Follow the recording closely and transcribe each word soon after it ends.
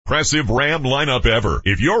impressive Ram lineup ever.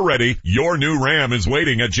 If you're ready, your new Ram is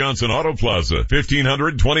waiting at Johnson Auto Plaza.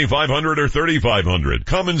 1500, 2500, or 3500.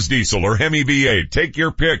 Cummins diesel or Hemi V8. Take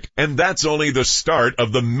your pick. And that's only the start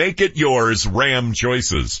of the make it yours Ram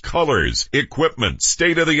choices. Colors, equipment,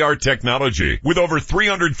 state-of-the-art technology. With over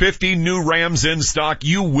 350 new Rams in stock,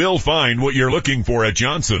 you will find what you're looking for at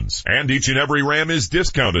Johnson's. And each and every Ram is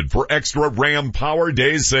discounted for extra Ram Power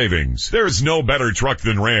Days savings. There's no better truck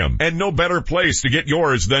than Ram, and no better place to get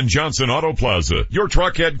yours than Johnson Auto Plaza, your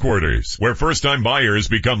truck headquarters, where first-time buyers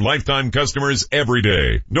become lifetime customers every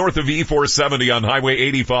day. North of E470 on Highway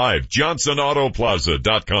 85,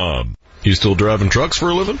 JohnsonAutoplaza.com. You still driving trucks for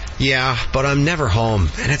a living? Yeah, but I'm never home,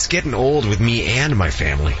 and it's getting old with me and my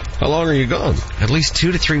family. How long are you gone? At least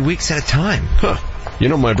 2 to 3 weeks at a time. Huh. You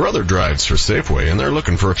know, my brother drives for Safeway, and they're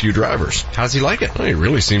looking for a few drivers. How's he like it? Well, he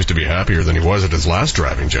really seems to be happier than he was at his last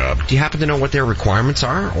driving job. Do you happen to know what their requirements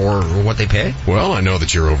are, or what they pay? Well, I know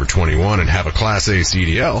that you're over 21 and have a Class A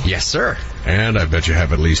CDL. Yes, sir. And I bet you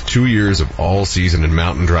have at least 2 years of all-season and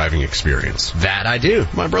mountain driving experience. That I do.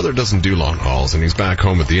 My brother doesn't do long hauls, and he's back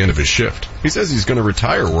home at the end of his shift. He says he's going to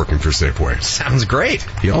retire working for Safeway. Sounds great.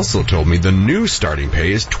 He also told me the new starting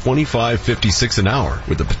pay is $25.56 an hour,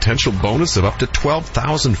 with a potential bonus of up to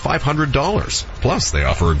 $12,500. Plus, they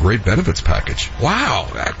offer a great benefits package. Wow.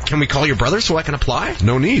 Can we call your brother so I can apply?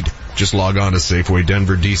 No need. Just log on to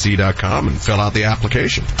SafewayDenverDC.com and fill out the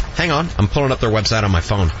application. Hang on. I'm pulling up their website on my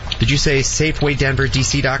phone. Did you say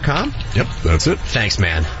SafewayDenverDC.com? Yep, that's it. Thanks,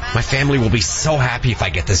 man. My family will be so happy if I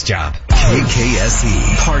get this job.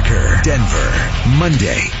 KKSE, Parker, Denver.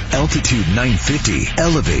 Monday, Altitude 950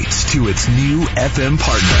 elevates to its new FM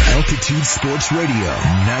partner, Altitude Sports Radio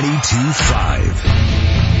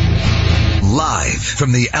 92.5. Live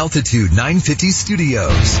from the Altitude 950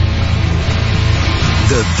 studios.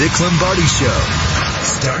 The Vic Lombardi Show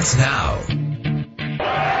starts now. 1-1.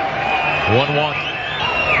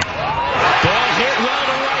 Ball hit well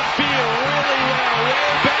to right field, really well,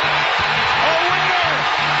 way back. A winner!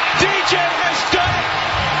 DJ has done it!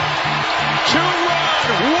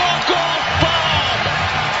 2-run walk-off bomb!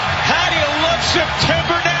 How do you love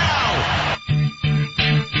September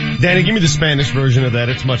now? Danny, give me the Spanish version of that.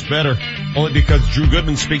 It's much better. Only because Drew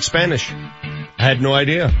Goodman speaks Spanish. I had no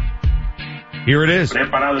idea. Here it is.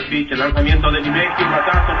 Preparado el pitch, el lanzamiento de Nimeki,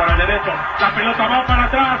 batazo para el derecho, la pelota va para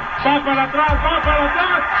atrás, va para atrás, va para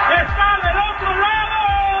atrás, está del otro lado!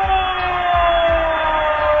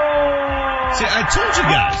 See, I told you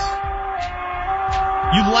guys.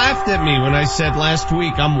 You laughed at me when I said last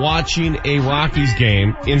week I'm watching a Rockies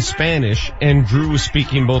game in Spanish and Drew was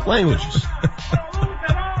speaking both languages.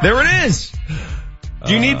 There it is.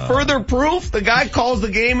 Do you need further proof? The guy calls the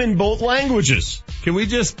game in both languages. Can we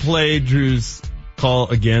just play Drew's call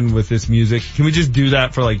again with this music? Can we just do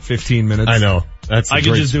that for like 15 minutes? I know. I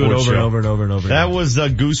can just do it over and over and over and over. That was a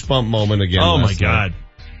goosebump moment again. Oh my God.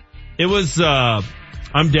 It was,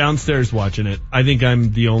 I'm downstairs watching it. I think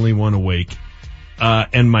I'm the only one awake.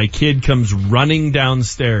 And my kid comes running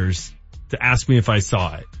downstairs to ask me if I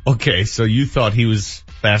saw it. Okay, so you thought he was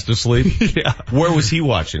fast asleep? Yeah. Where was he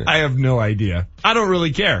watching it? I have no idea. I don't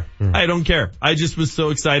really care. I don't care. I just was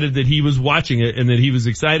so excited that he was watching it and that he was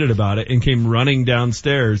excited about it and came running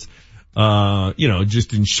downstairs,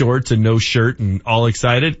 just in shorts and no shirt and all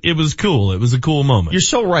excited. It was cool. It was a cool moment. You're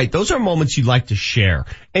so right. Those are moments you like to share.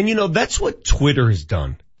 And that's what Twitter has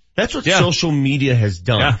done. That's what social media has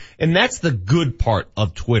done. Yeah. And that's the good part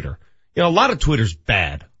of Twitter. A lot of Twitter's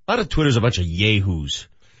bad. A lot of Twitter's a bunch of yahoos.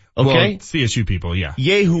 Okay? Well, CSU people, yeah.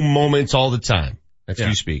 Yahoo moments all the time. That's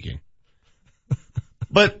you speaking.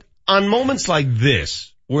 But on moments like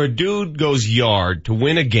this, where a dude goes yard to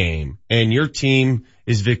win a game and your team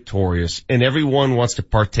is victorious and everyone wants to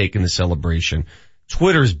partake in the celebration,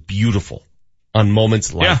 Twitter's beautiful on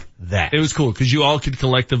moments like that. It was cool because you all could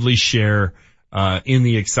collectively share in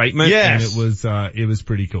the excitement. Yes. And it was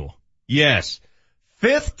pretty cool. Yes.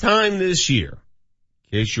 5th time this year,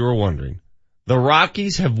 in case you were wondering, the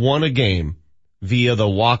Rockies have won a game via the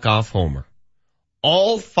walk-off homer.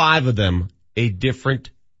 All 5 of them a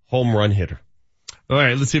different home run hitter. All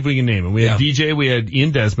right, let's see if we can name it. We had DJ, we had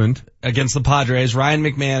Ian Desmond against the Padres, Ryan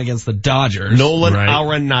McMahon against the Dodgers. Nolan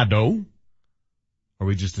Arenado. Are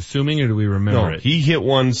we just assuming or do we remember it? He hit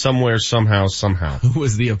one somewhere, somehow. Who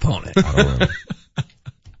was the opponent? I don't know.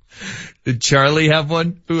 Did Charlie have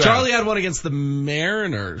one? Charlie had one against the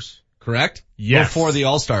Mariners, correct? Yes. Before the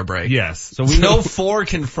All-Star break. Yes. So we know 4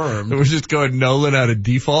 confirmed. We're just going Nolan out of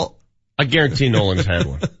default? I guarantee Nolan's had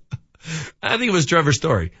one. I think it was Trevor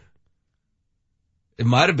Story. It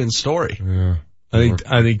might have been Story. Yeah. I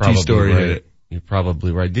think T-Story hit it. You're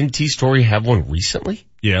probably right. Didn't T-Story have one recently?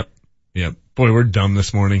 Yep. Boy, we're dumb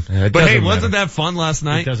this morning. It But hey, doesn't wasn't matter. that fun last It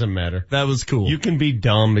night? doesn't matter. That was cool. You can be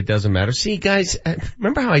dumb. It doesn't matter. See, guys,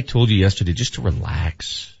 remember how I told you yesterday just to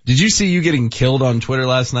relax? Did you see you getting killed on Twitter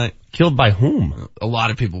last night? Killed by whom? A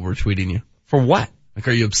lot of people were tweeting you. For what? Like,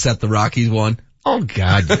 are you upset the Rockies won? Oh,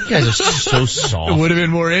 God. You guys are so It soft. would have been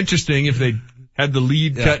more interesting if they had the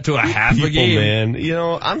lead cut to a half People, a game. man. You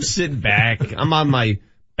know, I'm sitting back. I'm on my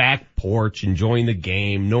back porch enjoying the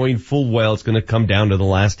game, knowing full well it's going to come down to the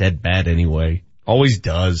last at bat anyway. Always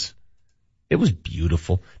does. It was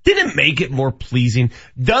beautiful. Didn't it make it more pleasing?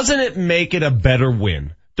 Doesn't it make it a better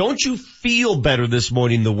win? Don't you feel better this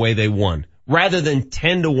morning the way they won, rather than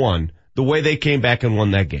 10-1, the way they came back and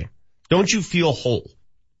won that game? Don't you feel whole?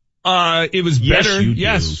 It was Yes, better. you do.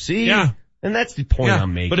 Yes. See? Yeah. And that's the point Yeah.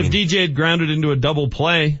 I'm making. But if DJ had grounded into a double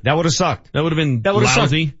play, that would have sucked. that would have been That would have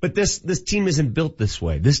lousy. sucked. But this team isn't built this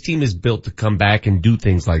way. This team is built to come back and do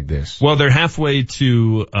things like this. Well, they're halfway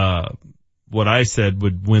to, what I said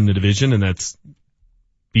would win the division, and that's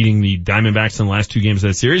beating the Diamondbacks in the last 2 games of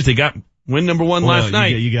that series. They got win number 1 last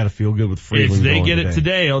night. You got to feel good with Freeland. If they going get it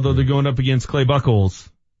today, although they're going up against Clay Buchholz.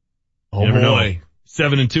 Oh, You never know. boy.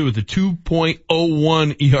 7-2 with a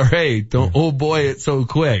 2.01 ERA. Don't, oh boy, it's so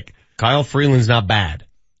quick. Kyle Freeland's not bad.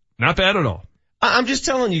 Not bad at all. I'm just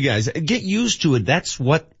telling you guys, get used to it. That's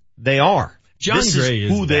what they are. John This Gray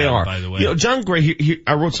is who they bad, are. by the way. You know, John Gray, here,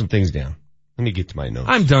 I wrote some things down. Let me get to my notes.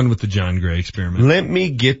 I'm done with the John Gray experiment. Let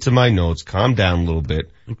me get to my notes. Calm down a little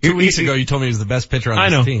bit. 2 weeks ago, you told me he was the best pitcher on I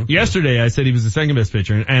this know. team. Yesterday I said he was the second best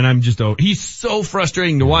pitcher, and I'm just, he's so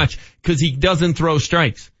frustrating to watch because he doesn't throw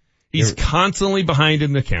strikes. He's constantly behind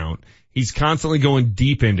in the count. He's constantly going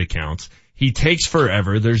deep into counts. He takes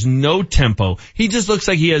forever. There's no tempo. He just looks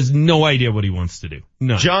like he has no idea what he wants to do.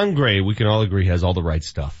 No. John Gray, we can all agree, has all the right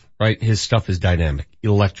stuff, right? His stuff is dynamic,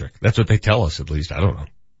 electric. That's what they tell us, at least. I don't know.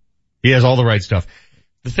 He has all the right stuff.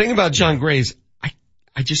 The thing about John Gray is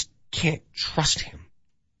I just can't trust him.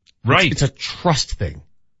 Right. It's a trust thing.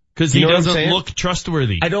 Because You he know what I'm doesn't saying? look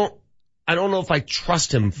trustworthy. I don't know if I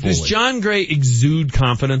trust him fully. Does John Gray exude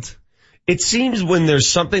confidence? It seems when there's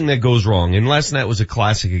something that goes wrong, and last night was a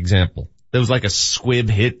classic example. There was like a squib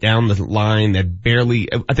hit down the line that barely,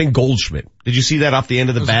 I think Goldschmidt. Did you see that off the end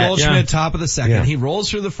of the bat? Goldschmidt, top of the second. Yeah. He rolls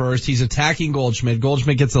through the first. He's attacking Goldschmidt.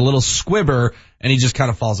 Goldschmidt gets a little squibber, and he just kind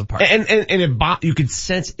of falls apart. And you could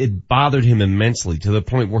sense it bothered him immensely to the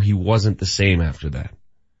point where he wasn't the same after that.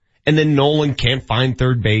 And then Nolan can't find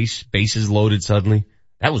third base. Bases loaded suddenly.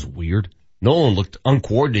 That was weird. Nolan looked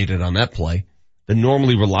uncoordinated on that play. The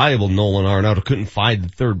normally reliable Nolan Arenado couldn't find the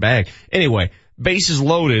third bag. Anyway, bases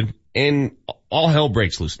loaded and all hell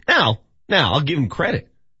breaks loose. Now, I'll give him credit.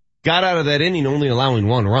 Got out of that inning only allowing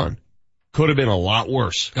 1 run. Could have been a lot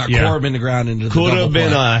worse. Got Corbin to ground into the Could double have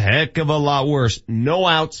been play. a heck of a lot worse. No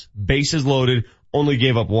outs, bases loaded, only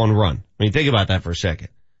gave up 1 run. I mean, think about that for a second.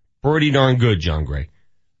 Pretty darn good, John Gray.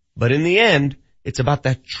 But in the end, it's about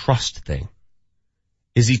that trust thing.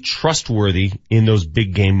 Is he trustworthy in those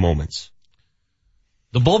big game moments?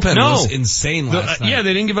 The bullpen No. was insane last night. Yeah,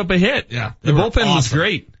 they didn't give up a hit. Yeah, The they were bullpen was awesome.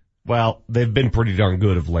 great. Well, they've been pretty darn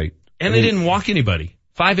good of late. And they didn't walk anybody.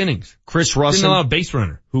 5 innings. Chris Didn't allow a Russin, base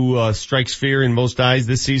runner. who strikes fear in most eyes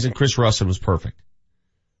this season, Chris Russin was perfect.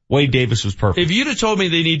 Wade Davis was perfect. If you'd have told me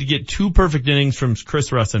they need to get 2 perfect innings from Chris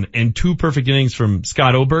Russin and 2 perfect innings from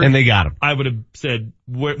Scott Oberg, And they got him. I would have said,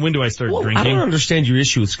 when do I start Well, I drinking? don't understand your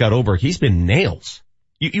issue with Scott Oberg. He's been nails.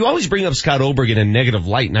 You always bring up Scott Oberg in a negative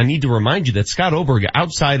light, and I need to remind you that Scott Oberg,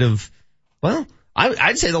 outside of, well,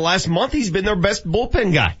 I'd say the last month he's been their best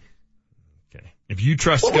bullpen guy. Okay. If you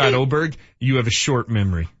trust Well, Scott wait. Oberg, you have a short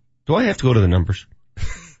memory. Do I have to go to the numbers?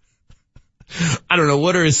 I don't know.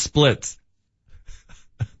 What are his splits?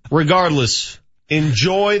 Regardless,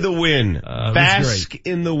 enjoy the win. It was Bask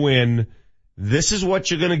in the win. This is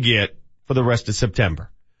what you're going to get for the rest of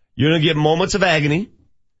September. You're going to get moments of agony,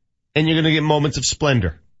 and you're going to get moments of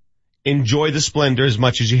splendor. Enjoy the splendor as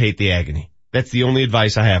much as you hate the agony. That's the only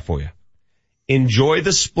advice I have for you. Enjoy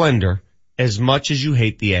the splendor as much as you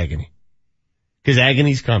hate the agony. Because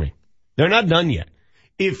agony's coming. They're not done yet.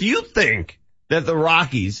 If you think that the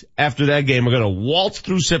Rockies, after that game, are going to waltz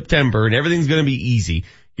through September and everything's going to be easy,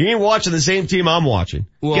 you ain't watching the same team I'm watching.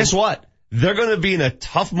 Well, guess what? They're going to be in a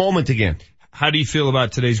tough moment again. How do you feel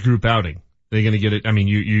about today's group outing? Are they going to get it? I mean,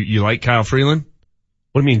 you like Kyle Freeland?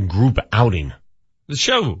 What do you mean group outing? The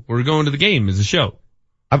show. We're going to the game is a show.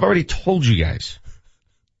 I've already told you guys.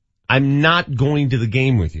 I'm not going to the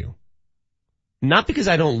game with you. Not because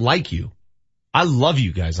I don't like you. I love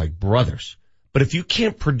you guys like brothers. But if you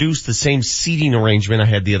can't produce the same seating arrangement I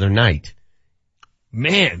had the other night.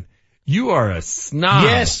 Man, you are a snob.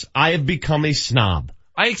 Yes, I have become a snob.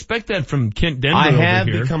 I expect that from Kent Denver I have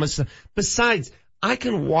over here. become besides, I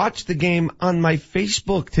can watch the game on my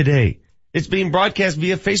Facebook today. It's being broadcast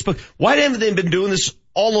via Facebook. Why haven't they been doing this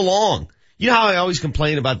all along? You know how I always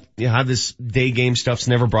complain about how this day game stuff's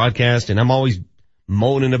never broadcast, and I'm always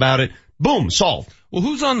moaning about it. Boom, solved. Well,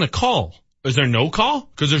 who's on the call? Is there no call?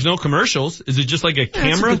 Because there's no commercials. Is it just like a camera?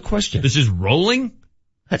 That's a good question. That's just rolling?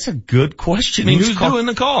 That's a good question. I mean, who's doing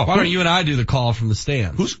the call? Why don't you and I do the call from the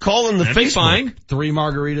stand? Who's calling the That'd be Facebook? fine. 3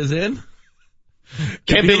 margaritas in?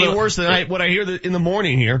 Can't be any worse than what I hear in the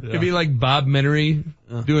morning here. It'd be like Bob Menery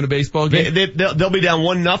doing a baseball game. They'll be down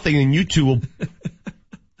 1-0 and you two will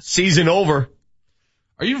season over.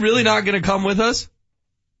 Are you really not going to come with us?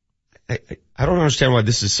 I don't understand why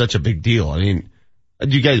this is such a big deal. I mean,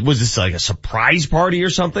 was this like a surprise party or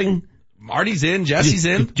something? Marty's in, Jesse's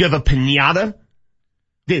in. Do you have a piñata?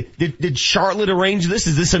 Did Charlotte arrange this?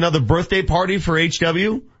 Is this another birthday party for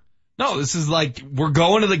HW? No, this is like, we're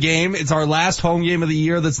going to the game. It's our last home game of the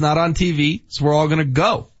year that's not on TV, so we're all going to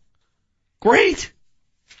go. Great.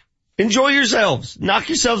 Enjoy yourselves. Knock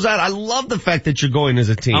yourselves out. I love the fact that you're going as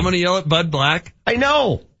a team. I'm going to yell at Bud Black. I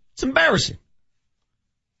know. It's embarrassing.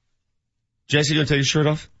 Jesse, you going to take your shirt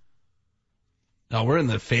off? No, we're in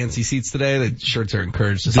the fancy seats today. The shirts are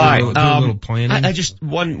encouraged to Do a little planning. I just,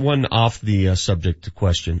 one off the subject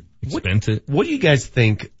question. Spent it. What do you guys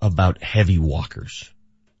think about heavy walkers?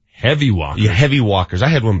 Heavy walkers. Yeah, heavy walkers. I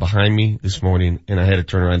had one behind me this morning and I had to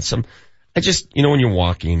turn around. When you're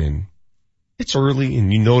walking and it's early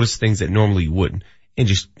and you notice things that normally you wouldn't, and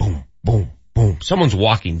just boom, boom, boom. Someone's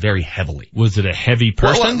walking very heavily. Was it a heavy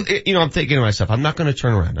person? Well, I'm thinking to myself, I'm not going to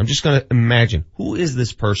turn around. I'm just going to imagine, who is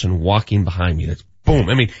this person walking behind me? That's boom.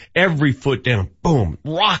 I mean, every foot down, boom,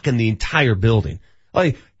 rocking the entire building.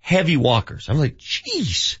 Like heavy walkers. I'm like,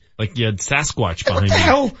 jeez. Like you had Sasquatch What behind the you.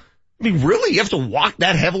 hell? I mean, really? You have to walk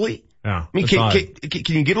that heavily? Yeah. I mean,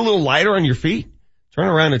 can you get a little lighter on your feet? Turn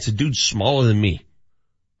around, it's a dude smaller than me.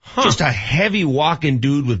 Huh. Just a heavy walking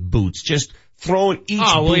dude with boots, just throwing each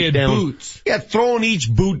boot down. Boots. Yeah, throwing each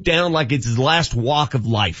boot down like it's his last walk of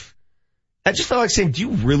life. I just felt like saying, do you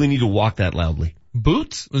really need to walk that loudly?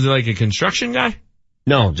 Boots? Was it like a construction guy?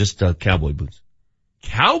 No, just cowboy boots.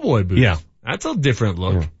 Cowboy boots? Yeah. That's a different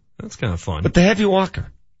look. Yeah. That's kind of fun. But the heavy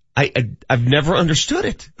walker, I've never understood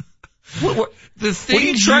it. What the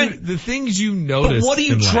things you notice. But what are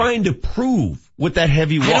you trying to prove with that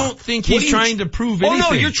heavy walk? I don't think he's trying to prove anything. Oh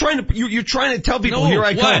no, you're trying to tell people, here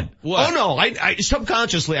I come. What? Oh no, I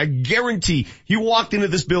subconsciously, I guarantee he walked into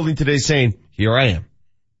this building today saying, here I am.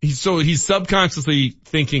 He's subconsciously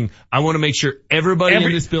thinking, I want to make sure everybody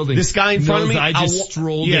in this building this guy in front of me, I just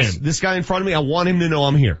strolled in. This guy in front of me, I want him to know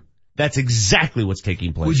I'm here. That's exactly what's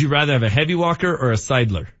taking place. Would you rather have a heavy walker or a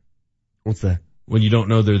sidler? What's that? When you don't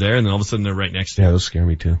know they're there and then all of a sudden they're right next to you. Yeah, those scare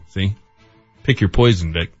me too. See? Pick your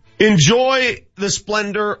poison, Vic. Enjoy the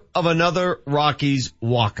splendor of another Rockies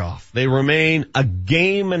walk-off. They remain a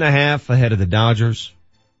game and a half ahead of the Dodgers,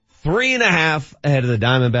 3.5 ahead of the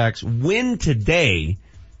Diamondbacks. Win today.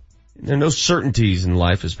 There are no certainties in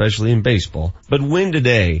life, especially in baseball, but win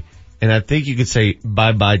today, and I think you could say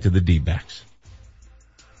bye-bye to the D-backs.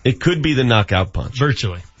 It could be the knockout punch.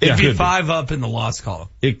 Virtually. It'd be 5 up in the loss column.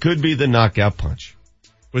 It could be the knockout punch.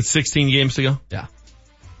 With 16 games to go? Yeah.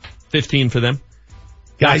 15 for them.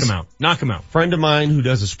 Guys, Knock them out. Friend of mine who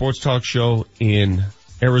does a sports talk show in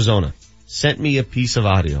Arizona sent me a piece of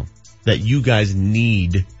audio that you guys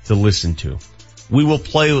need to listen to. We will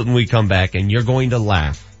play it when we come back and you're going to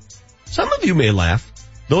laugh. Some of you may laugh.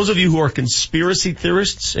 Those of you who are conspiracy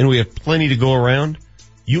theorists, and we have plenty to go around,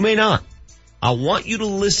 you may not. I want you to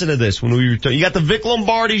listen to this when we return. You got the Vic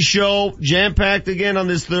Lombardi show jam-packed again on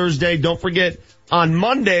this Thursday. Don't forget, on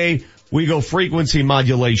Monday, we go frequency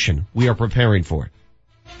modulation. We are preparing for it.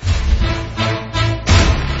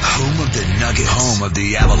 Home of the Nuggets. Home of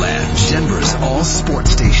the Avalanche. Denver's all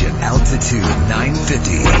sports station. Altitude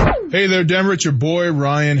 950. Hey there, Denver. It's your boy,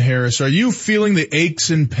 Ryan Harris. Are you feeling the aches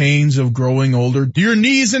and pains of growing older? Do your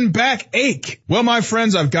knees and back ache? Well, my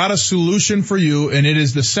friends, I've got a solution for you, and it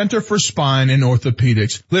is the Center for Spine and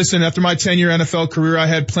Orthopedics. Listen, after my 10-year NFL career, I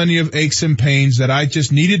had plenty of aches and pains that I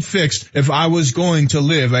just needed fixed if I was going to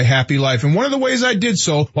live a happy life. And one of the ways I did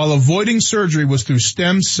so while avoiding surgery was through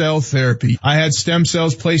stem cell therapy. I had stem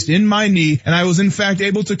cells placed in my knee, and I was in fact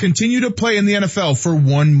able to continue to play in the NFL for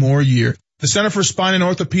 1 more year. The Center for Spine and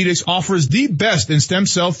Orthopedics offers the best in stem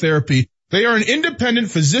cell therapy They are an independent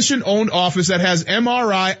physician-owned office that has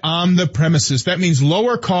MRI on the premises. That means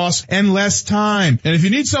lower costs and less time. And if you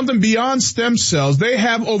need something beyond stem cells, they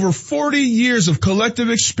have over 40 years of collective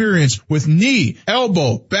experience with knee,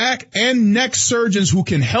 elbow, back, and neck surgeons who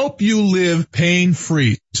can help you live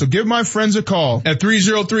pain-free. So give my friends a call at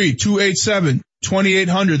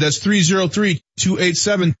 303-287-2800. That's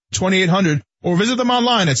 303-287-2800. Or visit them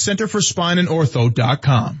online at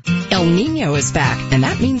centerforspineandortho.com. El Nino is back, and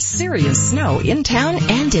that means serious snow in town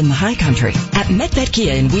and in the high country. At Medved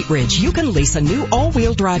Kia in Wheat Ridge, you can lease a new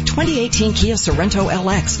all-wheel drive 2018 Kia Sorento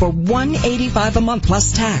LX for $185 a month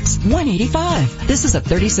plus tax. $185. This is a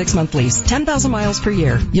 36-month lease, 10,000 miles per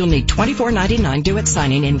year. You'll need $24.99 due at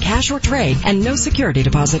signing in cash or trade, and no security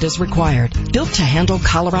deposit is required. Built to handle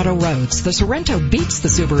Colorado roads, the Sorento beats the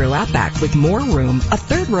Subaru Outback with more room, a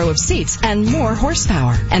third row of seats, and more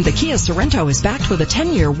horsepower. And the Kia Sorento is backed with a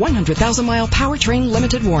 10-year, 100,000-mile powertrain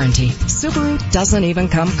limited warranty. Subaru doesn't even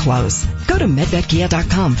come close. Go to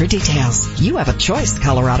MedvedKia.com for details. You have a choice,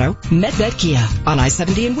 Colorado. Medved Kia on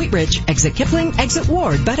I-70 in Wheat Ridge. Exit Kipling, exit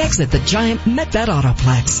Ward, but exit the giant Medved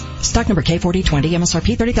Autoplex. Stock number K4020,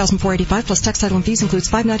 MSRP $30,485 plus tax, title, and fees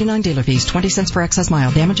includes $5.99 dealer fees, 20 cents per excess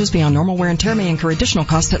mile. Damages beyond normal wear and tear may incur additional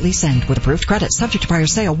cost at lease end. With approved credit, subject to prior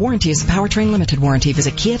sale. Warranty is a powertrain limited warranty.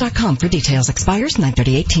 Visit Kia.com for details. Expires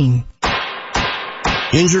 9/30/18.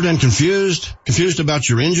 Injured and confused? Confused about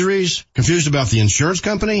your injuries? Confused about the insurance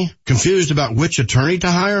company? Confused about which attorney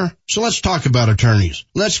to hire? So let's talk about attorneys.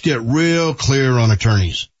 Let's get real clear on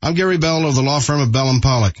attorneys. I'm Gary Bell of the law firm of Bell &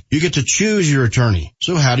 Pollock. You get to choose your attorney.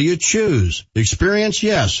 So how do you choose? Experience?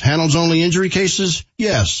 Yes. Handles only injury cases?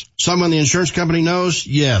 Yes. Someone the insurance company knows?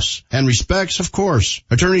 Yes. And respects? Of course.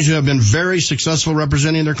 Attorneys who have been very successful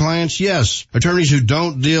representing their clients? Yes. Attorneys who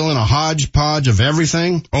don't deal in a hodgepodge of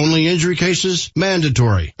everything? Only injury cases?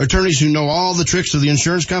 Mandatory. Attorneys who know all the tricks of the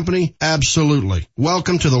insurance company? Absolutely.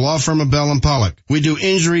 Welcome to the law firm of Bell & Pollock. We do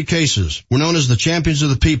injury cases. We're known as the champions of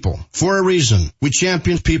the people. For a reason. We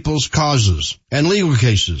champion people's causes. And legal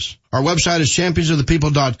cases. Our website is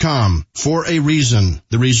championsofthepeople.com. For a reason.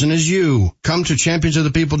 The reason is you. Come to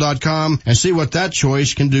championsofthepeople.com and see what that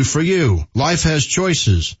choice can do for you. Life has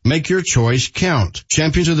choices. Make your choice count.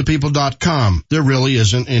 championsofthepeople.com. There really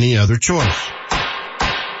isn't any other choice.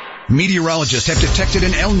 Meteorologists have detected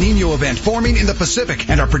an El Nino event forming in the Pacific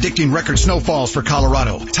and are predicting record snowfalls for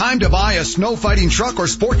Colorado. Time to buy a snow fighting truck or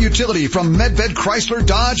sport utility from Medved Chrysler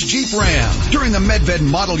Dodge Jeep Ram. During the Medved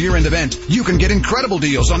Model Year End event, you can get incredible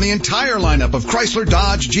deals on the entire lineup of Chrysler,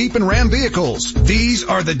 Dodge, Jeep, and Ram vehicles. These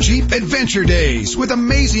are the Jeep Adventure Days with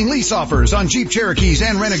amazing lease offers on Jeep Cherokees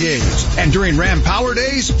and Renegades. And during Ram Power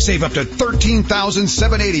Days, save up to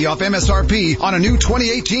 $13,780 off MSRP on a new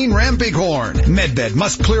 2018 Ram Bighorn. Medved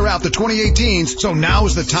must clear out the 2018s, so now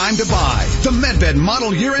is the time to buy. The Medved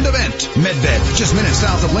Model Year End event. Medved, just minutes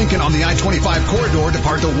south of Lincoln on the I-25 corridor,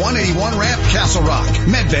 depart the 181 ramp, Castle Rock.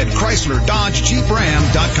 Medved Chrysler Dodge Jeep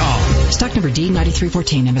Ram.com. Stock number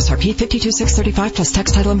D9314, MSRP $52,635 plus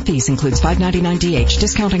tax, title, and fees includes $5.99 DH.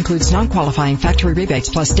 Discount includes non-qualifying factory rebates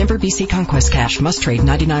plus Denver BC Conquest cash. Must trade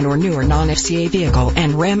 99 or newer non-FCA vehicle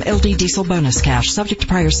and Ram LD diesel bonus cash. Subject to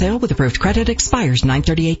prior sale with approved credit. Expires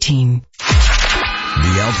 9/30/18.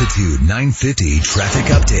 The Altitude 950 traffic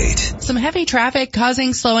update. Some heavy traffic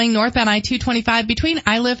causing slowing northbound I-225 between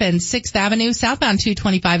Iliff and 6th Avenue. Southbound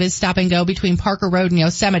 225 is stop and go between Parker Road and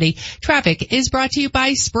Yosemite. Traffic is brought to you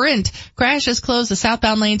by Sprint. Crash has closed the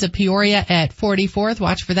southbound lanes of Peoria at 44th.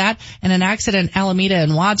 Watch for that. And an accident in Alameda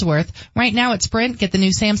and Wadsworth. Right now at Sprint, get the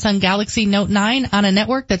new Samsung Galaxy Note 9 on a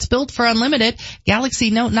network that's built for unlimited. Galaxy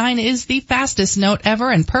Note 9 is the fastest Note ever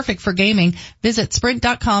and perfect for gaming. Visit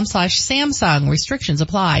sprint.com/Samsung. Restrictions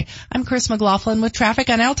apply. I'm Chris McLaughlin with traffic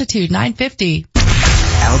on Altitude 950.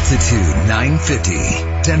 Altitude 950,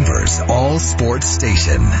 Denver's all sports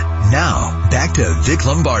station. Now, back to Vic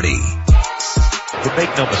Lombardi. But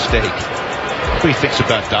make no mistake, nobody thinks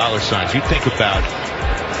about dollar signs. You think about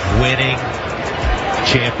winning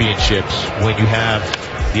championships when you have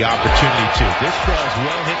the opportunity to. This ball is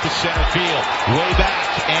well hit to center field, way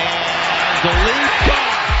back, and the lead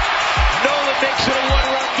gone. Nolan makes it a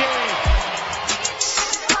one-run game.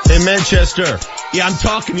 Hey, Manchester. Yeah, I'm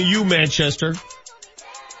talking to you, Manchester.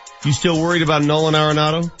 You still worried about Nolan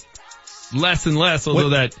Arenado? Less and less, although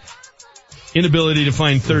that inability to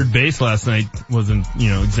find third base last night wasn't,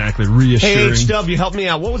 exactly reassuring. Hey, HW, help me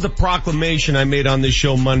out. What was the proclamation I made on this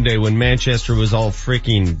show Monday when Manchester was all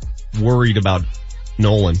freaking worried about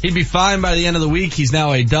Nolan? He'd be fine by the end of the week. He's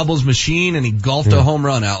now a doubles machine, and he golfed a home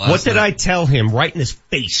run out last night. What did I tell him right in his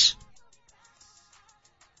face?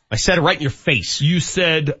 I said it right in your face. You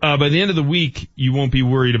said, by the end of the week, you won't be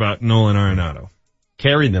worried about Nolan Arenado.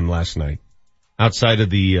 carried them last night. Outside of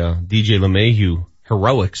the DJ LeMahieu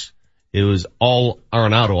heroics, it was all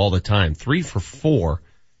Arenado all the time. 3 for 4,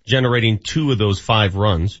 generating 2 of those 5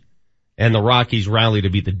 runs. And the Rockies rally to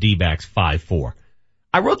beat the D-backs 5-4.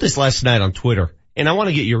 I wrote this last night on Twitter, and I want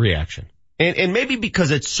to get your reaction. And maybe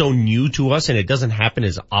because it's so new to us and it doesn't happen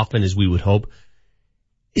as often as we would hope.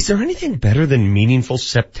 Is there anything better than meaningful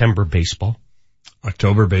September baseball?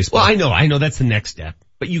 October baseball. Well, I know that's the next step.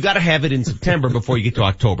 But you gotta have it in September before you get to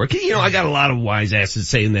October. You know, I got a lot of wise asses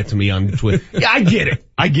saying that to me on Twitter. Yeah, I get it.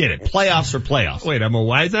 Playoffs are playoffs. Wait, I'm a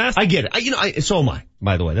wise ass? I get it. So am I,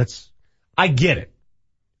 by the way. I get it.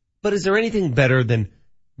 But is there anything better than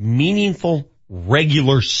meaningful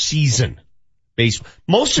regular season baseball?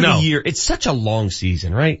 Most of the year, it's such a long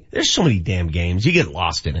season, right? There's so many damn games. You get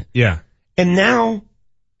lost in it. Yeah. And now,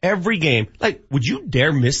 every game, like, would you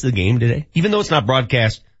dare miss the game today? Even though it's not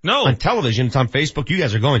broadcast on television, it's on Facebook, you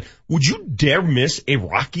guys are going. Would you dare miss a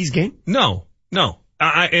Rockies game? No.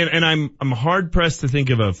 I'm hard pressed to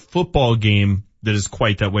think of a football game that is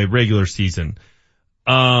quite that way, regular season.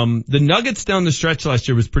 The Nuggets down the stretch last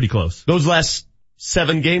year was pretty close. Those last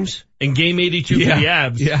 7 games? And game 82 for the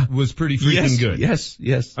Avs was pretty freaking good.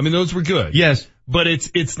 Yes. I mean, those were good. Yes. But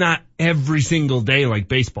it's not every single day like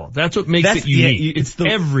baseball. That's what makes it unique. It's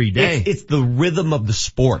every day. It's the rhythm of the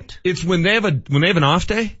sport. It's when they have an off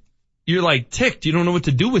day, you're like ticked. You don't know what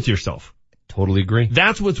to do with yourself. Totally agree.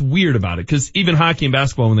 That's what's weird about it. Cause even hockey and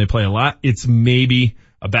basketball, when they play a lot, it's maybe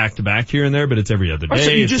a back-to-back here and there, but it's every other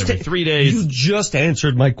day. It's every 3 days. You just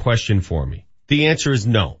answered my question for me. The answer is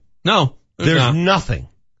no. No. There's nothing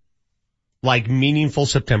like meaningful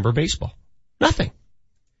September baseball. Nothing.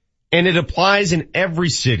 And it applies in every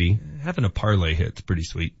city. Having a parlay hit's pretty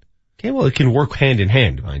sweet. Okay, well, it can work hand in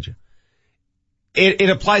hand, mind you. It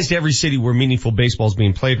applies to every city where meaningful baseball is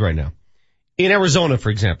being played right now. In Arizona, for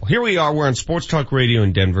example. Here we are, we're on Sports Talk Radio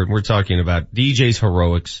in Denver, and we're talking about DJ's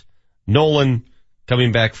heroics. Nolan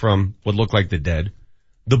coming back from what looked like the dead.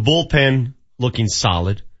 The bullpen looking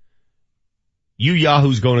solid.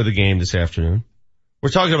 Yahoo's going to the game this afternoon. We're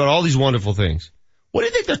talking about all these wonderful things. What do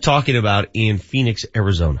you think they're talking about in Phoenix,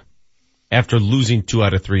 Arizona, after losing 2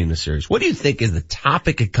 out of 3 in the series? What do you think is the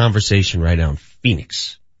topic of conversation right now in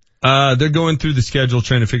Phoenix? They're going through the schedule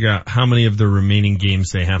trying to figure out how many of the remaining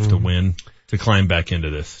games they have to win to climb back into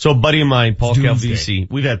this. So a buddy of mine, Paul Calvisi,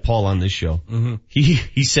 we've had Paul on this show. Mm-hmm.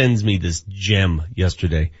 He sends me this gem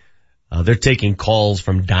yesterday. They're taking calls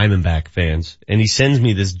from Diamondback fans, and he sends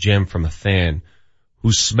me this gem from a fan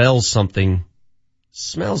who smells something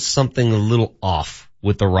a little off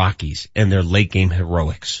with the Rockies and their late game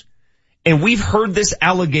heroics. And we've heard this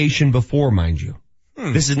allegation before, mind you.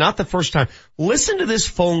 This is not the first time. Listen to this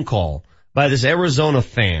phone call by this Arizona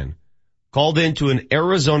fan called into an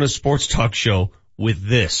Arizona sports talk show with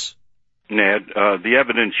this. Ned, the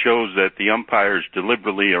evidence shows that the umpires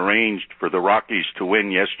deliberately arranged for the Rockies to win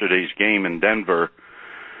yesterday's game in Denver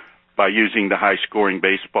by using the high-scoring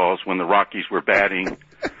baseballs when the Rockies were batting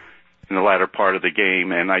in the latter part of the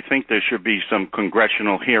game. And I think there should be some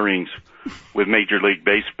congressional hearings with Major League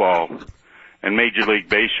Baseball. And Major League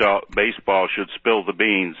Baseball should spill the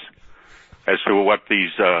beans as to what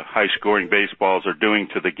these high-scoring baseballs are doing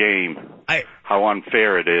to the game, how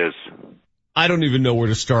unfair it is. I don't even know where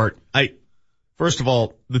to start. First of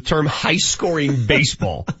all, the term high-scoring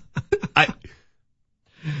baseball.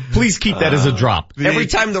 Please keep that as a drop. Every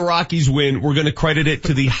time the Rockies win, we're going to credit it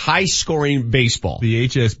to the high-scoring baseball. The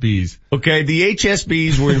HSBs. Okay, the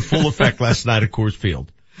HSBs were in full effect last night at Coors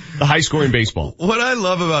Field. The high-scoring baseball. What I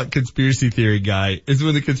love about conspiracy theory guy is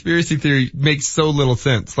when the conspiracy theory makes so little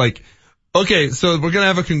sense. Like, okay, so we're going to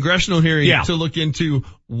have a congressional hearing to look into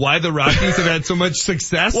why the Rockies have had so much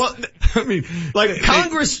success. Well, I mean, like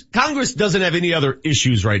Congress doesn't have any other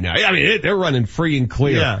issues right now. I mean, they're running free and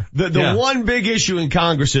clear. Yeah. The one big issue in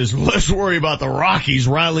Congress is let's worry about the Rockies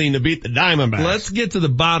rallying to beat the Diamondbacks. Let's get to the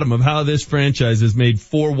bottom of how this franchise has made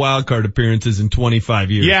 4 wildcard appearances in 25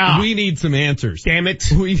 years. Yeah. We need some answers. Damn it.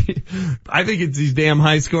 I think it's these damn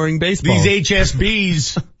high scoring baseballs. These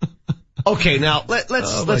HSBs. Okay, now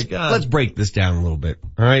let's break this down a little bit.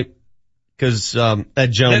 All right. Cause, that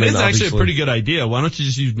gentleman. That is actually a pretty good idea. Why don't you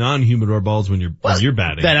just use non-humidor balls when you're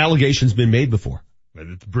batting? That allegation's been made before.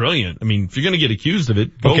 It's brilliant. I mean, if you're going to get accused of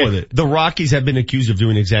it, go with it. The Rockies have been accused of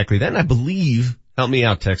doing exactly that. And I believe, help me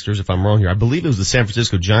out, texters, if I'm wrong here. I believe it was the San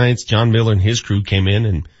Francisco Giants. John Miller and his crew came in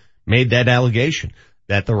and made that allegation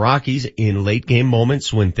that the Rockies in late game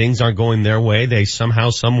moments when things aren't going their way, they somehow,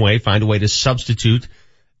 some way find a way to substitute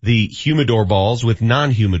the humidor balls with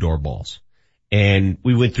non-humidor balls. And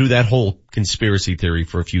we went through that whole conspiracy theory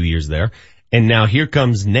for a few years there. And now here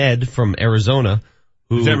comes Ned from Arizona,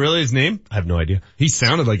 Is that really his name? I have no idea. He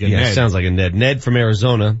sounded like a Yeah, Ned. sounds like a Ned. Ned from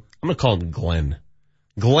Arizona. I'm going to call him Glenn.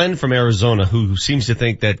 Glenn from Arizona, who seems to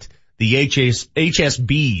think that the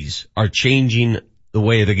HSBs are changing the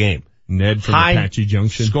way of the game. Ned from Apache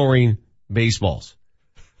Junction. Scoring baseballs.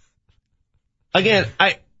 Again,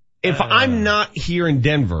 if I'm not here in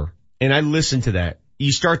Denver and I listen to that,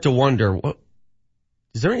 you start to wonder,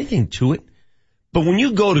 is there anything to it? But when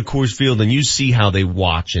you go to Coors Field and you see how they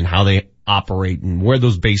watch and how they operate and where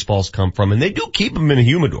those baseballs come from, and they do keep them in a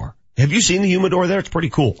humidor. Have you seen the humidor there? It's pretty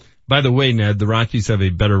cool. By the way, Ned, the Rockies have a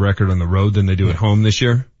better record on the road than they do at home this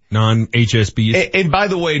year. Non-HSBs. And by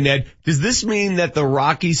the way, Ned, does this mean that the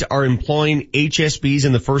Rockies are employing HSBs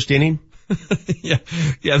in the first inning?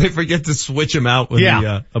 Yeah, they forget to switch them out when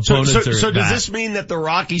the opponents are So at does bat. this mean that the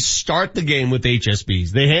Rockies start the game with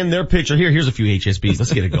HSBs? They hand their pitcher, here's a few HSBs,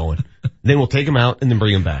 let's get it going. Then we'll take them out and then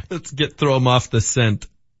bring them back. Throw them off the scent.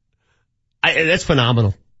 That's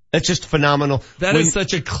phenomenal. That's just phenomenal. That is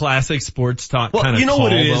such a classic sports talk kind of you know call,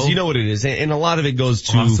 what it is. though. You know what it is. And a lot of it goes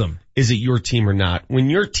to, Awesome. Is it your team or not? When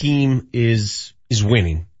your team is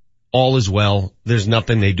winning, all is well. There's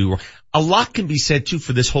nothing they do wrong. A lot can be said too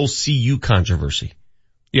for this whole CU controversy.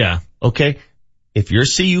 Yeah. Okay. If you're a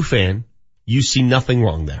CU fan, you see nothing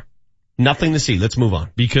wrong there. Nothing to see. Let's move on.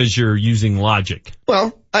 Because you're using logic.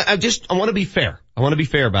 Well, I want to be fair. I want to be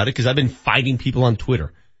fair about it because I've been fighting people on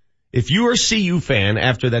Twitter. If you are a CU fan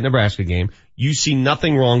after that Nebraska game, you see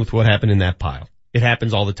nothing wrong with what happened in that pile. It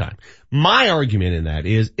happens all the time. My argument in that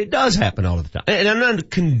is it does happen all the time. And I'm not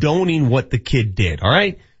condoning what the kid did, all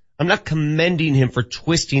right? I'm not commending him for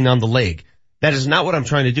twisting on the leg. That is not what I'm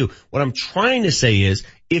trying to do. What I'm trying to say is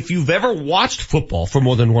if you've ever watched football for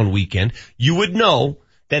more than one weekend, you would know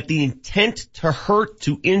that the intent to hurt,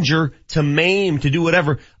 to injure, to maim, to do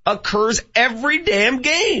whatever occurs every damn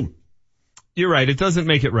game. You're right. It doesn't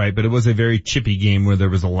make it right, but it was a very chippy game where there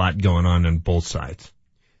was a lot going on both sides.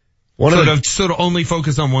 To only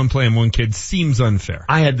focus on one play and one kid seems unfair.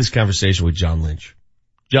 I had this conversation with John Lynch.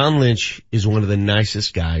 John Lynch is one of the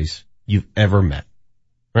nicest guys you've ever met,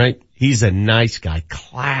 right? He's a nice guy,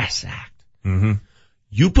 class act. Mm-hmm.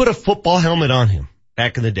 You put a football helmet on him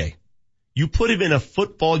back in the day. You put him in a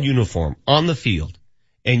football uniform on the field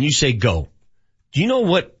and you say go. Do you know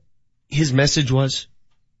what his message was?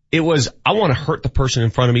 It was, I want to hurt the person in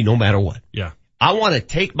front of me no matter what. Yeah. I want to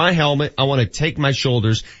take my helmet. I want to take my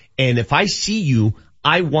shoulders. And if I see you,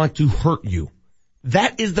 I want to hurt you.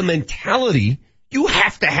 That is the mentality you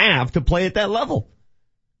have to play at that level.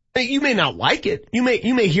 You may not like it. You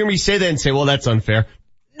may hear me say that and say, well, that's unfair.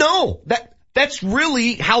 No, that's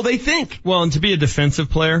really how they think. Well, and to be a defensive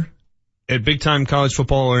player at big time college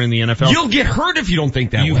football or in the NFL, you'll get hurt if you don't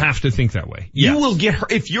think that way. You have to think that way. Yes. You will get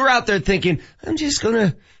hurt if you're out there thinking, I'm just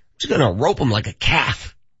gonna rope him like a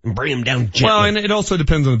calf and bring him down gently. Well, and it also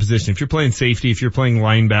depends on the position. If you're playing safety, if you're playing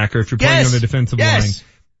linebacker, if you're playing on the defensive line.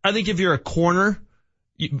 I think if you're a corner,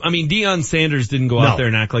 Deion Sanders didn't go out there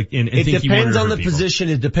and act like, and think he wanted to hurt people. It depends on the position,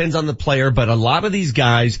 it depends on the player, but a lot of these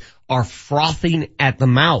guys are frothing at the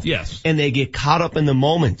mouth. Yes. And they get caught up in the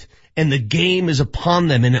moment and the game is upon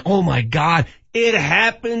them and oh my God, it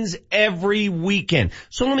happens every weekend.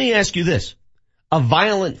 So let me ask you this. A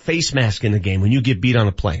violent face mask in the game when you get beat on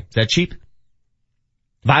a play. Is that cheap?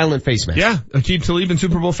 Violent face mask. Yeah. Aqib Talib in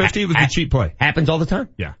Super Bowl 50 was a cheap play. Happens all the time.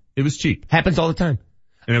 Yeah. It was cheap. Happens all the time.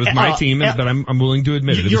 And it was my team, but I'm willing to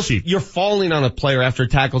admit it was cheap. You're falling on a player after a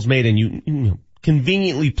tackle's made and you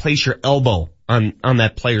conveniently place your elbow on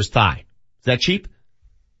that player's thigh. Is that cheap?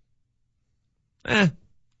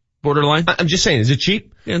 Borderline. I'm just saying, is it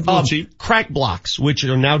cheap? Yeah, it's a little cheap. Crack blocks, which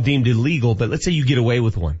are now deemed illegal, but let's say you get away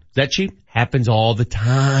with one. Is that cheap? Happens all the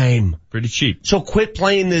time. Pretty cheap. So quit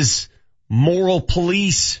playing this moral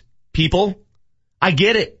police, people. I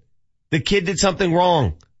get it. The kid did something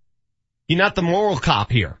wrong. You're not the moral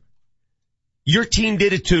cop here. Your team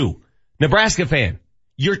did it too. Nebraska fan,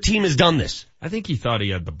 your team has done this. I think he thought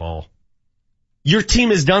he had the ball. Your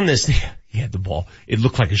team has done this. He had the ball. It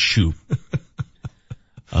looked like a shoe.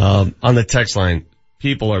 On the text line,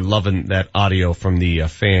 people are loving that audio from the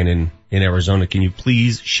fan in Arizona. Can you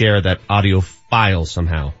please share that audio file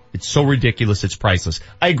somehow? It's so ridiculous, it's priceless.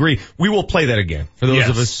 I agree. We will play that again. For those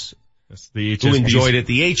of us who enjoyed it,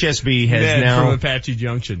 the HSB has now... from Apache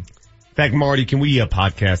Junction. In fact, Marty, can we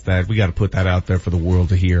podcast that? We got to put that out there for the world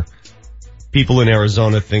to hear. People in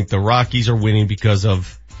Arizona think the Rockies are winning because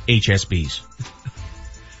of HSBs.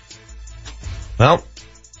 Well,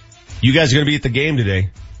 you guys are going to be at the game today.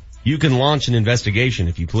 You can launch an investigation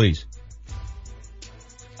if you please.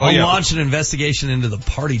 I'll launch an investigation into the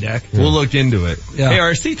party deck. We'll look into it. Yeah. Hey, are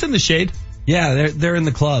our seats in the shade? Yeah, they're in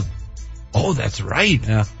the club. Oh, that's right.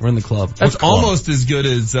 Yeah, we're in the club. That's almost as good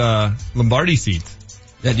as Lombardi seats.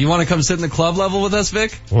 Yeah, do you want to come sit in the club level with us,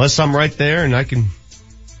 Vic? Unless I'm right there and I can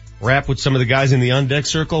rap with some of the guys in the on-deck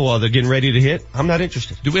circle while they're getting ready to hit, I'm not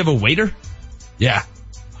interested. Do we have a waiter? Yeah.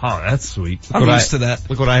 Oh, that's sweet. I'm used to that.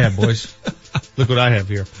 Look what I have, boys. Look what I have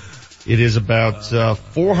here. It is about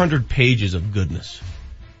 400 pages of goodness.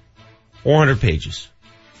 400 pages.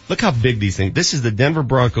 Look how big these things. This is the Denver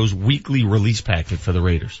Broncos weekly release packet for the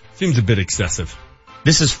Raiders. Seems a bit excessive.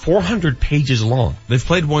 This is 400 pages long. They've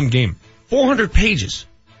played one game. 400 pages.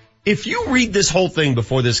 If you read this whole thing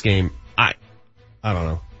before this game, I don't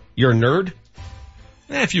know. You're a nerd?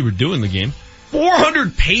 If you were doing the game.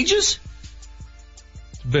 400 pages?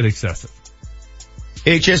 It's a bit excessive.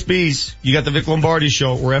 HSBs, you got the Vic Lombardi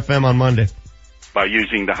Show. We're FM on Monday. By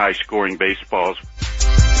using the high-scoring baseballs.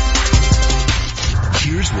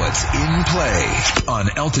 Here's what's in play on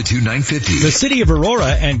Altitude 950. The City of Aurora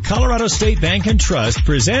and Colorado State Bank and Trust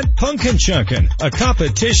present Punkin' Chunkin', a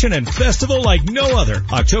competition and festival like no other,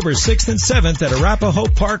 October 6th and 7th at Arapahoe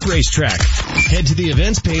Park Racetrack. Head to the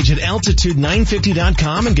events page at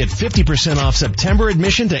altitude950.com and get 50% off September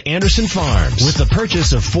admission to Anderson Farms with the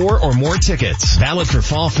purchase of 4 or more tickets. Valid for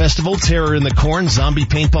Fall Festival, Terror in the Corn, Zombie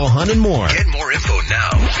Paintball Hunt, and more. Get more info now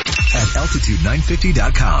at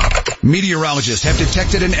altitude950.com. Meteorologists have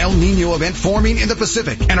detected an El Nino event forming in the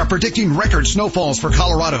Pacific and are predicting record snowfalls for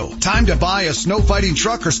Colorado. Time to buy a snow fighting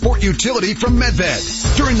truck or sport utility from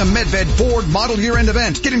Medved. During the Medved Ford model year-end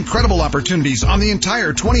event, get incredible opportunities on the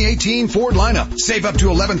entire 2018 Ford lineup. Save up to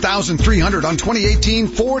 $11,300 on 2018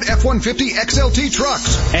 Ford F-150 XLT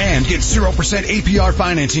trucks. And get 0% APR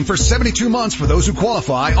financing for 72 months for those who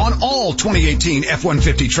qualify on all 2018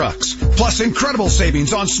 F-150 trucks. Plus incredible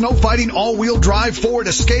savings on snow fighting all-wheel drive Ford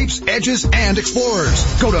Escapes, Edges, and Explorers.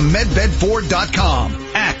 Go to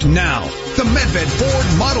MedvedFord.com. Act now. The Medved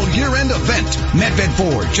Ford model year-end event. Medved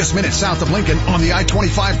Ford, just minutes south of Lincoln on the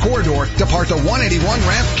I-25 corridor. Depart the 181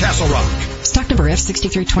 ramp, Castle Rock. Stock number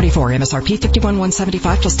F6324, MSRP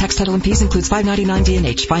 51,175 plus tax, title, and fees, includes $599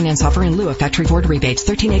 D&H. Finance offer in lieu of factory Ford rebates,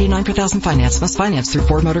 $1,389 per thousand finance. Must finance through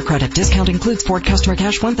Ford Motor Credit. Discount includes Ford customer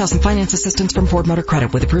cash, $1,000 finance assistance from Ford Motor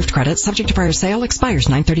Credit with approved credit. Subject to prior sale. Expires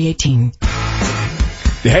 9/30/18.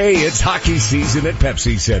 Hey, it's hockey season at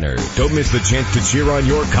Pepsi Center. Don't miss the chance to cheer on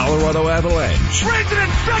your Colorado Avalanche.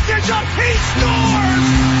 President Beckett up, he scores!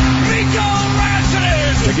 Rico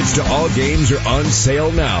Rantanen! Tickets to all games are on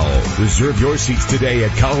sale now. Reserve your seats today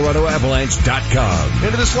at ColoradoAvalanche.com.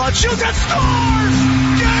 Into the slot, shoots and scores!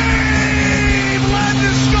 Game!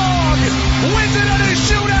 Landeskog wins it at a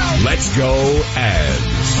shootout! Let's go,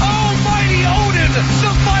 Avs. Almighty Odin, the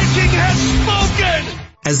Viking has spoken!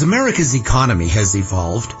 As America's economy has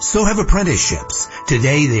evolved, so have apprenticeships.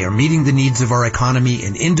 Today, they are meeting the needs of our economy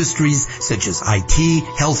in industries such as IT,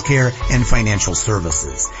 healthcare, and financial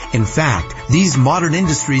services. In fact, these modern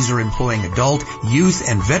industries are employing adult, youth,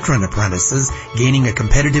 and veteran apprentices, gaining a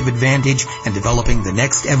competitive advantage and developing the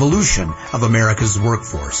next evolution of America's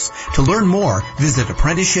workforce. To learn more, visit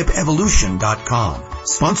apprenticeshipevolution.com.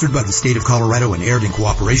 Sponsored by the state of Colorado and aired in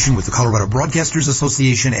cooperation with the Colorado Broadcasters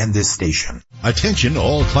Association and this station. Attention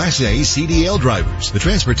all Class A CDL drivers. The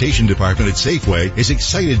Transportation Department at Safeway is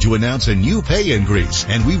excited to announce a new pay increase,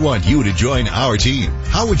 and we want you to join our team.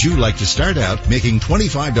 How would you like to start out making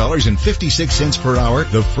 $25.56 per hour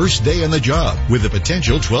the first day on the job with a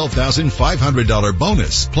potential $12,500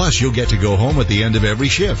 bonus? Plus, you'll get to go home at the end of every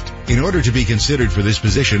shift. In order to be considered for this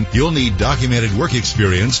position, you'll need documented work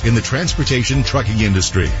experience in the transportation trucking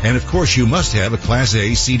industry. And of course, you must have a Class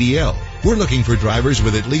A CDL. We're looking for drivers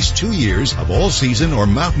with at least 2 years of all-season or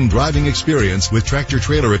mountain driving experience with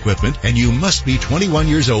tractor-trailer equipment, and you must be 21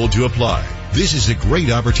 years old to apply. This is a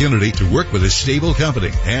great opportunity to work with a stable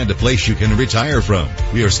company and a place you can retire from.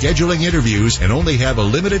 We are scheduling interviews and only have a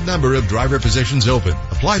limited number of driver positions open.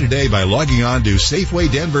 Apply today by logging on to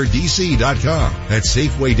SafewayDenverDC.com. That's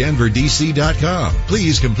SafewayDenverDC.com.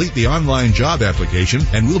 Please complete the online job application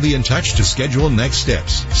and we'll be in touch to schedule next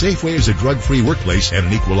steps. Safeway is a drug-free workplace and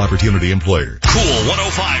an equal opportunity employer. Cool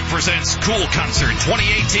 105 presents Cool Concert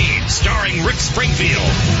 2018 starring Rick Springfield.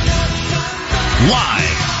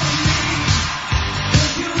 Live.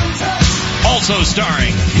 Also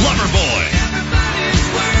starring Loverboy.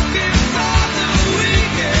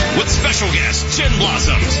 With special guests Gin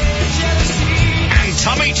Blossoms and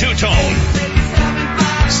Tommy Two-Tone.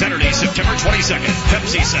 Saturday, September 22nd,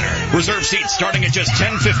 Pepsi Center. Reserve seats starting at just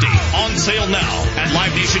 $10.50. On sale now at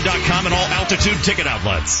LiveNation.com and all Altitude ticket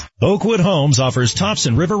outlets. Oakwood Homes offers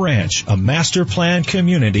Thompson River Ranch, a master planned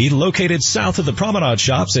community located south of the Promenade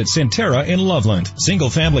Shops at Centerra in Loveland.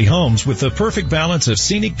 Single-family homes with the perfect balance of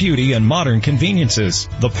scenic beauty and modern conveniences.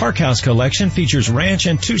 The Park House Collection features ranch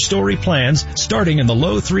and two-story plans starting in the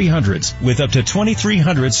low 300s with up to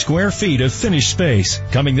 2,300 square feet of finished space.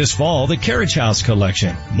 Coming this fall, the Carriage House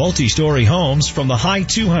Collection. Multi-story homes from the high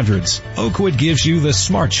 200s. Oakwood gives you the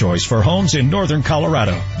smart choice for homes in northern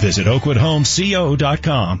Colorado. Visit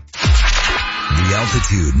oakwoodhomesco.com. The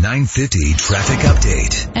Altitude 950 traffic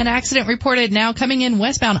update. An accident reported now coming in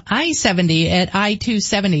westbound I-70 at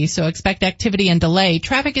I-270, so expect activity and delay.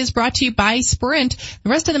 Traffic is brought to you by Sprint. The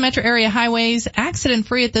rest of the metro area highways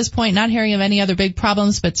accident-free at this point, not hearing of any other big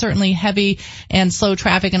problems, but certainly heavy and slow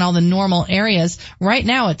traffic in all the normal areas. Right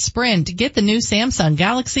now at Sprint, get the new Samsung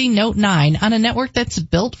Galaxy Note 9 on a network that's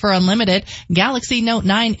built for unlimited. Galaxy Note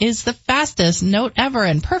 9 is the fastest Note ever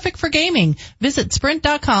and perfect for gaming. Visit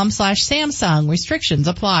sprint.com/Samsung. Restrictions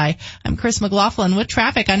apply. I'm Chris McLaughlin with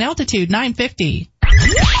traffic on Altitude 950.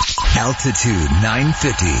 Altitude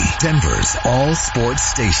 950, Denver's all sports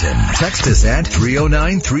station. Text us at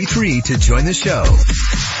 30933 to join the show.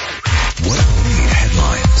 What made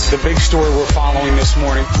headlines? The big story we're following this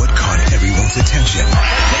morning. What caught everyone's attention?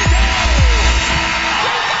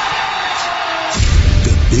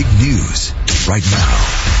 The big news right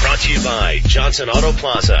now. Brought to you by Johnson Auto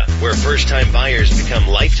Plaza, where first-time buyers become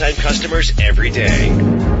lifetime customers every day. Ball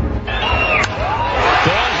hit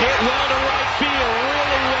well to right field,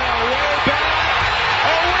 really well, way back.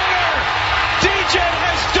 A winner! DJ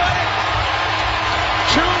has done it!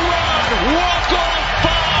 2-run walk-off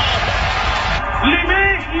bomb!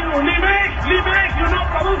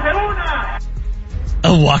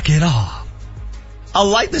 A walk it off. I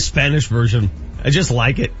like the Spanish version. I just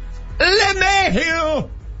like it. LeMahieu!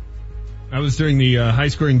 I was during the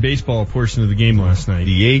high-scoring baseball portion of the game last night.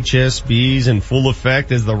 The HSBs in full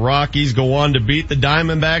effect as the Rockies go on to beat the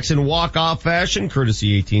Diamondbacks in walk-off fashion,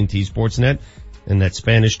 courtesy AT&T Sportsnet and that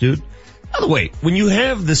Spanish dude. By the way, when you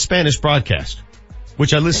have the Spanish broadcast,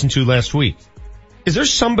 which I listened to last week, is there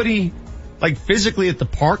somebody like physically at the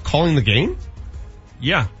park calling the game?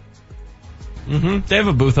 Yeah. They have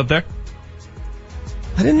a booth up there.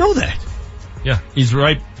 I didn't know that. Yeah, he's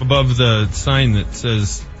right above the sign that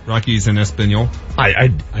says Rockies in Espanol.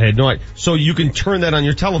 I had no idea. So you can turn that on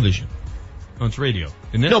your television. Oh, it's radio,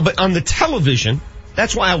 isn't it? No, but on the television,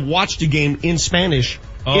 that's why I watched a game in Spanish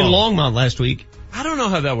in Longmont last week. I don't know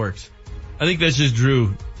how that works. I think that's just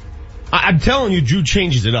Drew. I'm telling you, Drew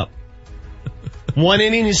changes it up. One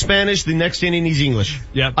inning is Spanish, the next inning he's English.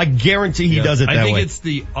 Yeah. I guarantee he does it that way. I think it's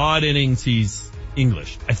the odd innings he's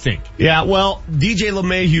English, I think. Yeah, well, DJ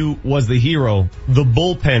LeMahieu was the hero. The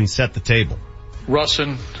bullpen set the table.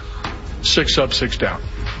 Russin, 6 up, 6 down.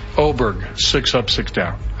 Oberg, 6 up, 6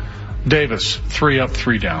 down. Davis, 3 up,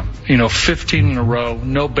 3 down. 15 in a row,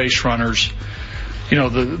 no base runners.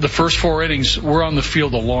 The first 4 innings, we're on the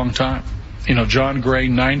field a long time. John Gray,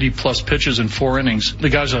 90 plus pitches in 4 innings. The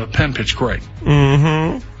guys on the pen pitch great.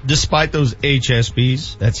 Despite those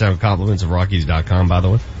HSBs, that sound compliments of Rockies.com, by the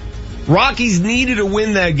way. Rockies needed to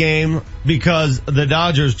win that game because the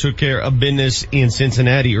Dodgers took care of business in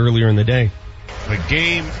Cincinnati earlier in the day. The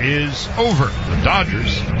game is over. The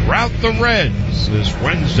Dodgers rout the Reds this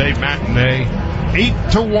Wednesday matinee,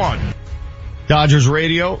 8-1. Dodgers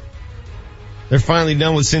radio. They're finally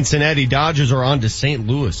done with Cincinnati. Dodgers are on to St.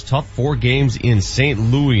 Louis. Tough 4 games in St.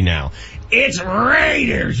 Louis now. It's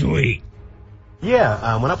Raiders week.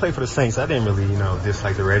 Yeah, when I played for the Saints, I didn't really,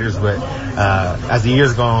 dislike the Raiders, but as the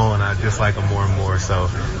years go on, I dislike them more and more. So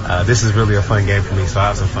this is really a fun game for me, so I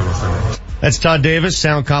have some fun with Sunday. That's Todd Davis.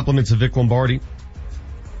 Sound compliments of Vic Lombardi.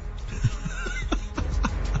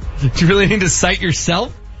 Do you really need to cite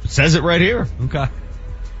yourself? It says it right here. Okay.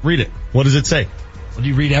 Read it. What does it say? Well, do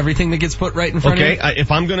you read everything that gets put right in front of you? Okay, if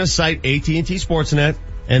I'm going to cite AT&T Sportsnet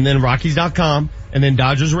and then Rockies.com and then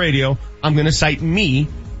Dodgers Radio, I'm going to cite me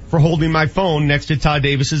for holding my phone next to Todd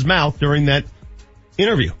Davis's mouth during that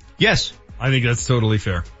interview. Yes. I think that's totally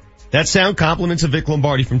fair. That sound compliments of Vic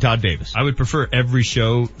Lombardi from Todd Davis. I would prefer every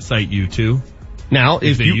show cite you too. Now,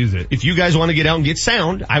 if they use it. If you guys want to get out and get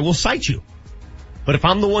sound, I will cite you. But if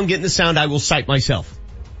I'm the one getting the sound, I will cite myself.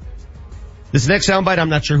 This next soundbite, I'm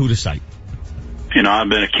not sure who to cite. I've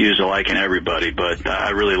been accused of liking everybody, but I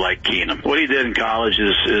really like Keenum. What he did in college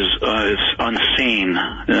is unseen,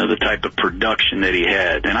 the type of production that he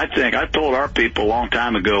had. And I told our people a long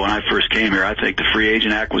time ago when I first came here, I think the free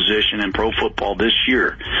agent acquisition in pro football this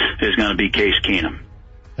year is going to be Case Keenum.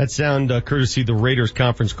 That sound courtesy the Raiders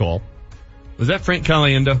conference call. Was that Frank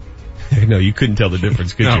Caliendo? No, you couldn't tell the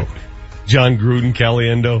difference, could you? John Gruden,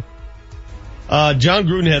 Caliendo. John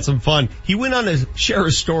Gruden had some fun. He went on to share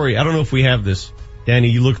a story. I don't know if we have this. Danny,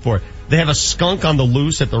 you look for it. They have a skunk on the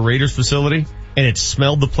loose at the Raiders facility, and it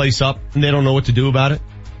smelled the place up, and they don't know what to do about it.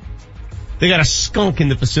 They got a skunk in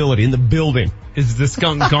the facility, in the building. Is the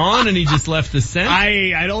skunk gone and he just left the scent?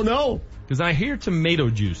 I don't know. Because I hear tomato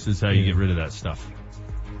juice is how you get rid of that stuff.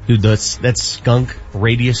 Dude, that skunk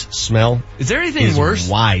radius smell. Is there anything worse?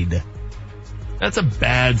 Wide. That's a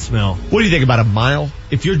bad smell. What do you think about a mile?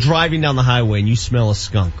 If you're driving down the highway and you smell a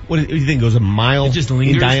skunk, what do you think goes a mile it just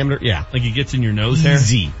lingers? In diameter? Yeah. Like it gets in your nose hair?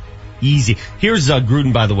 Easy. Here's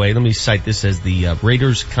Gruden, by the way. Let me cite this as the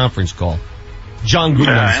Raiders conference call. John Gruden.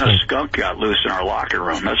 Yeah, and a skunk got loose in our locker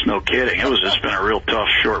room. That's no kidding. It's been a real tough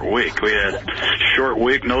short week. We had a short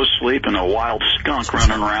week, no sleep, and a wild skunk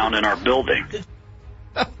running around in our building.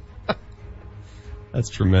 That's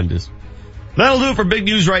tremendous. That'll do it for big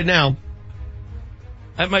news right now.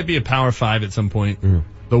 That might be a Power 5 at some point.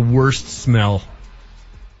 The worst smell.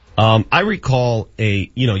 I recall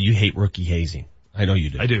you hate rookie hazing. I know you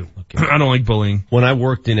do. I do. Okay. I don't like bullying. When I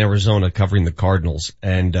worked in Arizona covering the Cardinals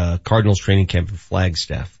and Cardinals training camp in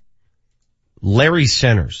Flagstaff, Larry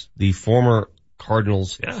Centers, the former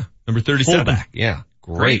Cardinals number 37. Fullback. Yeah.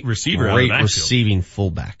 Great receiver. Great receiving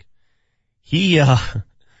fullback. He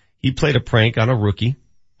played a prank on a rookie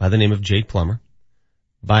by the name of Jake Plummer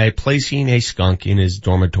by placing a skunk in his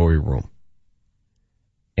dormitory room.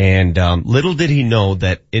 And little did he know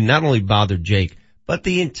that it not only bothered Jake, but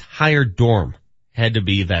the entire dorm had to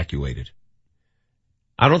be evacuated.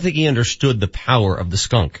 I don't think he understood the power of the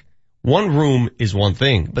skunk. One room is one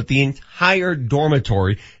thing, but the entire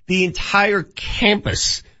dormitory, the entire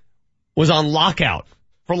campus was on lockout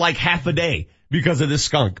for like half a day because of this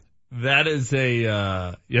skunk. That is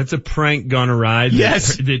it's a prank gone awry.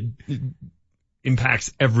 That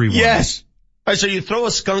impacts everyone. Yes. All right, so you throw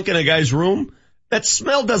a skunk in a guy's room, that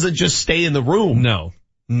smell doesn't just stay in the room.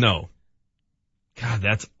 No. God,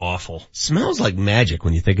 that's awful. Smells like magic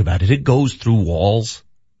when you think about it. It goes through walls.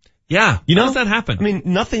 Yeah. You know, how does that happen? I mean,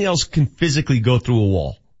 nothing else can physically go through a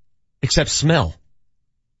wall except smell.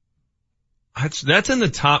 That's in the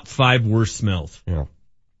top 5 worst smells. Yeah.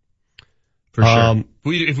 For sure.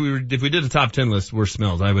 If we did a top 10 list, worst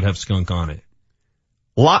smells, I would have skunk on it.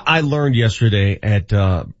 A lot I learned yesterday at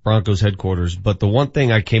Broncos headquarters, but the one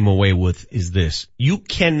thing I came away with is this. You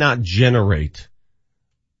cannot generate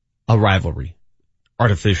a rivalry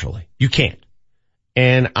artificially. You can't.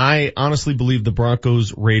 And I honestly believe the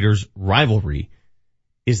Broncos-Raiders rivalry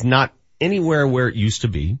is not anywhere where it used to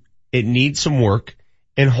be. It needs some work,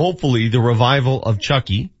 and hopefully the revival of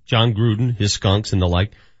Chucky, John Gruden, his skunks and the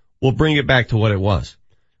like, will bring it back to what it was.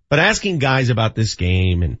 But asking guys about this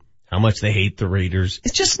game and how much they hate the Raiders,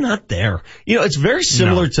 it's just not there. You know, it's very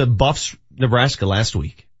similar to Buffs, Nebraska last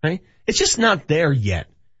week, right? It's just not there yet.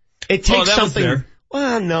 It takes something.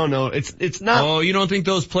 Well, no, it's not. Oh, you don't think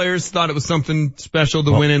those players thought it was something special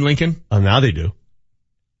to win in Lincoln? Oh, now they do.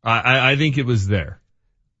 I think it was there.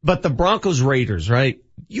 But the Broncos Raiders, right?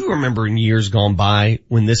 You remember in years gone by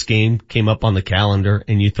when this game came up on the calendar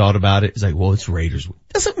and you thought about it, it's like, well, it's Raiders.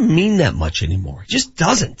 It doesn't mean that much anymore. It just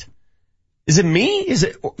doesn't. Is it me? Is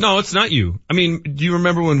it? No, it's not you. I mean, do you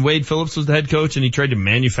remember when Wade Phillips was the head coach and he tried to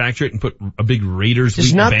manufacture it and put a big Raiders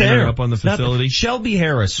banner up on the facility? Shelby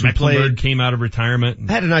Harris, Mecklenburg came out of retirement.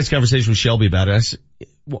 I had a nice conversation with Shelby about it. I said,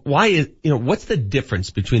 what's the difference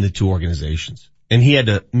between the two organizations? And he had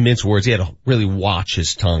to mince words. He had to really watch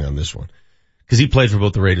his tongue on this one because he played for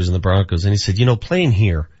both the Raiders and the Broncos. And he said, playing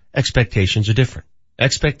here, expectations are different.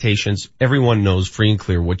 Expectations, everyone knows free and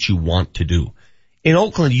clear what you want to do. In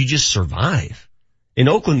Oakland, you just survive. In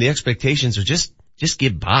Oakland, the expectations are just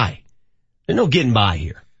get by. There's no getting by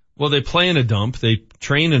here. Well, they play in a dump. They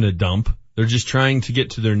train in a dump. They're just trying to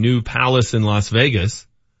get to their new palace in Las Vegas.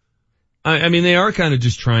 I mean, they are kind of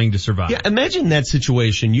just trying to survive. Yeah, imagine that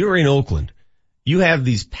situation. You're in Oakland. You have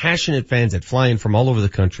these passionate fans that fly in from all over the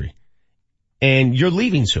country. And you're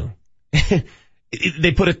leaving soon.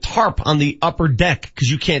 They put a tarp on the upper deck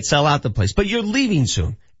because you can't sell out the place. But you're leaving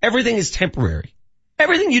soon. Everything is temporary.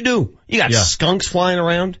 Everything you do. You got skunks flying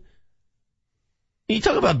around. You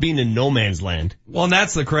talk about being in no man's land. Well, and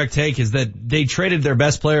that's the correct take, is that they traded their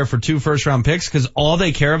best player for 2 first-round picks because all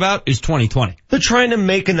they care about is 2020. They're trying to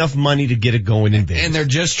make enough money to get it going in Vegas. And they're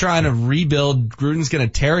just trying to rebuild. Gruden's going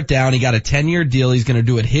to tear it down. He got a 10-year deal. He's going to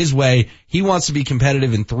do it his way. He wants to be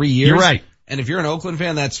competitive in 3 years. You're right. And if you're an Oakland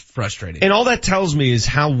fan, that's frustrating. And all that tells me is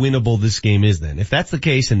how winnable this game is then. If that's the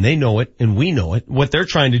case and they know it and we know it, what they're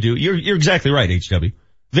trying to do, you're exactly right, HW.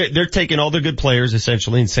 They're taking all their good players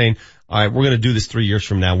essentially and saying, all right, we're going to do this 3 years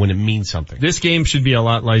from now when it means something. This game should be a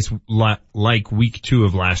lot like week 2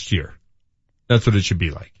 of last year. That's what it should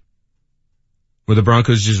be like. where the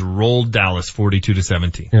Broncos just rolled Dallas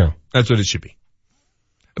 42-17. Yeah. That's what it should be.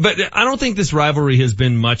 But I don't think this rivalry has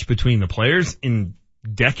been much between the players in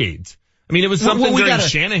decades. I mean, it was something during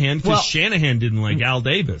Shanahan because Shanahan didn't like Al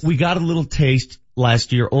Davis. We got a little taste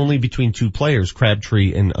last year only between two players,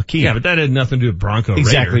 Crabtree and Akeem. Yeah, but that had nothing to do with Bronco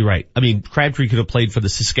Exactly Raider. right. I mean, Crabtree could have played for the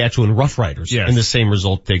Saskatchewan Roughriders and the same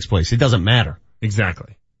result takes place. It doesn't matter.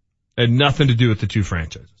 Exactly. It had nothing to do with the two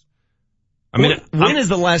franchises. I mean, when is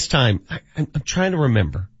the last time? I'm trying to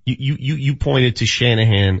remember. You pointed to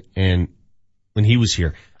Shanahan and when he was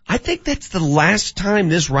here. I think that's the last time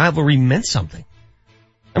this rivalry meant something.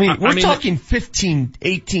 I mean, we're talking 15,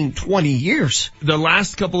 18, 20 years. The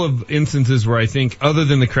last couple of instances where I think, other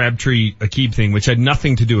than the Crabtree-Akeem thing, which had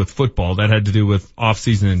nothing to do with football, that had to do with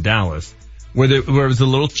off-season in Dallas, where it was a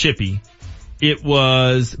little chippy, it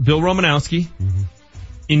was Bill Romanowski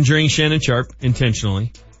injuring Shannon Sharpe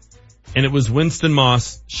intentionally, and it was Winston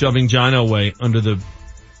Moss shoving John Elway under the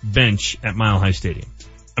bench at Mile High Stadium.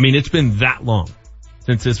 I mean, it's been that long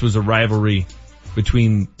since this was a rivalry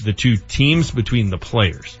between the two teams, between the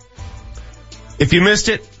players. If you missed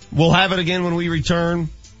it, we'll have it again when we return.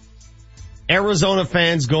 Arizona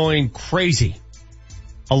fans going crazy,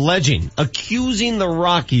 accusing the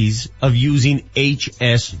Rockies of using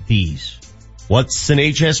HSBs. What's an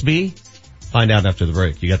HSB? Find out after the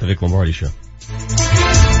break. You got the Vic Lombardi Show.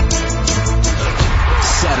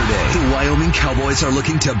 Saturday, the Wyoming Cowboys are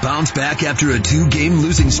looking to bounce back after a 2-game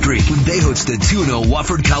losing streak when they host the 2-0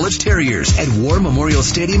 Wofford College Terriers at War Memorial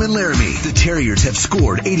Stadium in Laramie. The Terriers have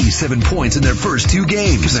scored 87 points in their first 2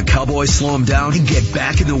 games. Can the Cowboys slow them down and get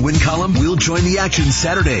back in the win column? We'll join the action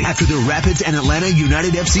Saturday after the Rapids and Atlanta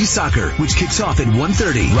United FC Soccer, which kicks off at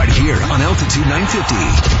 1:30 right here on Altitude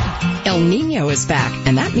 950. El Nino is back,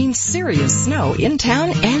 and that means serious snow in town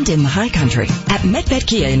and in the high country. At Medved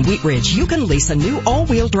Kia in Wheat Ridge, you can lease a new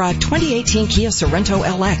all-wheel drive 2018 Kia Sorento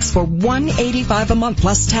LX for $185 a month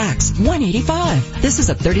plus tax. $185. This is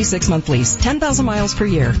a 36-month lease, 10,000 miles per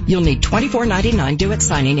year. You'll need $24.99 due at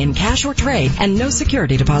signing in cash or trade, and no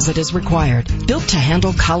security deposit is required. Built to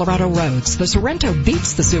handle Colorado roads, the Sorento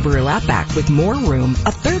beats the Subaru Outback with more room,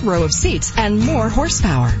 a third row of seats, and more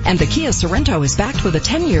horsepower. And the Kia Sorento is backed with a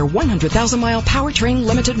 10-year, 100,000-mile powertrain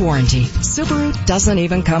limited warranty. Subaru doesn't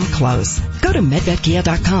even come close. Go to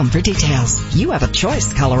MedvedKia.com for details. You have a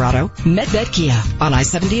choice, Colorado. Medved Kia on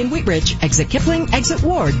I-70 in Wheat Ridge. Exit Kipling, exit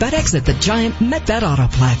Ward, but exit the giant Medved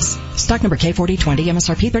Autoplex. Stock number K4020,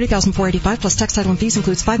 MSRP $30,485 plus tax, title, and fees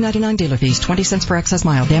includes $5.99 dealer fees, 20 cents per excess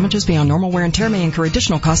mile. Damages beyond normal wear and tear may incur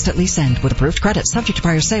additional cost at lease end. With approved credit, subject to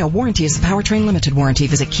prior sale, warranty is a powertrain limited warranty.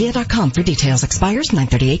 Visit Kia.com for details. Expires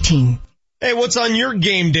 9/30/18. Hey, what's on your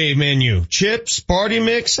game day menu? Chips, party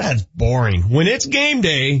mix? That's boring. When it's game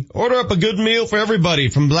day, order up a good meal for everybody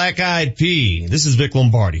from Black Eyed Pea. This is Vic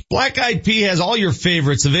Lombardi. Black Eyed Pea has all your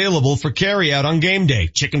favorites available for carryout on game day.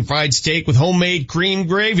 Chicken fried steak with homemade cream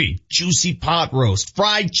gravy, juicy pot roast,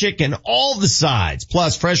 fried chicken, all the sides,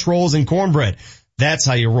 plus fresh rolls and cornbread. That's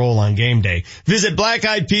how you roll on game day. Visit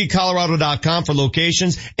blackeyedpeacolorado.com for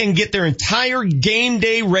locations and get their entire game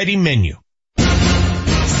day ready menu.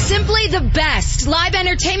 Simply the best live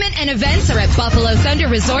entertainment and events are at Buffalo Thunder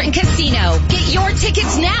Resort and Casino. Get your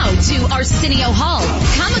tickets now to Arsenio Hall,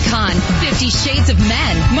 Comic-Con, 50 Shades of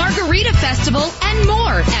Men, Margarita Festival, and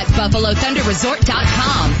more at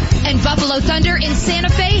BuffaloThunderResort.com. And Buffalo Thunder in Santa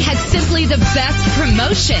Fe has simply the best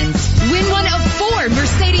promotions. Win one of 4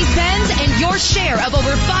 Mercedes-Benz and your share of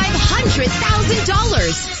over $500,000.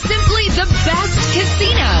 Simply the best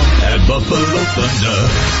casino. At Buffalo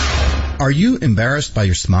Thunder. Are you embarrassed by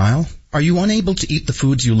your smile? Are you unable to eat the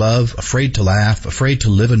foods you love, afraid to laugh, afraid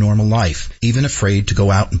to live a normal life, even afraid to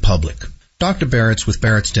go out in public? Dr. Barrett's with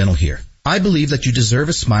Barrett's Dental here. I believe that you deserve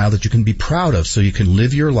a smile that you can be proud of so you can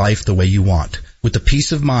live your life the way you want, with the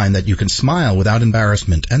peace of mind that you can smile without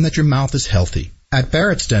embarrassment and that your mouth is healthy. At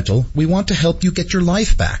Barrett's Dental, we want to help you get your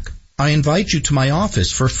life back. I invite you to my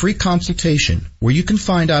office for a free consultation where you can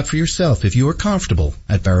find out for yourself if you are comfortable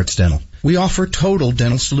at Barrett's Dental. We offer total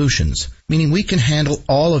dental solutions, meaning we can handle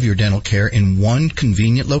all of your dental care in one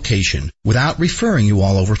convenient location without referring you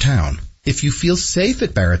all over town. If you feel safe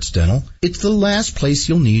at Barrett's Dental, it's the last place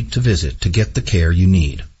you'll need to visit to get the care you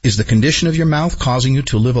need. Is the condition of your mouth causing you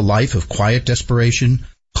to live a life of quiet desperation?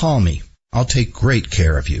 Call me. I'll take great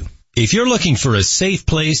care of you. If you're looking for a safe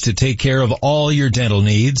place to take care of all your dental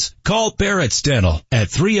needs, call Barrett's Dental at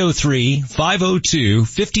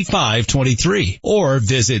 303-502-5523 or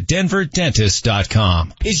visit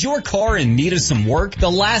denverdentist.com. Is your car in need of some work? The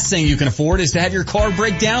last thing you can afford is to have your car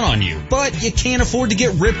break down on you. But you can't afford to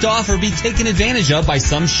get ripped off or be taken advantage of by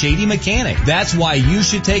some shady mechanic. That's why you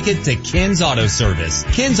should take it to Ken's Auto Service.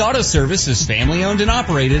 Ken's Auto Service is family owned and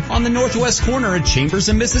operated on the northwest corner of Chambers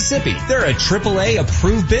and Mississippi. They're a AAA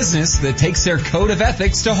approved business that takes their code of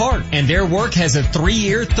ethics to heart. And their work has a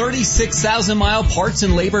 3-year, 36,000-mile parts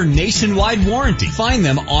and labor nationwide warranty. Find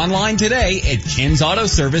them online today at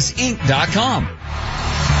KensAutoServiceInc.com.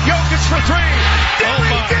 Jokic for three.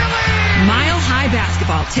 Mile High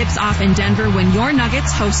Basketball tips off in Denver when your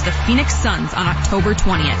Nuggets host the Phoenix Suns on October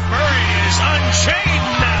 20th. Murray is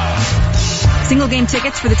unchained now. Single game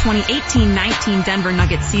tickets for the 2018-19 Denver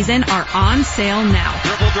Nuggets season are on sale now.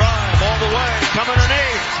 Dribble drive all the way. Coming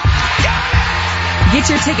underneath. Get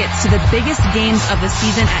your tickets to the biggest games of the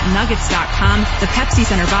season at Nuggets.com, the Pepsi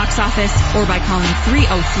Center box office, or by calling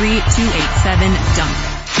 303-287-DUNK.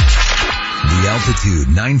 The Altitude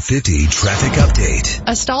 950 traffic update.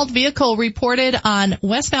 A stalled vehicle reported on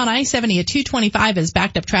westbound I-70 at 225 as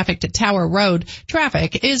backed up traffic to Tower Road.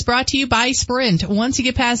 Traffic is brought to you by Sprint. Once you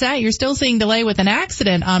get past that, you're still seeing delay with an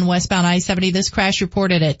accident on westbound I-70. This crash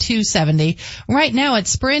reported at 270. Right now at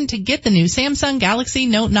Sprint, get the new Samsung Galaxy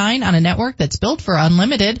Note 9 on a network that's built for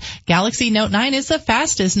unlimited. Galaxy Note 9 is the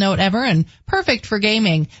fastest Note ever and perfect for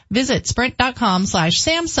gaming. Visit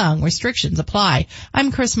sprint.com/Samsung. Restrictions apply.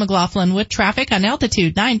 I'm Chris McLaughlin with traffic on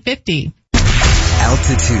Altitude 950.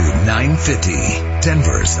 Altitude 950,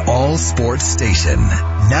 Denver's all sports station.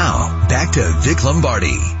 Now, back to Vic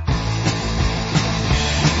Lombardi.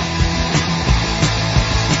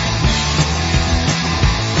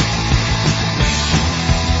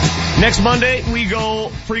 Next Monday, we go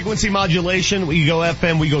frequency modulation, we go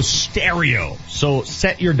FM, we go stereo. So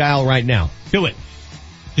set your dial right now. Do it.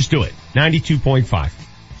 Just do it. 92.5.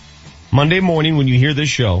 Monday morning when you hear this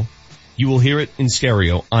show, you will hear it in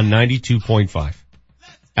stereo on 92.5.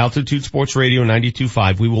 Altitude Sports Radio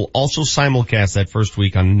 92.5. We will also simulcast that first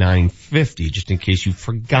week on 950, just in case you've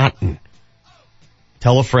forgotten.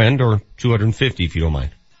 Tell a friend, or 250 if you don't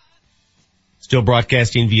mind. Still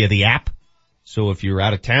broadcasting via the app. So if you're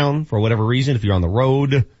out of town for whatever reason, if you're on the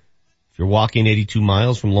road, if you're walking 82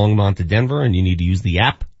 miles from Longmont to Denver and you need to use the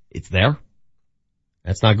app, it's there.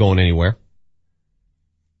 That's not going anywhere.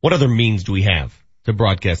 What other means do we have to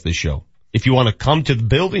broadcast this show? If you want to come to the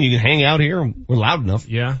building, you can hang out here. We're loud enough.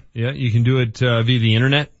 Yeah. You can do it via the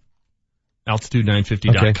internet.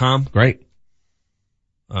 Altitude950.com. Okay. Great.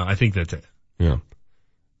 I think that's it. Yeah.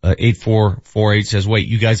 8448 says, wait,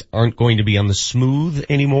 you guys aren't going to be on the smooth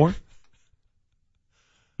anymore?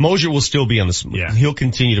 Mosier will still be on the smooth. Yeah. He'll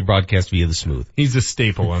continue to broadcast via the smooth. He's a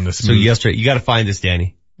staple on the smooth. So yesterday, you got to find this,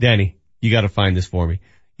 Danny. Danny, you got to find this for me.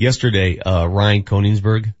 Yesterday, Ryan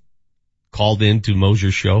Konigsberg called in to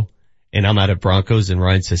Mosier's show, and I'm out at Broncos, and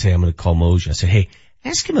Ryan says, hey, I'm going to call Mosier. I said, hey,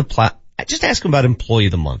 just ask him about Employee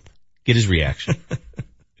of the Month. Get his reaction.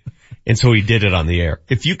 And so he did it on the air.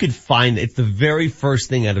 If you could find, it's the very first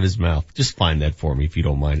thing out of his mouth. Just find that for me if you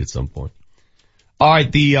don't mind at some point. All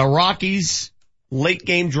right, the Rockies late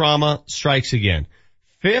game drama strikes again.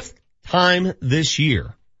 5th time this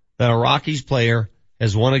year that a Rockies player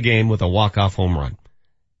has won a game with a walk-off home run.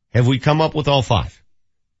 Have we come up with all 5?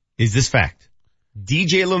 Is this fact?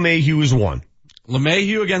 DJ LeMahieu is 1.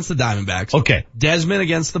 LeMahieu against the Diamondbacks. Okay. Desmond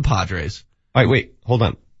against the Padres. All right, wait, hold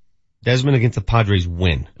on. Desmond against the Padres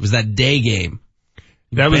win. It was that day game.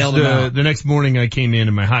 That was the next morning I came in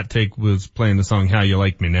and my hot take was playing the song How You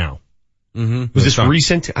Like Me Now. Mm-hmm. Was this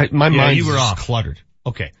recent? My mind you were is off. Cluttered.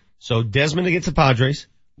 Okay. So Desmond against the Padres.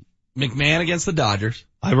 McMahon against the Dodgers.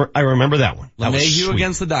 I remember that one. That was LeMahieu sweet.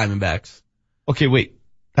 against the Diamondbacks. Okay, wait.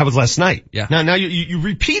 That was last night. Yeah. Now you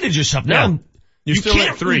repeated yourself. Yeah. Now You're still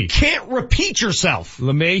at 3. You can't repeat yourself.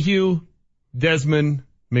 LeMahieu, Desmond,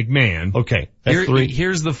 McMahon. Okay. That's 3.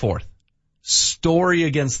 Here's the 4th. Story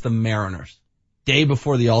against the Mariners. Day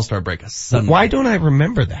before the All-Star break. A Sunday. Why don't I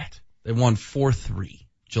remember that? They won 4-3.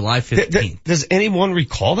 July 15th. Does anyone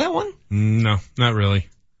recall that one? No, not really.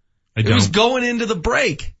 I don't. It was going into the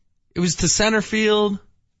break. It was to center field.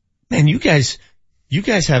 Man, you guys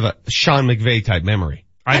have a Sean McVay type memory.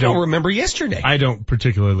 I don't remember yesterday. I don't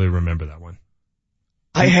particularly remember that one.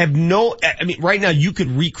 I mean, right now you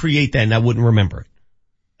could recreate that and I wouldn't remember it.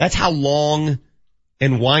 That's how long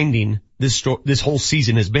and winding this whole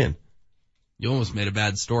season has been. You almost made a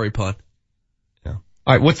bad story pun. Yeah.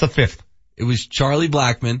 All right, what's the 5th? It was Charlie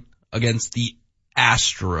Blackmon against the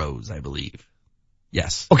Astros, I believe.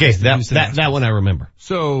 Yes. Okay, that one I remember.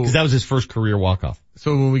 So, because that was his first career walk-off.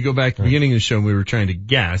 So when we go back to the beginning of the show and we were trying to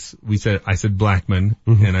guess, I said Blackman,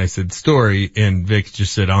 and I said Story, and Vic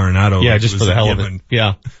just said Arenado. Yeah, like just it for was the a hell given. of it.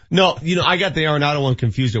 Yeah. No, I got the Arenado one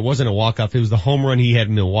confused. It wasn't a walk-off. It was the home run he had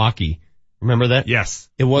in Milwaukee. Remember that? Yes.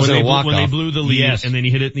 It wasn't a walk-off. When they blew the lead, yes. and then he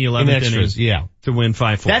hit it in the 11th inning yeah. to win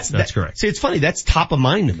 5-4. That's correct. See, it's funny. That's top of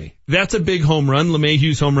mind to me. That's a big home run.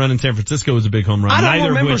 LeMahieu's home run in San Francisco was a big home run.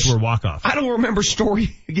 Neither of which were walk-offs. I don't remember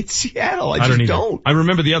Story against Seattle. I don't. don't. I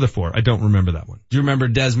remember the other four. I don't remember that one. Do you remember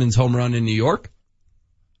Desmond's home run in New York?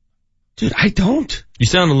 Dude, I don't. You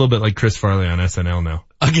sound a little bit like Chris Farley on SNL now.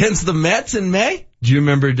 Against the Mets in May? Do you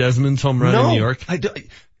remember Desmond's home run in New York? I do.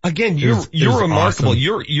 Again, you're remarkable.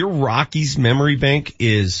 Awesome. Your Rockies memory bank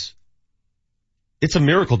it's a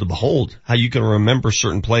miracle to behold how you can remember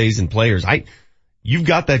certain plays and players. You've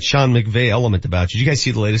got that Sean McVay element about you. Did you guys see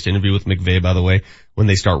the latest interview with McVay, by the way, when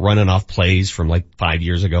they start running off plays from like 5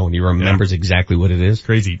 years ago and he remembers exactly what it is?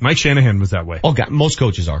 Crazy. Mike Shanahan was that way. Oh God, most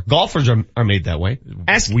coaches are. Golfers are made that way.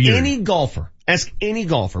 Ask any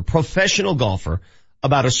golfer, professional golfer,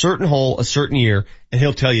 about a certain hole, a certain year, and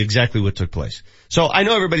he'll tell you exactly what took place. So I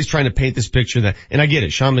know everybody's trying to paint this picture and I get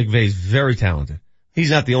it. Sean McVay is very talented. He's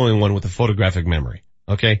not the only one with a photographic memory.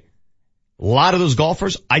 Okay? A lot of those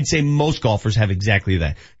golfers, I'd say most golfers have exactly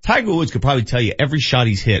that. Tiger Woods could probably tell you every shot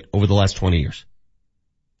he's hit over the last 20 years.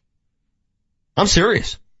 I'm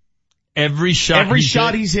serious. Every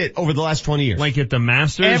shot he's hit over the last 20 years. Like at the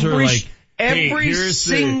Masters every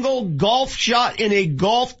single golf shot in a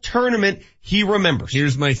golf tournament he remembers.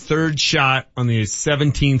 Here's my third shot on the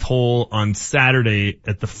 17th hole on Saturday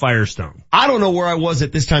at the Firestone. I don't know where I was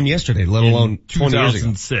at this time yesterday, let alone 20 years ago.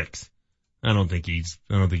 2006. I don't think he's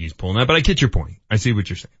pulling that, but I get your point. I see what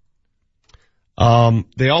you're saying.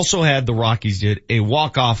 They also had, the Rockies did, a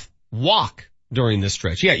walk during this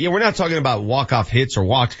stretch. Yeah, we're not talking about walk-off hits or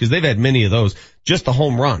walks because they've had many of those. Just the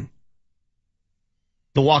home run.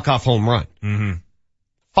 The walk-off home run. Mm-hmm.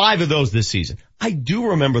 5 of those this season. I do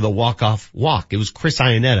remember the walk-off walk. It was Chris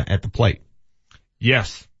Iannetta at the plate.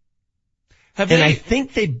 Yes. I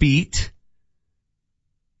think they beat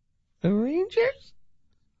the Rangers?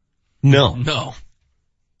 No.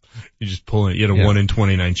 You just pull it. You had a 1 in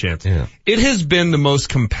 29 chance. Yeah. It has been the most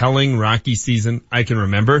compelling Rocky season I can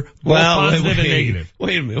remember. Positive and negative.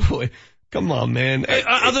 Wait a minute. Come on, man.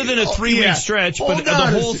 Other than a 3-week stretch, but the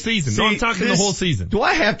whole season. I'm talking the whole season. Do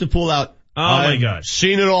I have to pull out? Oh my gosh.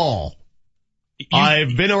 Seen it all.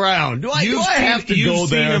 I've been around. Do I have to go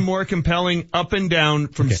there? You've seen a more compelling up and down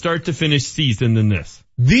from start to finish season than this.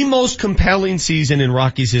 The most compelling season in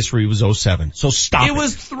Rockies history was 2007. So stop it. It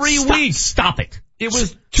was 3 weeks. Stop it. It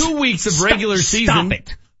was 2 weeks of regular season. Stop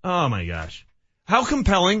it. Oh my gosh. How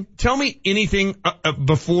compelling? Tell me anything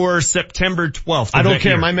before September 12th. I don't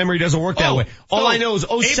care. My memory doesn't work that way. All I know is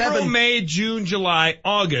 2007. April, May, June, July,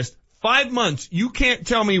 August. 5 months. You can't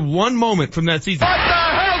tell me one moment from that season. What the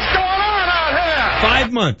hell's going on out here?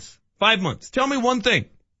 5 months. 5 months. Tell me one thing.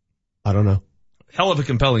 I don't know. Hell of a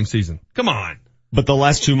compelling season. Come on. But the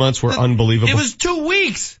last 2 months were unbelievable. It was 2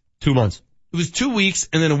 weeks. 2 months. It was 2 weeks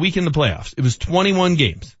and then a week in the playoffs. It was 21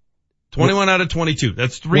 games. 21 out of 22.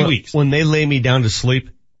 That's 3 weeks. When they lay me down to sleep,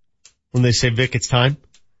 when they say, Vic, it's time,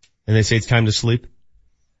 and they say it's time to sleep,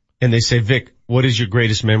 and they say, Vic, what is your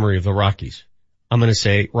greatest memory of the Rockies? I'm going to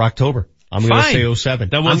say Rocktober. I'm going to say 2007.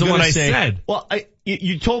 That wasn't what I said. Well,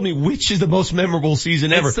 you told me which is the most memorable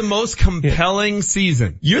season ever. It's the most compelling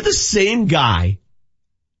season. You're the same guy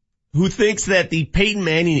who thinks that the Peyton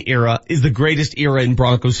Manning era is the greatest era in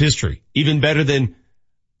Broncos history, even better than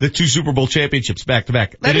the 2 Super Bowl championships back to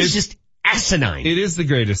back. That is just asinine. It is the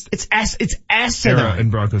greatest. It's asinine era in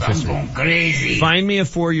Broncos history. I'm going crazy. Find me a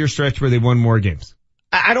 4-year stretch where they won more games.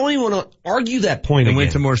 I don't even want to argue that point and again.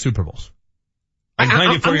 went to more Super Bowls. I can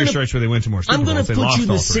find you a 4-year stretch where they went to more Super Bowls. I'm going to put you in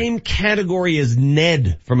the same category as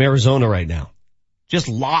Ned from Arizona right now. Just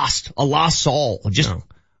lost. A lost soul. No.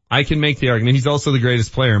 I can make the argument. He's also the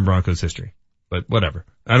greatest player in Broncos history. But whatever.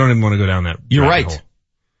 I don't even want to go down that. You're right. Hole.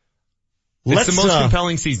 It's the most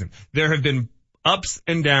compelling season. There have been ups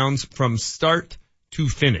and downs from start to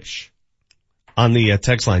finish. On the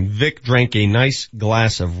text line, Vic drank a nice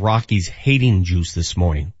glass of Rockies hating juice this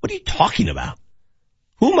morning. What are you talking about?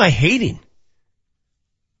 Who am I hating?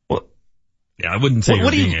 What? Yeah, I wouldn't say you're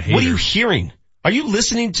being a hater. What are you hearing? Are you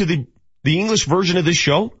listening to the English version of this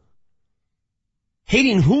show?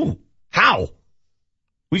 Hating who? How?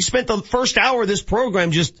 We spent the first hour of this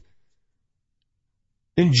program just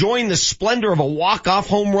enjoying the splendor of a walk-off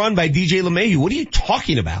home run by DJ LeMahieu. What are you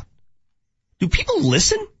talking about? Do people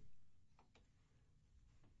listen?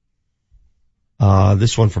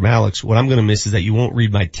 This one from Alex. What I'm going to miss is that you won't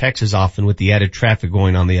read my texts as often with the added traffic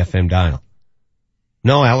going on the FM dial.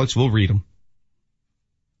 No, Alex, we'll read them.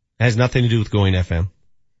 It has nothing to do with going FM.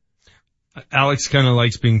 Alex kind of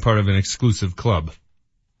likes being part of an exclusive club.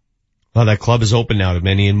 Well, that club is open now to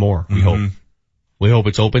many and more, we hope. We hope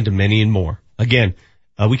it's open to many and more. Again,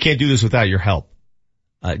 we can't do this without your help.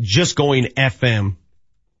 Just going FM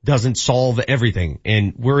doesn't solve everything,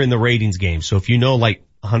 and we're in the ratings game. So if you know like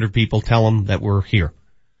 100 people, tell them that we're here.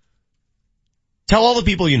 Tell all the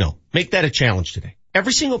people you know. Make that a challenge today.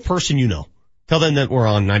 Every single person you know. Tell them that we're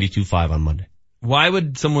on 92.5 on Monday. Why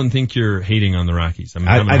would someone think you're hating on the Rockies?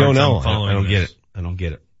 I don't know. I don't get it. I don't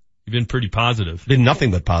get it. You've been pretty positive. Been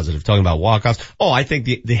nothing but positive, talking about walk-offs. Oh, I think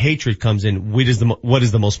the hatred comes in. What is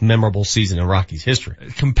the most memorable season in Rockies history?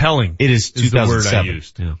 Compelling. It is 2007. The word I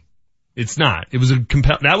used. Yeah. It's not. It was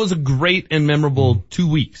that was a great and memorable 2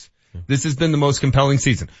 weeks. This has been the most compelling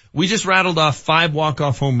season. We just rattled off 5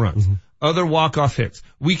 walk-off home runs. Other walk-off hits.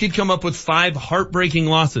 We could come up with 5 heartbreaking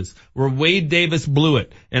losses where Wade Davis blew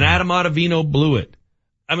it and Adam Ottavino blew it.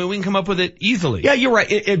 I mean, we can come up with it easily. Yeah, you're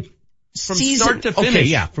right. From start to finish. Okay,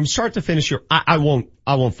 yeah, from start to finish, I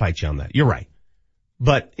won't fight you on that. You're right.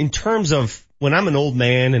 But in terms of when I'm an old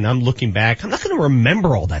man and I'm looking back, I'm not going to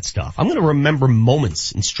remember all that stuff. I'm going to remember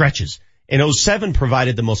moments and stretches. And 07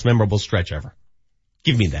 provided the most memorable stretch ever.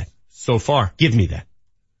 Give me that. So far. Give me that.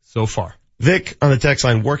 So far. Vic on the text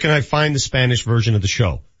line, where can I find the Spanish version of the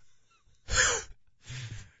show?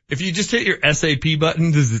 If you just hit your SAP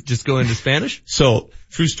button, does it just go into Spanish? So,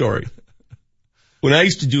 true story. When I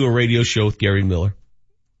used to do a radio show with Gary Miller,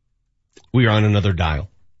 we were on another dial.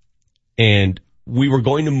 And we were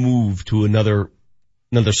going to move to another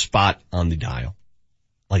spot on the dial,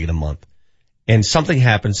 like in a month. And something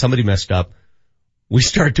happened, somebody messed up. We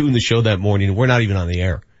start doing the show that morning, we're not even on the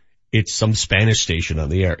air. It's some Spanish station on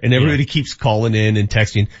the air. And everybody keeps calling in and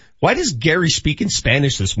texting, why does Gary speak in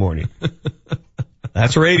Spanish this morning?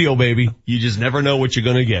 That's radio, baby. You just never know what you're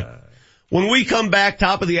going to get. When we come back,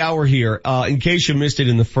 top of the hour here, in case you missed it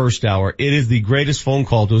in the first hour, it is the greatest phone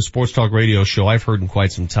call to a sports talk radio show I've heard in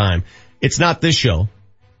quite some time. It's not this show.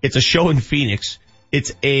 It's a show in Phoenix.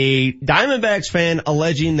 It's a Diamondbacks fan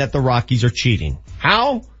alleging that the Rockies are cheating.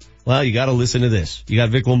 How? Well, you gotta listen to this. You got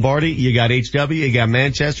Vic Lombardi, you got HW, you got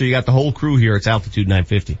Manchester, you got the whole crew here. It's Altitude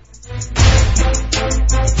 950.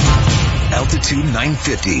 Altitude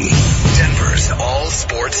 950, Denver's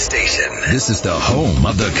all-sports station. This is the home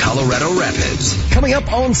of the Colorado Rapids. Coming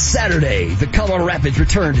up on Saturday, the Colorado Rapids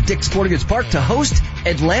return to Dick's Sporting Goods Park to host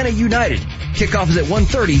Atlanta United. Kickoff is at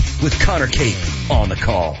 1:30 with Connor Cape on the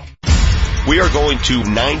call. We are going to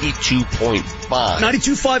 92.5.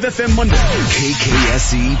 92.5 FM Monday.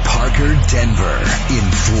 KKSE Parker, Denver. In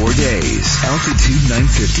 4 days, Altitude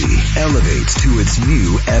 950 elevates to its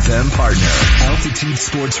new FM partner. Altitude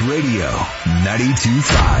Sports Radio,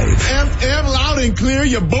 92.5. FM loud and clear,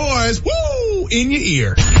 your boys, woo, in your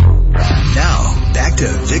ear. Now, back to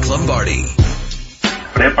Vic Lombardi.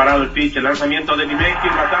 Preparado el pitch, el lanzamiento de Nimeki,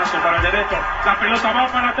 el batazo para el derecho, la pelota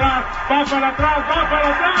va para atrás, va para atrás, va para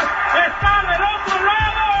atrás, está del otro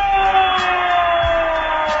lado.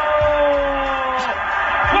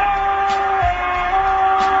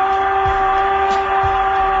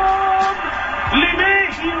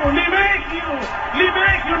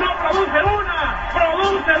 Limegio no produce una,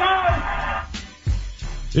 produce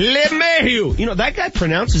dos. LeMahieu. You know, that guy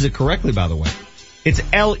pronounces it correctly, by the way. It's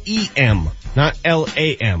L-E-M. Not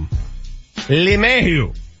L-A-M.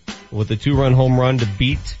 LeMahieu with the 2-run home run to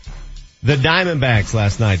beat the Diamondbacks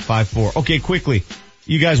last night, 5-4. Okay, quickly.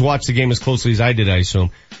 You guys watched the game as closely as I did, I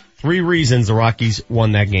assume. 3 reasons the Rockies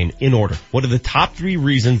won that game, in order. What are the top 3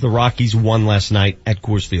 reasons the Rockies won last night at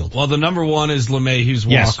Coors Field? Well, the number 1 is LeMahieu's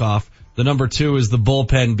walk-off. The number 2 is the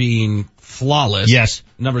bullpen being flawless. Yes.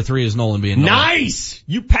 Number 3 is Nolan being nice!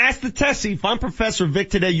 You passed the test. See, if I'm Professor Vic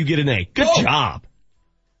today, you get an A. Good job.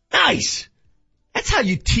 Nice. That's how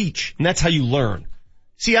you teach, and that's how you learn.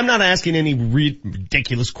 See, I'm not asking any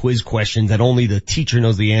ridiculous quiz questions that only the teacher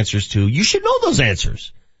knows the answers to. You should know those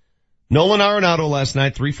answers. Nolan Arenado last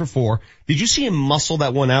night, 3 for 4. Did you see him muscle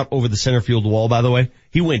that one out over the center field wall, by the way?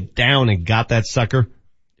 He went down and got that sucker.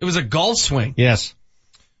 It was a golf swing. Yes.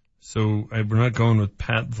 So we're not going with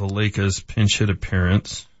Pat Valleca's pinch hit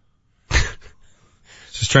appearance.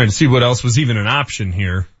 Just trying to see what else was even an option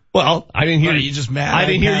here. Well, I didn't hear you. Just mad? I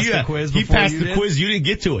didn't hear you. The quiz he passed the quiz. You didn't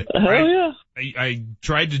get to it. Hell yeah. I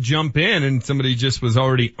tried to jump in and somebody just was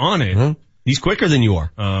already on it. Huh? He's quicker than you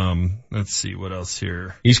are. Let's see what else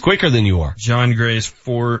here. He's quicker than you are. John Gray's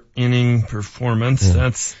 4-inning performance. Yeah.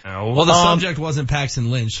 That's out. Well, the subject wasn't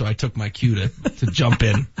Paxton Lynch, so I took my cue to jump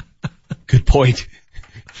in. Good point.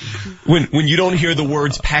 When you don't hear the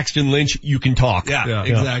words Paxton Lynch, you can talk. Yeah,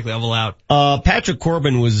 exactly. I'm allowed. Patrick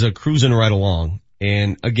Corbin was cruising right along.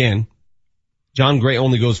 And again, John Gray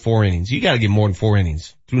only goes 4 innings. You gotta get more than 4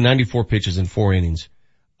 innings. Threw 94 pitches in 4 innings.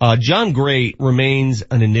 John Gray remains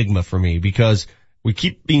an enigma for me because we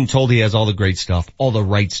keep being told he has all the great stuff, all the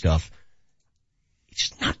right stuff. It's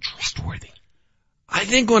just not trustworthy. I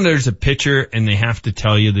think when there's a pitcher and they have to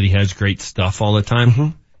tell you that he has great stuff all the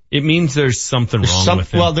time, it means there's something wrong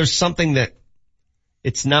with him. Well, there's something that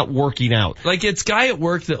it's not working out. Like it's guy at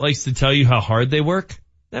work that likes to tell you how hard they work.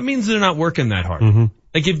 That means they're not working that hard.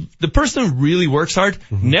 Like if the person really works hard,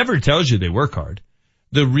 never tells you they work hard.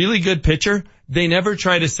 The really good pitcher, they never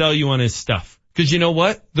try to sell you on his stuff. Cause you know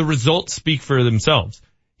what? The results speak for themselves.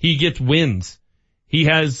 He gets wins. He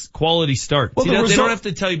has quality starts. Well, they don't have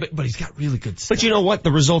to tell you, but he's got really good stuff. But you know what?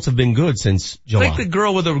 The results have been good since July. Like the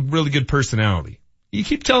girl with a really good personality. You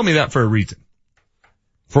keep telling me that for a reason.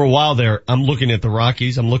 For a while there, I'm looking at the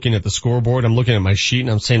Rockies, I'm looking at the scoreboard, I'm looking at my sheet, and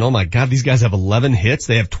I'm saying, oh my God, these guys have 11 hits,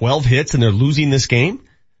 they have 12 hits, and they're losing this game?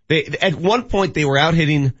 At one point, they were out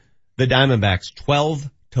hitting the Diamondbacks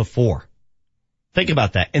 12-4. Think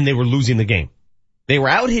about that. And they were losing the game. They were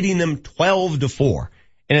out hitting them 12-4.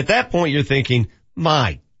 And at that point, you're thinking,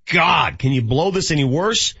 my God, can you blow this any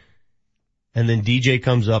worse? And then DJ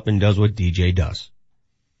comes up and does what DJ does.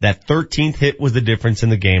 That 13th hit was the difference in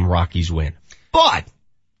the game. Rockies win. But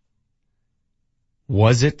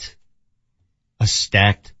was it a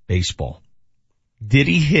stacked baseball? Did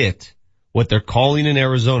he hit what they're calling in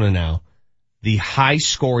Arizona now the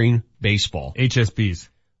high-scoring baseball? HSBs.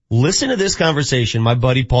 Listen to this conversation. My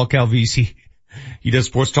buddy Paul Calvisi, he does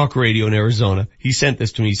sports talk radio in Arizona. He sent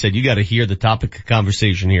this to me. He said, you got to hear the topic of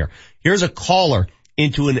conversation here. Here's a caller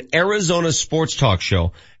into an Arizona sports talk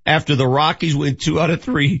show after the Rockies win 2 out of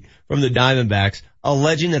 3 from the Diamondbacks,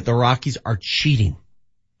 alleging that the Rockies are cheating.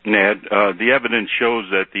 Ned, the evidence shows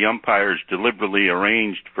that the umpires deliberately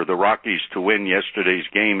arranged for the Rockies to win yesterday's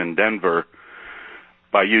game in Denver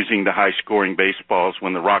by using the high-scoring baseballs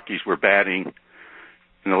when the Rockies were batting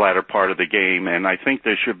in the latter part of the game. And I think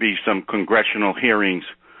there should be some congressional hearings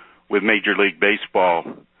with Major League Baseball,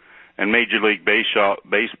 and Major League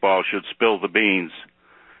Baseball should spill the beans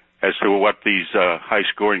as to what these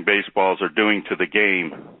high-scoring baseballs are doing to the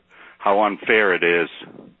game, how unfair it is.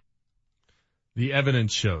 The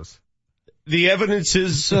evidence shows. The evidence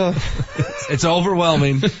is, it's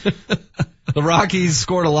overwhelming. The Rockies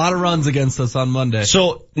scored a lot of runs against us on Monday.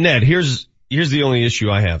 So, Ned, here's the only issue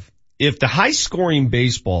I have. If the high-scoring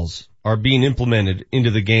baseballs are being implemented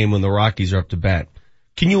into the game when the Rockies are up to bat,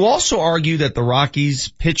 can you also argue that the Rockies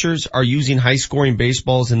pitchers are using high-scoring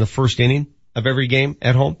baseballs in the first inning of every game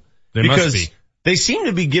at home? They must be. They seem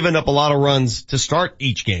to be giving up a lot of runs to start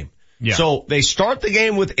each game. Yeah. So they start the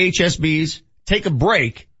game with HSBs, take a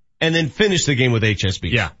break, and then finish the game with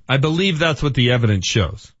HSBs. Yeah, I believe that's what the evidence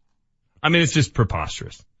shows. I mean, it's just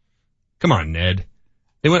preposterous. Come on, Ned.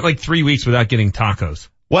 They went like 3 weeks without getting tacos.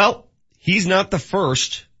 Well, he's not the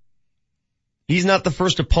first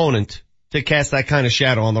opponent to cast that kind of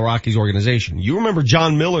shadow on the Rockies organization. You remember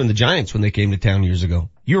John Miller and the Giants when they came to town years ago.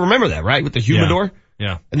 You remember that, right? With the humidor?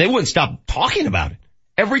 Yeah. And they wouldn't stop talking about it.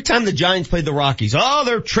 Every time the Giants played the Rockies, oh,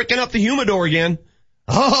 they're tricking up the humidor again.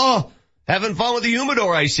 Oh, having fun with the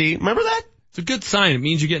humidor, I see. Remember that? It's a good sign. It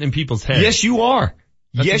means you're getting in people's heads. Yes, you are.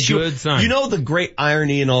 That's a good sign. You know the great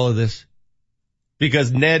irony in all of this?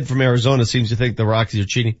 Because Ned from Arizona seems to think the Rockies are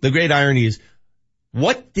cheating. The great irony is,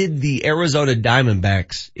 what did the Arizona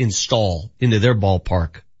Diamondbacks install into their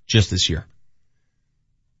ballpark just this year?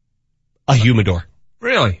 A humidor.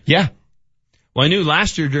 Really? Yeah. Well, I knew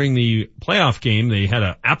last year during the playoff game, they had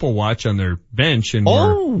an Apple Watch on their bench and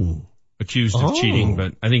were accused of cheating,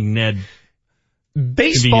 but I think Ned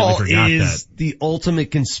baseball is the ultimate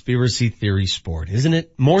conspiracy theory sport, isn't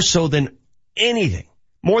it? More so than anything.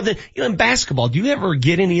 More than, in basketball, do you ever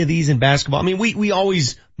get any of these in basketball? I mean, we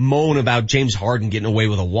always moan about James Harden getting away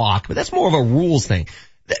with a walk, but that's more of a rules thing.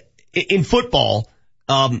 In football,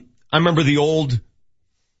 I remember the old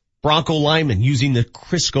Bronco lineman using the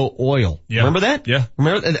Crisco oil. Yeah. Remember that? Yeah.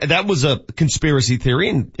 Remember that was a conspiracy theory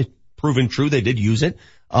and it proven true. They did use it.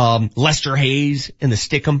 Lester Hayes and the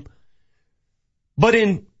Stickum. But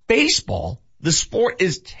in baseball, the sport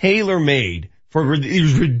is tailor-made for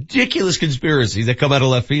these ridiculous conspiracies that come out of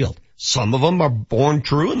left field. Some of them are born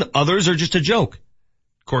true and the others are just a joke.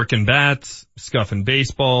 Corking bats, scuffing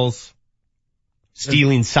baseballs.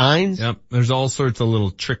 Stealing signs. Yep. There's all sorts of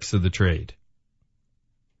little tricks of the trade.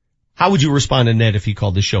 How would you respond to Ned if he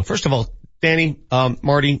called this show? First of all, Danny,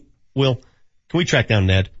 Marty, Will, can we track down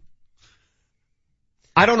Ned?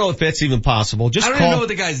 I don't know if that's even possible. Just I don't call. even know what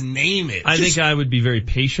the guy's name is. I think I would be very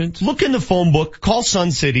patient. Look in the phone book. Call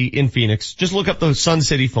Sun City in Phoenix. Just look up the Sun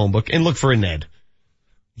City phone book and look for a Ned.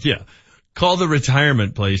 Yeah. Call the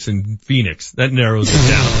retirement place in Phoenix. That narrows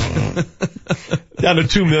it down to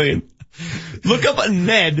 2 million. Look up a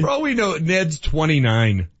Ned. For all we know, Ned's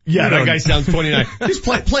 29. Yeah, that guy sounds 29. Just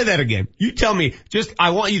play that again. You tell me. I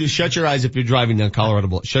want you to shut your eyes if you're driving down Colorado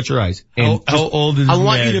Boulevard. Shut your eyes. And how old is I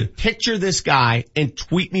want Ned? you to picture this guy and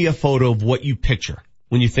tweet me a photo of what you picture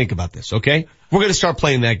when you think about this, okay? We're going to start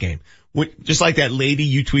playing that game. Just like that lady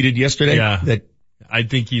you tweeted yesterday. Yeah. I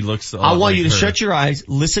think he looks I want you to her. shut your eyes,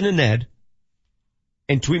 listen to Ned,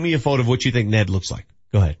 and tweet me a photo of what you think Ned looks like.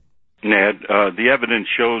 Go ahead. Ned, the evidence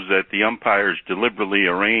shows that the umpires deliberately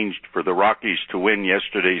arranged for the Rockies to win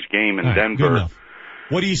yesterday's game in Denver. Good enough.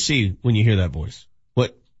 What do you see when you hear that voice?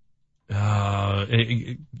 What?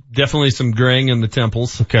 Definitely some graying in the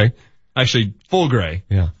temples. Okay. Actually, full gray.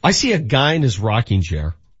 Yeah. I see a guy in his rocking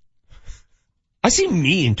chair. I see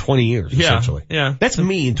me in 20 years, essentially. Yeah. That's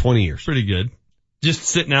me in 20 years. Pretty good. Just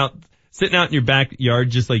sitting out in your backyard,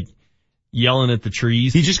 just like yelling at the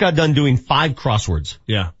trees. He just got done doing 5 crosswords.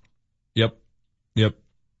 Yeah. Yep.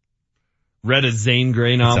 Read a Zane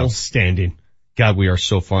Grey novel. That's outstanding. God, we are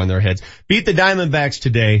so far in their heads. Beat the Diamondbacks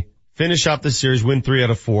today. Finish off the series, win 3 out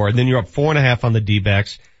of 4. And then you're up 4.5 on the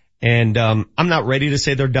D-backs. And, I'm not ready to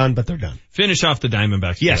say they're done, but they're done. Finish off the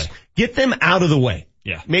Diamondbacks Yes. today. Get them out of the way.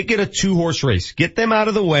 Yeah. Make it a 2-horse race. Get them out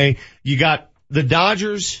of the way. You got the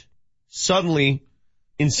Dodgers suddenly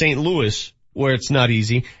in St. Louis where it's not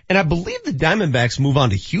easy. And I believe the Diamondbacks move on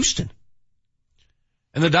to Houston.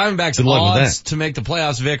 And the Diamondbacks Good luck with odds that. to make the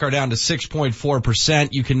playoffs, Vic, are down to 6.4%.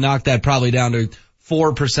 You can knock that probably down to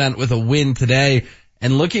 4% with a win today.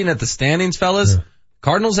 And looking at the standings, fellas,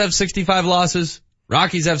 Cardinals have 65 losses.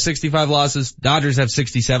 Rockies have 65 losses. Dodgers have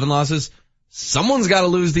 67 losses. Someone's got to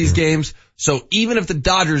lose these games. So even if the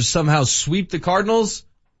Dodgers somehow sweep the Cardinals,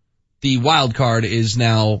 the wild card is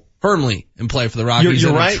now firmly in play for the Rockies.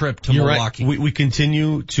 You're and right. a trip to You're Milwaukee. Right. We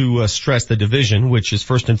continue to stress the division, which is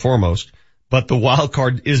first and foremost, but the wild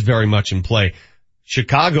card is very much in play.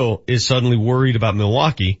 Chicago is suddenly worried about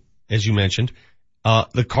Milwaukee, as you mentioned.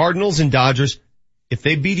 The Cardinals and Dodgers, if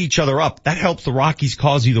they beat each other up, that helps the Rockies'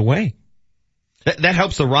 cause either way. That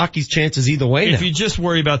helps the Rockies' chances either way. If you just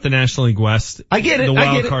worry about the National League West, I get it. The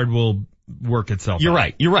wild card will work itself out.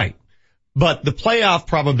 You're right. But the playoff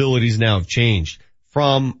probabilities now have changed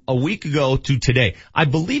from a week ago to today. I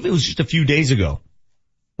believe it was just a few days ago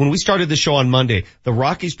when we started the show on Monday. The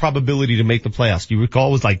Rockies' probability to make the playoffs, do you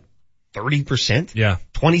recall, was like 30%? Yeah.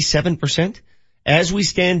 27%? As we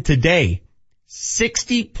stand today,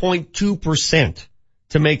 60.2%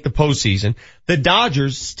 to make the postseason. The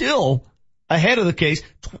Dodgers still ahead of the case,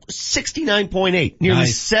 69.8, nearly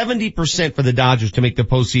 70% for the Dodgers to make the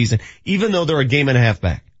postseason, even though they're a game and a half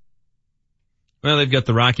back. Well, they've got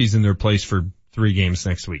the Rockies in their place for 3 games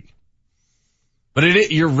next week.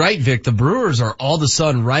 But you're right, Vic. The Brewers are all of a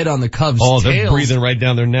sudden right on the Cubs' tails. They're breathing right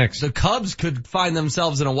down their necks. The Cubs could find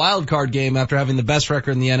themselves in a wild card game after having the best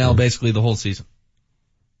record in the NL basically the whole season.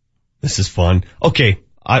 This is fun. Okay,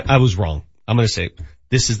 I was wrong. I'm going to say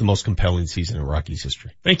this is the most compelling season in Rockies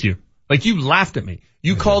history. Thank you. Like you laughed at me.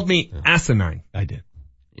 You called me asinine. I did.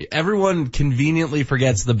 Everyone conveniently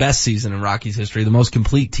forgets the best season in Rockies history, the most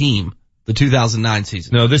complete team, the 2009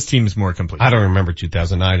 season. No, this team's more complete. I don't remember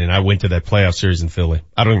 2009, and I went to that playoff series in Philly.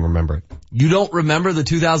 I don't even remember it. You don't remember the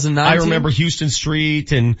 2009 I team? remember Houston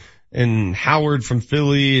Street and Howard from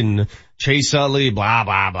Philly and Chase Utley, blah,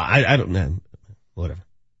 blah, blah. I don't know. Whatever.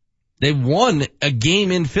 They won a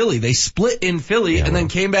game in Philly. They split in Philly and then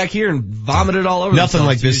came back here and vomited all over Nothing themselves.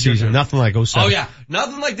 like this season. Nothing like 07. Oh yeah.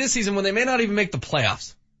 Nothing like this season when they may not even make the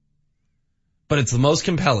playoffs. But it's the most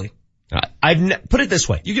compelling. Put it this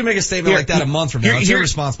way. You can make a statement like that a month from now. It's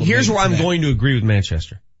irresponsible. Here's where I'm going to agree with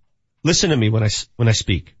Manchester. Listen to me when I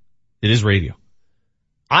speak. It is radio.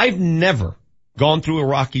 I've never gone through a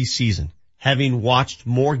Rockies season having watched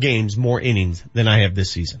more games, more innings than I have this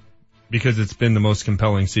season. Because it's been the most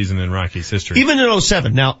compelling season in Rockies history. Even in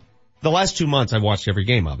 07. Now, the last 2 months I've watched every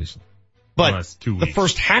game, obviously. But the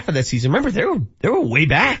first half of that season, remember, they were way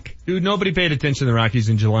back. Dude, nobody paid attention to the Rockies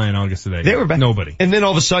in July and August today. They were back. Nobody. And then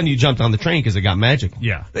all of a sudden you jumped on the train because it got magical.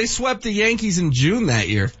 Yeah. They swept the Yankees in June that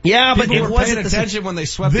year. Yeah, but People it were wasn't paying attention when they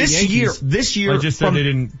swept the Yankees. This year. I just said they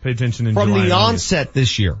didn't pay attention in July. July. From the onset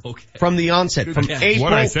this year. Okay. From the onset. From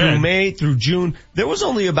April through May through June. There was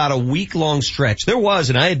only about a week-long stretch. There was,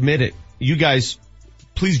 and I admit it. You guys,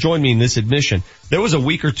 please join me in this admission. There was a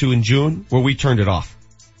week or two in June where we turned it off.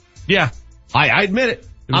 Yeah. I admit it.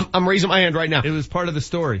 I'm raising my hand right now. It was part of the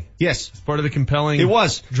story. Yes. It's part of the compelling It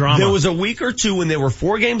was. drama. There was a week or two when they were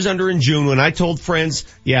 4 games under in June when I told friends,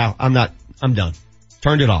 yeah, I'm done.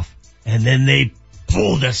 Turned it off. And then they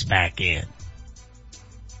pulled us back in.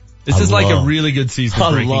 This is like a really good season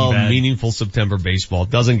of Breaking I love Bad. meaningful September baseball.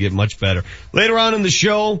 It doesn't get much better. Later on in the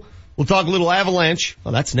show, we'll talk a little Avalanche.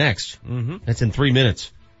 Oh, that's next. That's in 3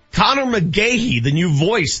 minutes. Connor McGahey, the new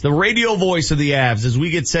voice, the radio voice of the Avs, as we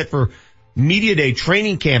get set for Media Day,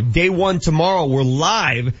 training camp, day 1 tomorrow. We're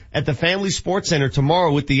live at the Family Sports Center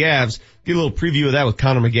tomorrow with the Avs. Get a little preview of that with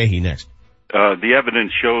Connor McGahey next. The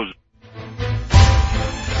evidence shows.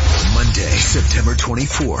 Monday, September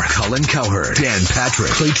 24, Colin Cowherd, Dan Patrick,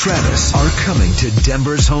 Clay Travis are coming to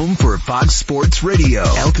Denver's home for Fox Sports Radio,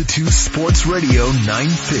 Altitude Sports Radio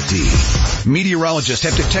 950. Meteorologists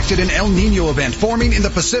have detected an El Nino event forming in the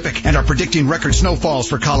Pacific and are predicting record snowfalls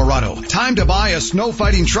for Colorado. Time to buy a snow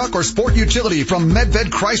fighting truck or sport utility from Medved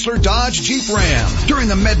Chrysler Dodge Jeep Ram. During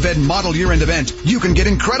the Medved Model Year-End event, you can get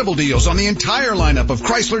incredible deals on the entire lineup of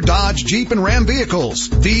Chrysler, Dodge, Jeep, and Ram vehicles.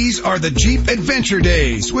 These are the Jeep Adventure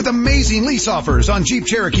Days with amazing lease offers on Jeep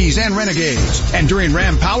Cherokees and Renegades. And during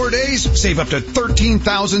Ram Power Days, save up to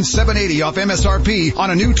 $13,780 off MSRP on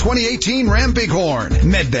a new 2018 Ram Bighorn.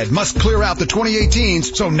 Medved must clear out the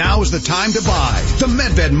 2018s, so now is the time to buy. The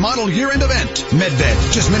Medved Model Year-End event.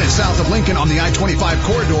 Medved, just minutes south of Lincoln on the I-25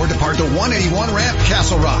 corridor, depart the 181 ramp,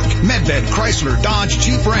 Castle Rock. Medved Chrysler Dodge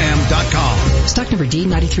Jeep Ram.com. Stock number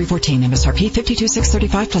D9314, MSRP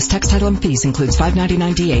 52,635 plus tax, title, and fees, includes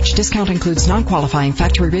 $5.99 DH. Discount includes non-qualifying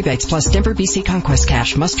factory rebates plus Denver BC Conquest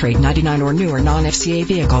cash, must trade 99 or newer non-FCA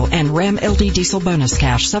vehicle, and Ram LD diesel bonus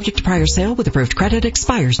cash, subject to prior sale with approved credit,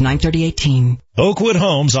 expires 9/30/18. Oakwood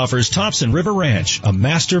Homes offers Thompson River Ranch, a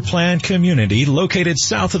master planned community located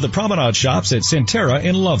south of the Promenade Shops at Centerra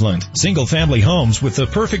in Loveland. Single-family homes with the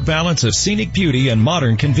perfect balance of scenic beauty and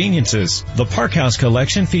modern conveniences. The Park House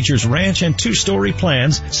Collection features ranch and 2-story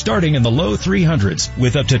plans starting in the low 300s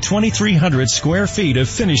with up to 2,300 square feet of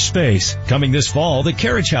finished space. Coming this fall, the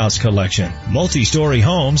Carriage House Collection, multi-story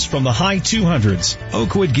homes from the high 200s.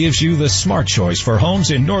 Oakwood gives you the smart choice for homes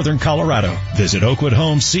in northern Colorado. Visit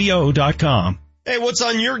oakwoodhomesco.com. Hey, what's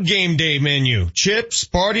on your game day menu? Chips?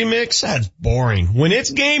 Party mix? That's boring. When it's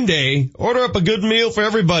game day, order up a good meal for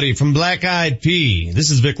everybody from Black Eyed Pea. This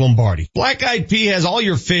is Vic Lombardi. Black Eyed Pea has all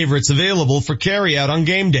your favorites available for carryout on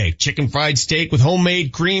game day. Chicken fried steak with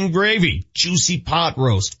homemade cream gravy, juicy pot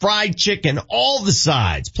roast, fried chicken, all the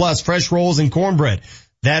sides, plus fresh rolls and cornbread.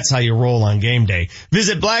 That's how you roll on game day.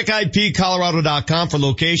 Visit blackeyedpeacolorado.com for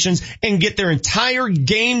locations and get their entire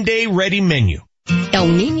game day ready menu. El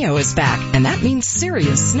Nino is back, and that means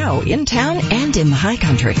serious snow in town and in the high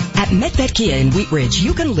country. At Medved Kia in Wheat Ridge,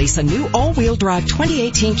 you can lease a new all-wheel drive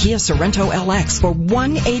 2018 Kia Sorento LX for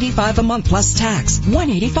 $185 a month plus tax.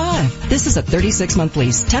 $185. This is a 36-month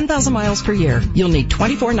lease, 10,000 miles per year. You'll need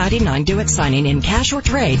 $24.99 due at signing in cash or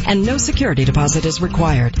trade, and no security deposit is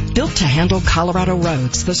required. Built to handle Colorado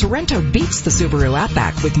roads, the Sorento beats the Subaru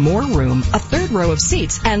Outback with more room, a third row of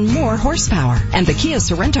seats, and more horsepower. And the Kia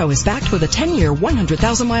Sorento is backed with a 10-year,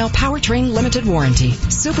 100,000-mile powertrain limited warranty.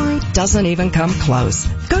 Subaru doesn't even come close.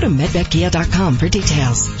 Go to MedvedKia.com for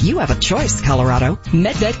details. You have a choice, Colorado.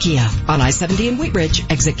 Medved Kia on I-70 in Wheat Ridge.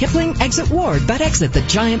 Exit Kipling, exit Ward, but exit the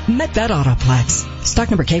giant Medved Autoplex. Stock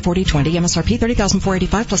number K4020, MSRP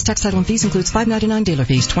 $30,485 plus tax, title, and fees, includes $5.99 dealer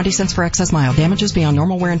fees, 20 cents for excess mile. Damages beyond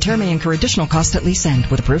normal wear and tear may incur additional cost at lease end.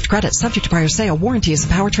 With approved credit, subject to prior sale. Warranty is a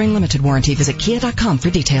powertrain limited warranty. Visit Kia.com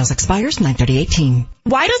for details. Expires 9/30/18.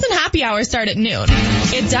 Why doesn't happy hour start at noon?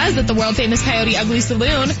 It does at the world famous Coyote Ugly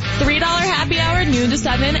Saloon. $3 happy hour, noon to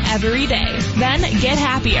 7 every day. Then get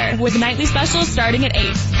happier with nightly specials starting at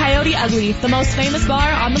 8. Coyote Ugly, the most famous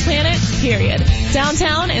bar on the planet, period.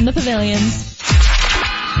 Downtown in the pavilions.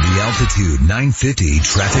 The Altitude 950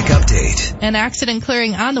 traffic update. An accident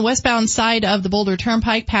clearing on the westbound side of the Boulder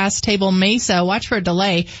Turnpike past Table Mesa. Watch for a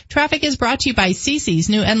delay. Traffic is brought to you by Cece's.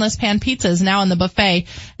 New Endless Pan Pizzas now in the buffet.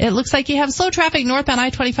 It looks like you have slow traffic northbound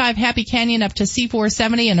I-25 Happy Canyon up to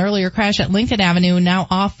C470. An earlier crash at Lincoln Avenue now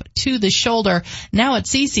off to the shoulder. Now at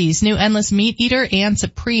Cece's. New Endless Meat Eater and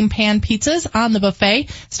Supreme Pan Pizzas on the buffet.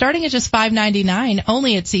 Starting at just $5.99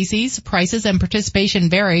 only at Cece's. Prices and participation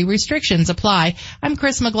vary. Restrictions apply. I'm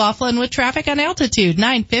Chris McLaughlin with traffic on Altitude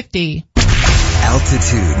 950.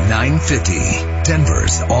 Altitude 950,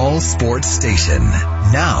 Denver's all sports station.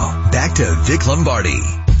 Now, back to Vic Lombardi.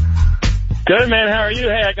 Good, man. How are you?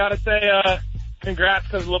 Hey, I gotta say, congrats,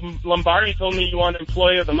 because Lombardi told me you won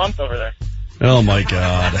Employee of the Month over there. Oh my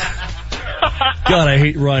God. God, I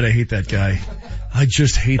hate that guy. I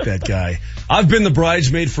just hate that guy. I've been the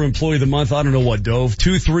bridesmaid for Employee of the Month. I don't know what, Dove,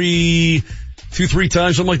 2, 3 2-3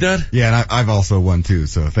 times, something like that? Yeah, and I've also won too,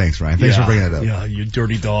 so thanks, Ryan. Thanks for bringing that up. Yeah, you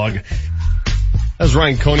dirty dog. That was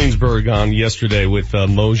Ryan Koenigsberg on yesterday with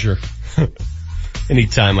Mosier.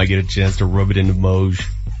 Anytime I get a chance to rub it into Moj.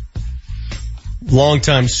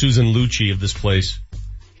 Longtime Susan Lucci of this place.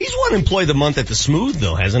 He's won Employee of the Month at the Smooth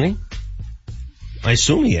though, hasn't he? I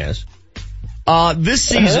assume he has. This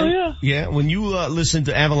season, when you listen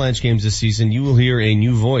to Avalanche games this season, you will hear a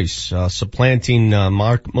new voice, supplanting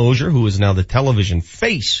Mark Mosier, who is now the television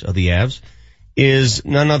face of the Avs, is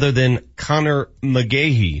none other than Connor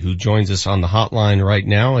McGahey, who joins us on the hotline right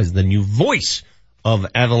now as the new voice of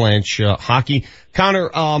Avalanche hockey. Connor,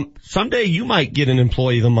 someday you might get an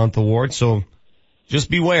Employee of the Month award, so just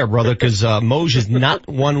beware, brother, because Moj is not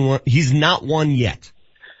won. He's not won yet.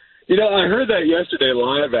 You know, I heard that yesterday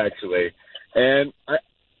live, actually, and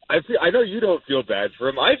I know you don't feel bad for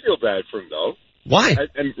him. I feel bad for him, though. Why?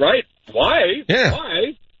 Right? Why? Yeah. Why?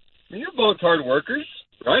 I mean, you're both hard workers,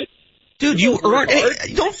 right? Dude, you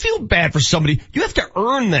don't feel bad for somebody. You have to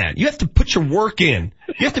earn that. You have to put your work in.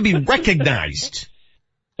 You have to be recognized.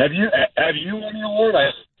 Have you won the award?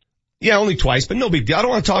 Yeah, only twice, but no big deal. I don't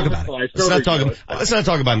want to talk about it. Let's not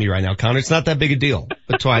talk about me right now, Connor. It's not that big a deal.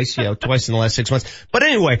 But twice in the last 6 months. But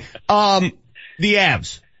anyway, the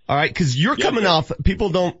Avs. All right, because you're coming off.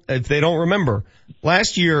 People if they don't remember,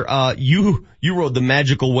 last year you rode the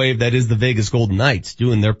magical wave that is the Vegas Golden Knights,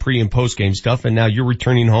 doing their pre and post game stuff, and now you're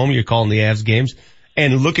returning home. You're calling the Avs games,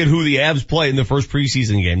 and look at who the Avs play in the first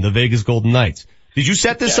preseason game, the Vegas Golden Knights. Did you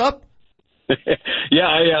set this up? Yeah,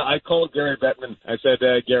 I called Gary Bettman. I said,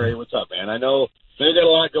 Gary, what's up, man? I know they got a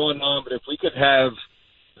lot going on, but if we could have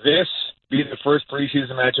this be the first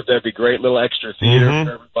preseason matchup, that'd be great. Little extra theater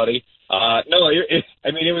for everybody. It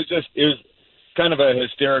was kind of a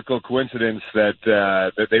hysterical coincidence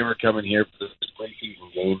that they were coming here for this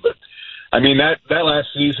preseason game. But I mean, that last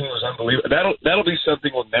season was unbelievable. That'll be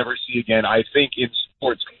something we'll never see again, I think, in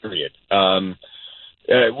sports, period.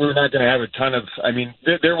 We're not going to have a ton of,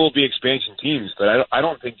 there will be expansion teams, but I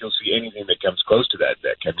don't think you'll see anything that comes close to that,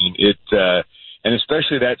 Vic. I mean, and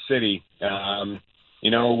especially that city,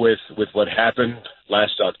 with what happened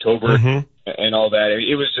last October and all that,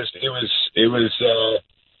 it was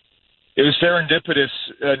serendipitous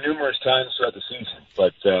numerous times throughout the season.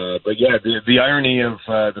 But yeah, the irony of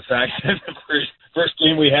the fact that the first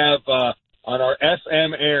game we have on our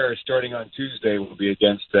FM air starting on Tuesday will be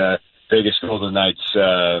against Vegas Golden Knights,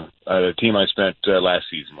 the team I spent last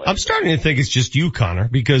season with. I'm starting to think it's just you, Connor,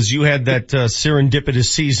 because you had that serendipitous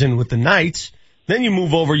season with the Knights. Then you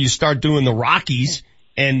move over, you start doing the Rockies,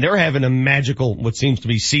 and they're having a magical, what seems to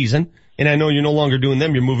be, season. And I know you're no longer doing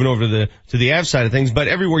them. You're moving over to the Avs side of things. But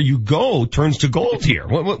everywhere you go turns to gold here.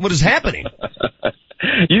 What is happening?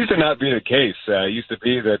 Used to not be the case. Used to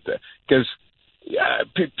be that because.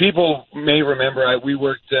 People may remember we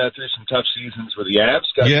worked through some tough seasons with the Avs.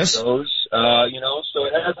 Those, so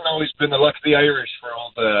it hasn't always been the luck of the Irish for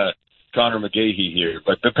old Connor McGahey here.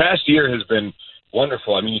 But the past year has been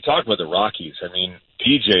wonderful. I mean, you talk about the Rockies. I mean,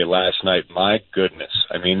 DJ last night, my goodness.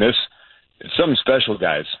 I mean, it's something special,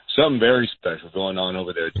 guys. Something very special going on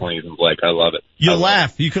over there at 20th and Blake. I love it. You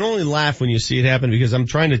laugh. You can only laugh when you see it happen because I'm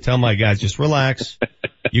trying to tell my guys, just relax.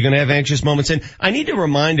 You're going to have anxious moments. And I need to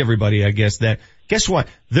remind everybody, I guess, that guess what?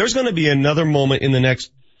 There's going to be another moment in the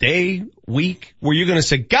next day, week, where you're going to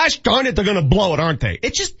say, gosh darn it, they're going to blow it, aren't they?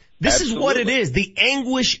 This Absolutely. Is what it is. The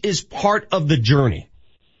anguish is part of the journey.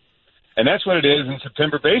 And that's what it is in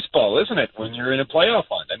September baseball, isn't it? When you're in a playoff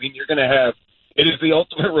hunt. I mean, you're going to have, it is the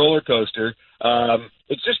ultimate roller coaster.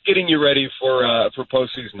 It's just getting you ready for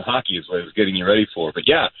postseason hockey is what it's getting you ready for. But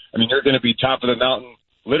yeah, I mean, you're going to be top of the mountain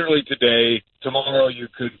literally today. Tomorrow you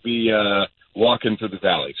could be, walking through the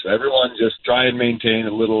valley. So everyone just try and maintain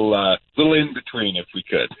a little in between if we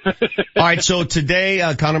could. All right. So today,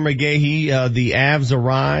 Connor McGahey, the Avs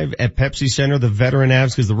arrive at Pepsi Center, the veteran Avs,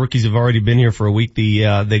 because the rookies have already been here for a week.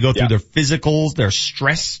 They go through their physicals, their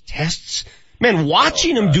stress tests. Man,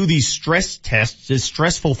 watching them do these stress tests is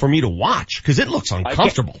stressful for me to watch because it looks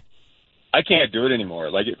uncomfortable. I can't do it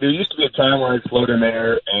anymore. Like there used to be a time where I'd float in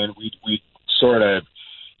there and we'd sort of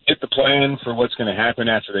get the plan for what's going to happen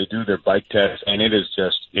after they do their bike test, and it's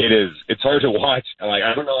hard to watch. Like,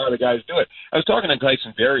 I don't know how the guys do it. I was talking to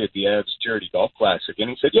Tyson Berry at the Avs Charity Golf Classic, and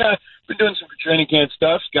he said, yeah, been doing some training camp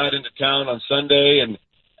stuff, got into town on Sunday, and,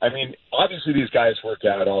 I mean, obviously these guys work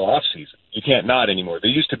out all off-season. You can't not anymore. There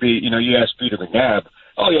used to be, you ask Peter McNabb,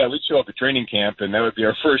 oh, yeah, we'd show up at training camp, and that would be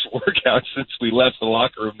our first workout since we left the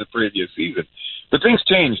locker room the previous season. But things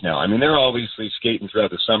change now. I mean, they're obviously skating throughout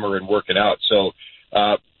the summer and working out, so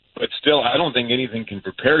but still, I don't think anything can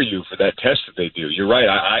prepare you for that test that they do. You're right.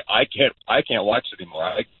 I can't watch it anymore.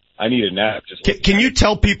 I need a nap. Can you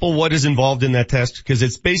tell people what is involved in that test? Because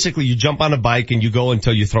it's basically you jump on a bike and you go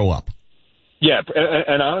until you throw up. Yeah,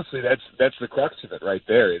 and honestly, that's the crux of it right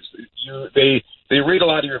there. Is they read a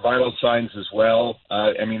lot of your vital signs as well.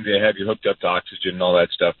 I mean, they have you hooked up to oxygen and all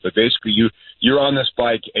that stuff. But basically, you're on this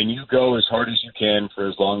bike and you go as hard as you can for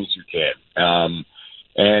as long as you can.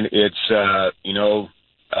 And it's Herb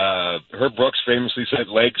Brooks famously said,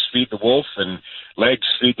 "Legs feed the wolf, and legs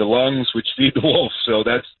feed the lungs, which feed the wolf." So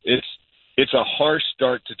it's a harsh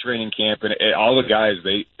start to training camp, and all the guys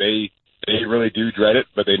they really do dread it,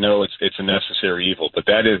 but they know it's a necessary evil. But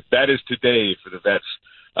that is today for the vets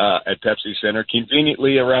at Pepsi Center,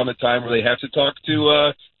 conveniently around the time where they have to talk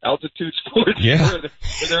to Altitude Sports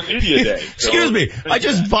for their media day. So, excuse me, I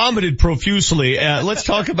just vomited profusely. Let's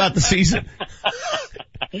talk about the season.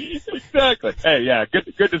 Exactly. Hey, yeah,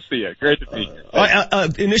 good to see you. Great to be here.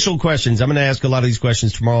 Initial questions. I'm going to ask a lot of these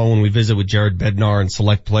questions tomorrow when we visit with Jared Bednar and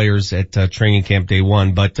select players at training camp day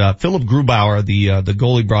one. But Philip Grubauer, the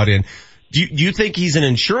goalie brought in, do you think he's an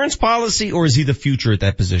insurance policy or is he the future at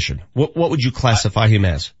that position? What would you classify him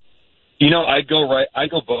as? I go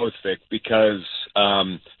both, Vic, because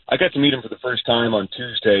I got to meet him for the first time on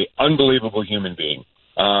Tuesday. Unbelievable human being,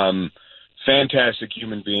 fantastic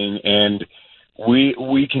human being, and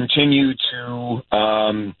we continue to.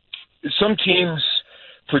 Some teams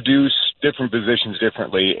produce different positions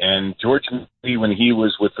differently, and George Lee, when he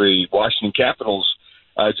was with the Washington Capitals,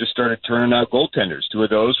 just started turning out goaltenders. Two of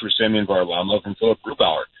those were Semyon Varlamov and Philip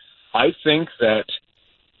Grubauer. I think that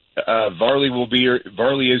Varley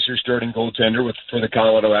is your starting goaltender for the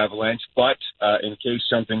Colorado Avalanche, but in case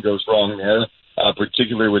something goes wrong there,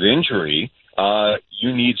 particularly with injury,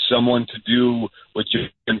 you need someone to do what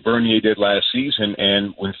Jim Bernier did last season.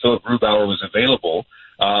 And when Philip Grubauer was available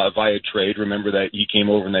via trade, remember that he came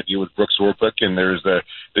over in that deal with Brooks Orpik, and there's the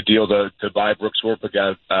deal to buy Brooks Orpik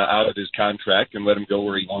out of his contract and let him go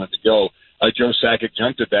where he wanted to go. Joe Sakic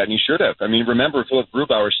jumped at that, and he should have. I mean, remember, Philip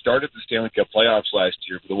Grubauer started the Stanley Cup playoffs last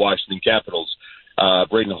year for the Washington Capitals.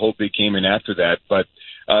 Braden Holtby came in after that. But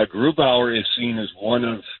Grubauer is seen as one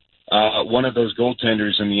of those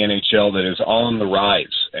goaltenders in the NHL that is on the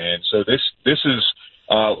rise. And so this is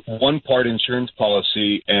one part insurance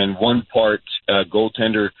policy and one part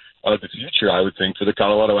goaltender of the future, I would think, for the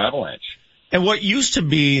Colorado Avalanche. And what used to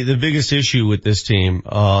be the biggest issue with this team,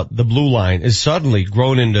 the blue line, is suddenly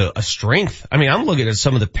grown into a strength. I mean, I'm looking at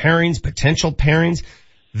some of the pairings, potential pairings.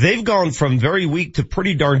 They've gone from very weak to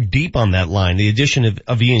pretty darn deep on that line. The addition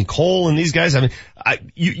of Ian Cole and these guys. I mean,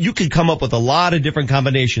 you could come up with a lot of different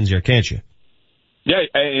combinations here, can't you? Yeah,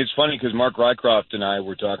 it's funny because Mark Rycroft and I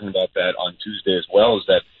were talking about that on Tuesday as well, is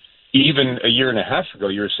that even a year and a half ago,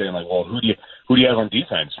 you were saying, like, well, who do you have on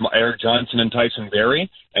defense? Eric Johnson and Tyson Barrie.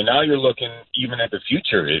 And now you're looking even at the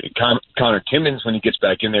future. Connor Timmins, when he gets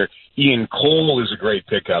back in there. Ian Cole is a great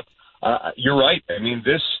pickup. You're right. I mean,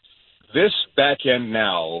 this back end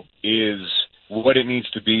now is what it needs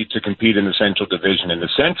to be to compete in the Central Division. And the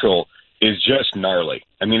Central is just gnarly.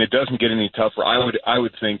 I mean, it doesn't get any tougher. I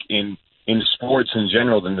would think in sports in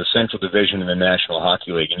general than the Central Division in the National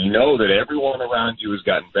Hockey League. And you know that everyone around you has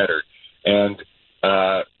gotten better. And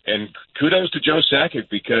kudos to Joe Sakic,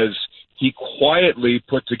 because he quietly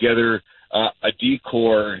put together a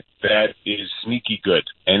D-core that is sneaky good.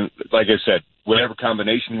 And like I said, whatever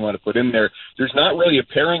combination you want to put in there, there's not really a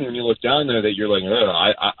pairing when you look down there that you're like,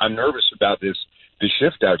 I'm nervous about this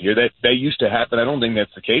shift out here. That used to happen. I don't think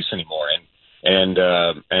that's the case anymore. And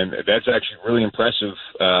that's actually really impressive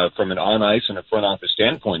from an on-ice and a front office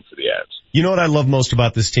standpoint for the Avs. You know what I love most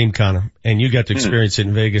about this team, Connor, and you got to experience it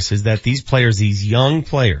in Vegas, is that these players, these young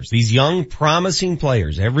promising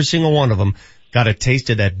players, every single one of them got a taste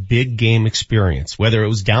of that big game experience, whether it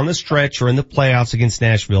was down the stretch or in the playoffs against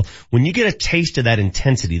Nashville. When you get a taste of that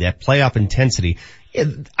intensity, that playoff intensity,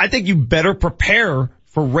 I think you better prepare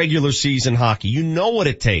for regular season hockey. You know what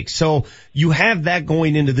it takes. So you have that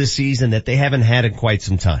going into this season that they haven't had in quite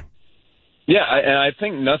some time. Yeah, and I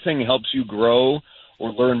think nothing helps you grow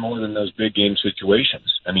or learn more than those big game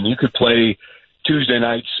situations. I mean, you could play Tuesday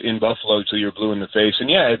nights in Buffalo till you're blue in the face, and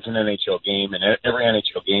yeah, it's an NHL game, and every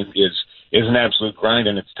NHL game is an absolute grind,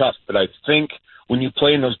 and it's tough. But I think when you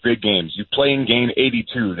play in those big games, you play in game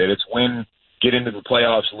 82, that it's win, get into the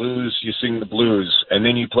playoffs, lose, you sing the blues, and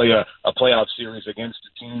then you play a playoff series against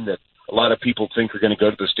a team that a lot of people think are going to go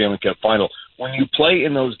to the Stanley Cup final. When you play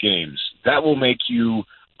in those games, that will make you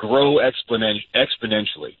grow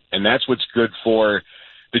exponentially, and that's what's good for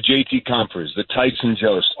the JT Compers, the Tyson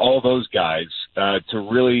Jost, all those guys to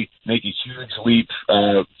really make a huge leap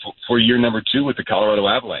for year number 2 with the Colorado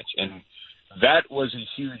Avalanche. And that was a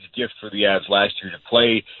huge gift for the Avs last year to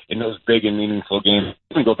play in those big and meaningful games.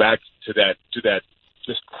 We go back to that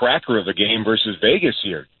just cracker of a game versus Vegas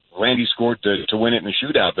here. Randy scored to win it in the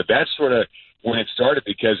shootout, but that's sort of when it started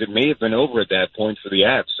because it may have been over at that point for the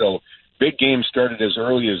Avs. So big games started as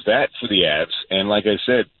early as that for the Avs, and like I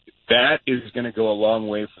said, that is going to go a long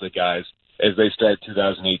way for the guys as they start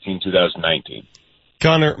 2018-2019.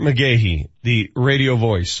 Connor McGahey, the radio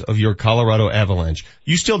voice of your Colorado Avalanche.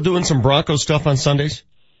 You still doing some Broncos stuff on Sundays?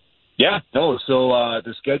 Yeah, no. So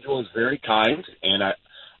the schedule is very kind, and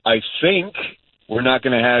I think we're not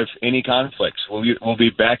going to have any conflicts. We'll be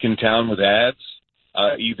back in town with Avs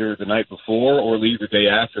either the night before or leave the day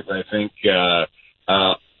after. But I think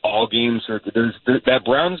all games are. There's that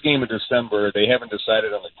Browns game in December. They haven't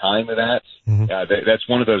decided on the time of that. Mm-hmm. That's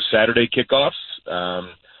one of those Saturday kickoffs.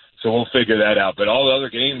 So we'll figure that out. But all the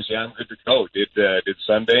other games, yeah, I'm good to go. Did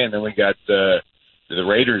Sunday, and then we got the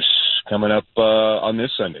Raiders coming up on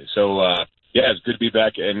this Sunday. So yeah, it's good to be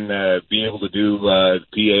back and be able to do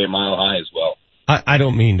PA Mile High as well. I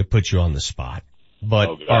don't mean to put you on the spot,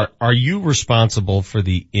 but are you responsible for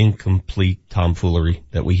the incomplete tomfoolery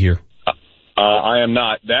that we hear? I am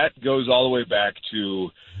not. That goes all the way back to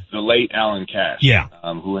the late Alan Cash. Yeah.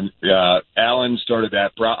 Who Alan started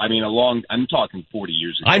that. I'm talking 40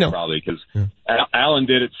 years ago. I know. Probably because Alan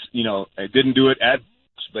did it. Didn't do it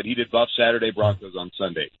but he did Buff Saturday, Broncos on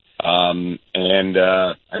Sunday.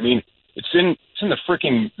 It's in the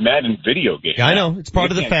freaking Madden video game. Yeah, I know. It's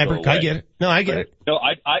part of the fabric. I get it. No, I get it. No,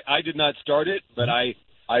 I did not start it, but I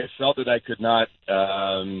felt that I could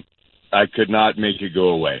not make it go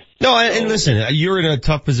away. No, and listen, you're in a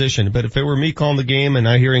tough position, but if it were me calling the game and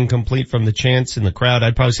I hear incomplete from the chants in the crowd,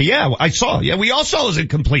 I'd probably say, yeah, I saw. Yeah, we all saw it was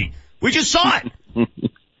incomplete. We just saw it.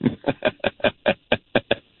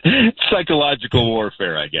 Psychological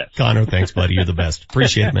warfare, I guess. Connor, thanks, buddy. You're the best.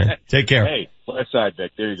 Appreciate it, man. Take care. Hey, left side,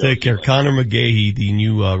 Vic. There you go. Take care. Connor McGahey, the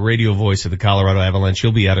new radio voice of the Colorado Avalanche.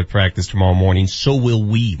 He'll be out at practice tomorrow morning. So will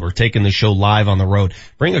we. We're taking the show live on the road.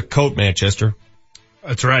 Bring a coat, Manchester.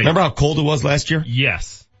 That's right. Remember how cold it was last year?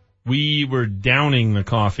 Yes. We were downing the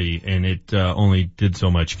coffee, and it only did so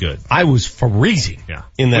much good. I was freezing. Yeah.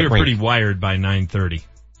 In that we were rain. pretty wired by 9:30.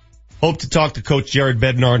 Hope to talk to Coach Jared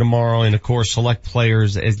Bednar tomorrow and, of course, select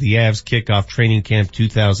players as the Avs kick off training camp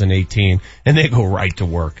 2018. And they go right to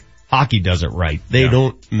work. Hockey does it right. They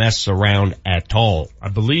don't mess around at all. I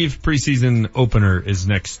believe preseason opener is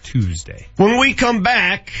next Tuesday. When we come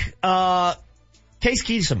back, Case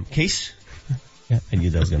Keenum. Yeah, I knew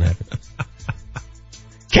that was going to happen.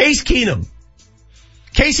 Case Keenum.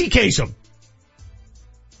 Casey Kasem.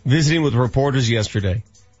 Visiting with reporters yesterday.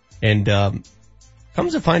 And,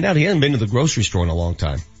 comes to find out he hasn't been to the grocery store in a long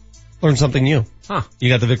time. Learned something new. Huh. You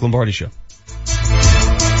got the Vic Lombardi Show.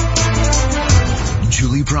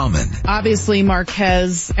 Julie Browman. Obviously,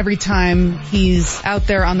 Marquez, every time he's out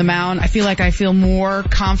there on the mound, I feel more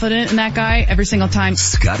confident in that guy every single time.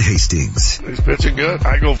 Scott Hastings. He's pitching good.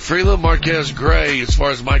 I go Freeland, Marquez, Gray as far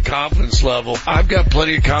as my confidence level. I've got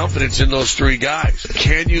plenty of confidence in those three guys.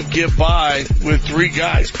 Can you get by with three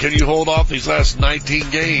guys? Can you hold off these last 19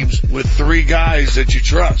 games with three guys that you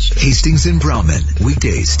trust? Hastings and Browman.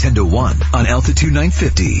 Weekdays 10 to 1 on Altitude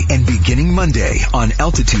 950 and beginning Monday on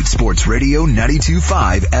Altitude Sports Radio 92.5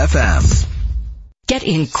 FM. Get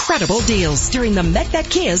incredible deals during the MedVet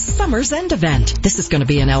Kia's Summer's End event. This is going to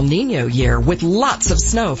be an El Nino year with lots of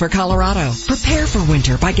snow for Colorado. Prepare for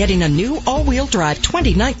winter by getting a new all-wheel drive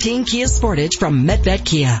 2019 Kia Sportage from MedVet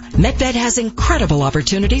Kia. MedVet has incredible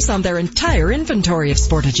opportunities on their entire inventory of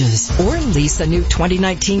Sportages. Or lease a new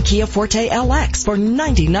 2019 Kia Forte LX for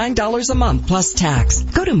 $99 a month plus tax.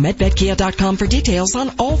 Go to MedVetKia.com for details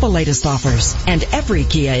on all the latest offers. And every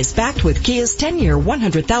Kia is backed with Kia's 10-year,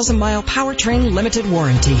 100,000-mile powertrain limited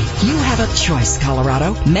warranty. You have a choice,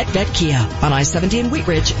 Colorado. MedVet Kia on I-70 in Wheat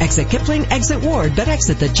Ridge. Exit Kipling, exit Ward, but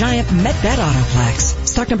exit the giant MedVet Autoplex.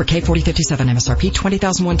 Stock number K4057, MSRP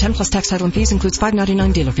 20,110 plus tax, title and fees, includes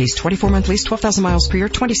 $5.99 dealer fees, 24-month lease, 12,000 miles per year,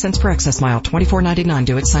 20 cents per excess mile, $24.99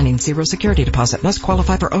 due at signing, 0 security deposit. Must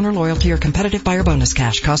qualify for owner loyalty or competitive buyer bonus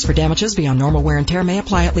cash. Cost for damages beyond normal wear and tear may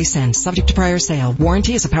apply at lease end. Subject to prior sale.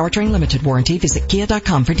 Warranty is a powertrain limited warranty. Visit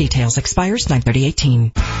Kia.com for details. Expires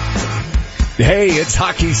 9/30/18. Hey, it's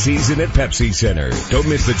hockey season at Pepsi Center. Don't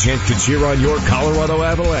miss the chance to cheer on your Colorado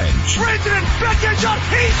Avalanche. President Beckinger,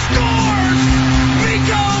 he scores!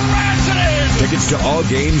 Rico Rantanen! Tickets to all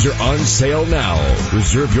games are on sale now.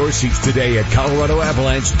 Reserve your seats today at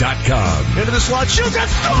ColoradoAvalanche.com. Into the slot, shoots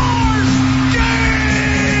and scores!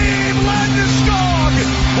 Game! Landeskog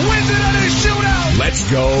wins it at a shootout! Let's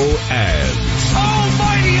go, Avs.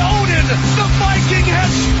 Almighty Odin, the Viking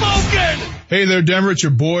has spoken! Hey there, Denver. It's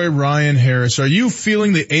your boy, Ryan Harris. Are you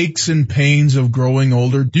feeling the aches and pains of growing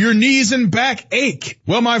older? Do your knees and back ache?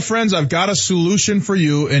 Well, my friends, I've got a solution for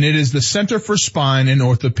you, and it is the Center for Spine and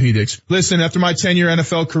Orthopedics. Listen, after my 10-year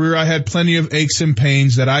NFL career, I had plenty of aches and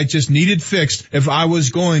pains that I just needed fixed if I was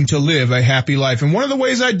going to live a happy life. And one of the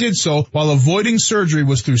ways I did so while avoiding surgery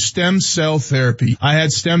was through stem cell therapy. I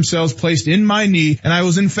had stem cells placed in my knee, and I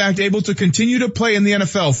was in fact able to continue to play in the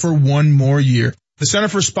NFL for one more year. The Center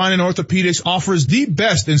for Spine and Orthopedics offers the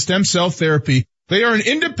best in stem cell therapy. They are an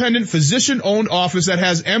independent physician-owned office that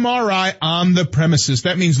has MRI on the premises.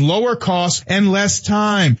 That means lower costs and less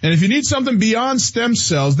time. And if you need something beyond stem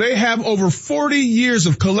cells, they have over 40 years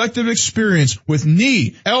of collective experience with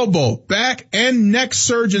knee, elbow, back, and neck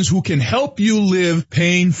surgeons who can help you live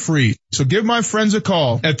pain-free. So give my friends a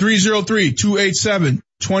call at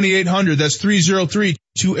 303-287-2800. That's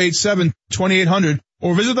 303-287-2800.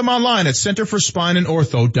 Or visit them online at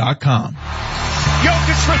centerforspineandortho.com.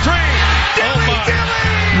 Jokic for three.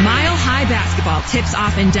 Mile High Basketball tips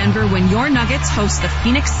off in Denver when your Nuggets host the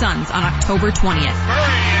Phoenix Suns on October 20th.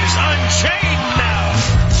 Murray is unchained now.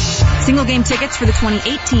 Single game tickets for the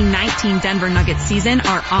 2018-19 Denver Nuggets season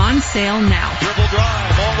are on sale now. Dribble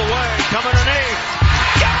drive all the way. Coming an eight.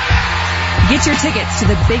 Get your tickets to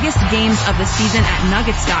the biggest games of the season at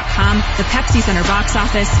nuggets.com, the Pepsi Center box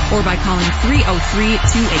office, or by calling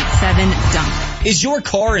 303-287-DUNK. Is your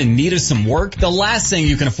car in need of some work? The last thing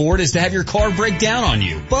you can afford is to have your car break down on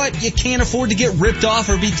you. But you can't afford to get ripped off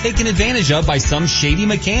or be taken advantage of by some shady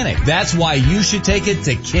mechanic. That's why you should take it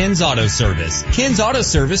to Ken's Auto Service. Ken's Auto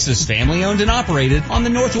Service is family owned and operated on the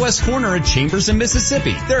northwest corner of Chambers and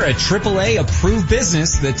Mississippi. They're a AAA approved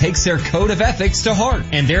business that takes their code of ethics to heart.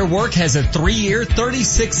 And their work has a 3-year,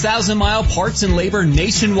 36,000-mile parts and labor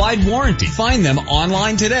nationwide warranty. Find them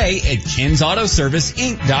online today at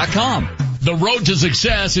KensAutoServiceInc.com. The road to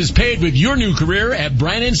success is paved with your new career at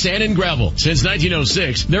Brannan Sand and Gravel. Since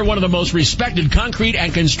 1906, they're one of the most respected concrete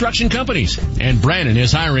and construction companies. And Brannan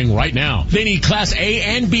is hiring right now. They need Class A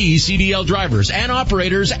and B CDL drivers and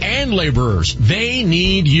operators and laborers. They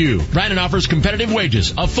need you. Brannan offers competitive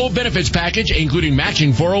wages, a full benefits package, including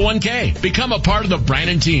matching 401k. Become a part of the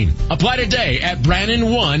Brannan team. Apply today at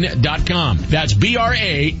Brannan1.com. That's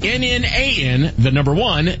BRANNAN, the number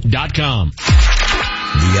 1.com.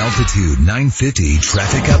 The Altitude 950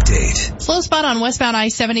 traffic update. Slow spot on westbound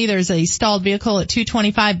I-70. There's a stalled vehicle at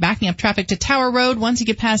 225 backing up traffic to Tower Road. Once you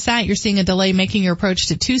get past that, you're seeing a delay making your approach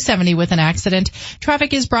to 270 with an accident.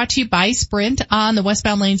 Traffic is brought to you by Sprint on the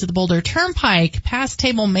westbound lanes of the Boulder Turnpike. Past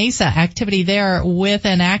Table Mesa, activity there with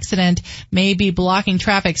an accident may be blocking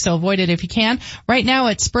traffic, so avoid it if you can. Right now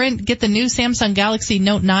at Sprint, get the new Samsung Galaxy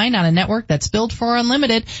Note 9 on a network that's built for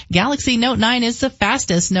unlimited. Galaxy Note 9 is the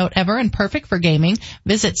fastest Note ever and perfect for gaming.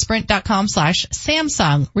 Visit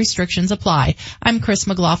sprint.com/Samsung. Restrictions apply. I'm Chris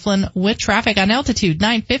McLaughlin with traffic on Altitude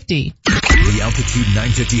 950. The Altitude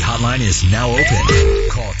 950 hotline is now open.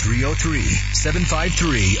 Call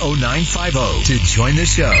 303-753-0950 to join the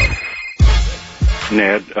show.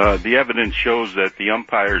 Ned, the evidence shows that the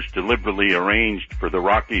umpires deliberately arranged for the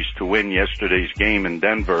Rockies to win yesterday's game in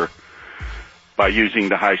Denver by using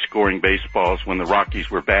the high-scoring baseballs when the Rockies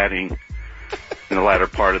were batting in the latter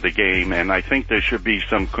part of the game, and I think there should be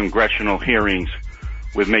some congressional hearings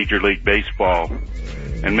with Major League Baseball,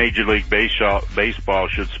 and Major League Baseball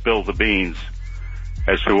should spill the beans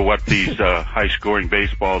as to what these high-scoring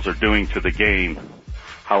baseballs are doing to the game,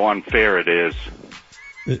 how unfair it is.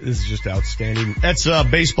 This is just outstanding. That's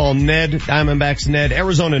baseball Ned, Diamondbacks Ned,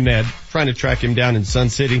 Arizona Ned, trying to track him down in Sun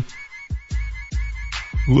City,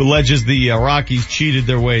 who alleges the Rockies cheated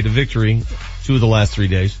their way to victory 2 of the last 3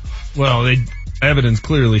 days. Well, evidence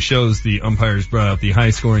clearly shows the umpires brought out the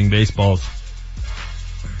high-scoring baseballs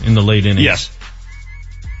in the late innings. Yes.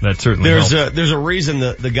 That certainly helped. There's a reason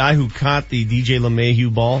the guy who caught the DJ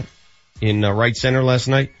LeMahieu ball in right center last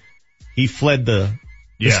night, he fled the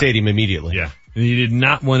stadium immediately. Yeah. And he did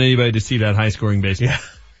not want anybody to see that high-scoring baseball. Yeah.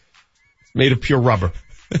 It's made of pure rubber.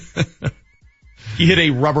 He hit a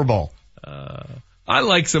rubber ball. I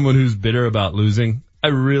like someone who's bitter about losing. I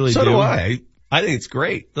really do. So do I. I think it's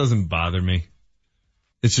great. Doesn't bother me.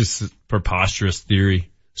 It's just a preposterous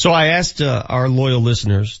theory. So I asked our loyal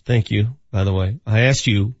listeners, thank you, by the way. I asked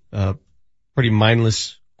you a pretty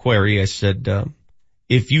mindless query. I said,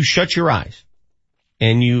 if you shut your eyes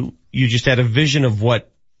and you just had a vision of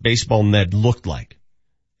what Baseball Ned looked like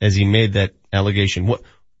as he made that allegation, what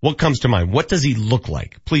comes to mind? What does he look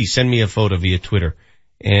like? Please send me a photo via Twitter.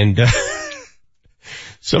 And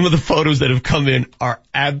some of the photos that have come in are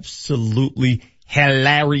absolutely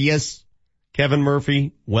hilarious. Kevin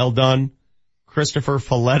Murphy, well done. Christopher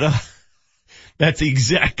Folletta. That's the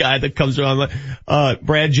exact guy that comes around.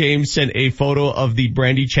 Brad James sent a photo of the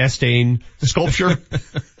Brandi Chastain sculpture.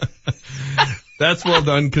 That's well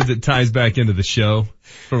done because it ties back into the show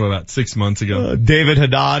from about 6 months ago. David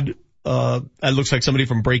Haddad, that looks like somebody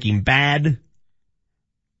from Breaking Bad.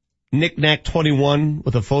 Nick Knack 21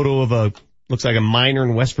 with a photo of looks like a miner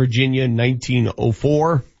in West Virginia in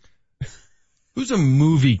 1904. Who's a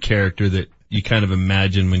movie character that you kind of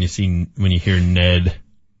imagine when you hear Ned?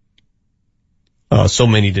 So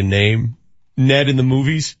many to name. Ned in the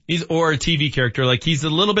movies. Or a TV character. Like he's a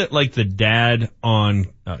little bit like the dad on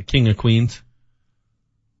King of Queens.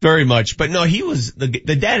 Very much. But no, he was, the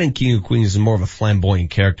dad in King of Queens is more of a flamboyant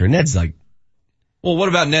character. Ned's like, well, what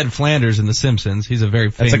about Ned Flanders in The Simpsons? He's a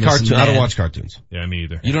very famous That's a cartoon. Ned. I don't watch cartoons. Yeah, me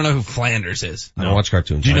either. You don't know who Flanders is? I don't watch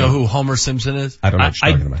cartoons. Do you know who Homer Simpson is? I don't know what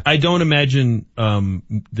you're talking about. I don't imagine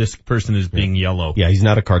this person as being yellow. Yeah, he's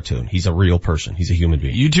not a cartoon. He's a real person. He's a human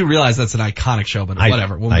being. You do realize that's an iconic show, but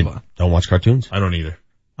whatever. We'll move on. Don't watch cartoons? I don't either.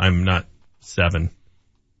 I'm not 7.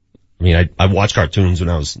 I mean, I watched cartoons when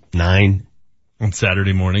I was 9. On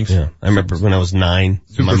Saturday mornings? Yeah. I remember when I was 9,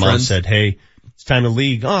 my mom Friends? said, hey, it's time to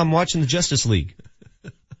league. Oh, I'm watching the Justice League.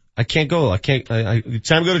 I can't go. It's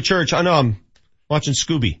time to go to church. I know I'm watching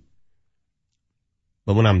Scooby.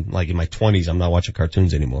 But when I'm like in my 20s, I'm not watching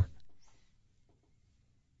cartoons anymore.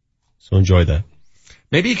 So enjoy that.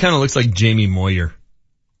 Maybe he kind of looks like Jamie Moyer.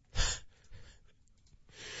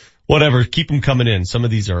 Whatever. Keep them coming in. Some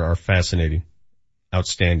of these are fascinating.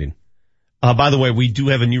 Outstanding. By the way, we do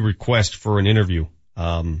have a new request for an interview.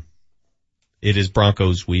 It is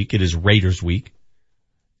Broncos week. It is Raiders week.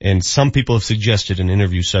 And some people have suggested an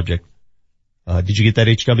interview subject. Did you get that,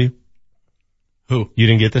 HW? Who? You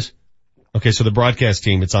didn't get this? Okay, so the broadcast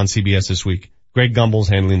team, it's on CBS this week. Greg Gumbel's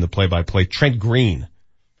handling the play-by-play. Trent Green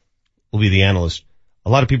will be the analyst. A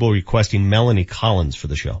lot of people are requesting Melanie Collins for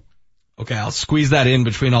the show. Okay, I'll squeeze that in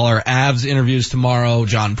between all our Avs interviews tomorrow,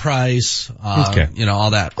 John Price, okay.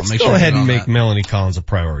 All that. Let's go ahead and make Melanie Collins a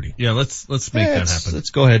priority. Yeah, let's make that happen. Let's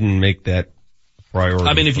go ahead and make that a priority.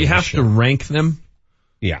 I mean, if you have to rank them,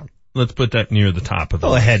 yeah, let's put that near the top of the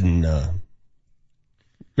list. Go ahead and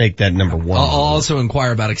make that number 1. I'll also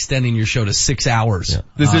inquire about extending your show to 6 hours. Yeah.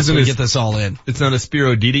 This isn't to get this all in. It's not a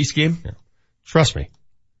Spiro Didi scheme? Yeah. Trust me.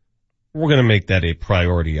 We're going to make that a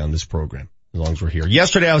priority on this program as long as we're here.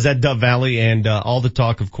 Yesterday I was at Dove Valley and all the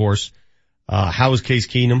talk, of course, how is Case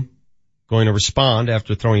Keenum going to respond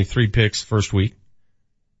after throwing 3 picks first week?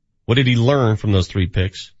 What did he learn from those 3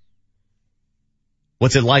 picks?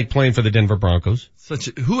 What's it like playing for the Denver Broncos?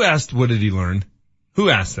 Who asked what did he learn? Who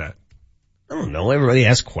asked that? I don't know. Everybody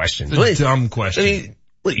asks questions. It's a dumb question. I mean,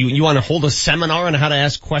 you want to hold a seminar on how to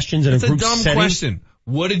ask questions in a group setting? It's a dumb question.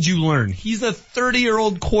 What did you learn? He's a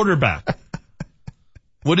 30-year-old quarterback.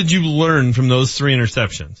 What did you learn from those 3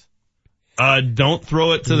 interceptions? Don't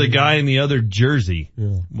throw it to the guy in the other jersey.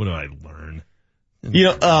 Yeah. What do I learn?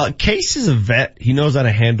 Case is a vet. He knows how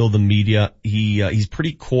to handle the media. He's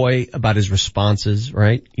pretty coy about his responses,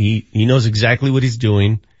 right? He knows exactly what he's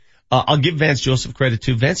doing. I'll give Vance Joseph credit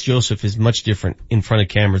too. Vance Joseph is much different in front of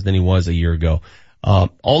cameras than he was a year ago.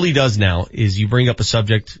 All he does now is you bring up a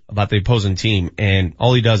subject about the opposing team and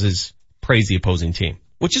all he does is praise the opposing team,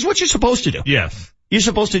 which is what you're supposed to do. Yes. You're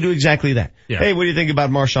supposed to do exactly that. Yeah. Hey, what do you think about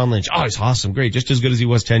Marshawn Lynch? Oh, he's awesome. Great. Just as good as he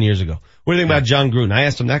was 10 years ago. What do you think about John Gruden? I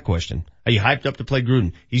asked him that question. Are you hyped up to play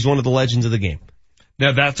Gruden? He's one of the legends of the game.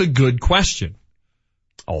 Now that's a good question.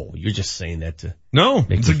 Oh, you're just saying that to... No,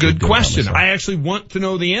 it's a good question. I actually want to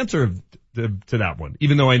know the answer to that one.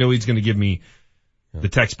 Even though I know he's going to give me the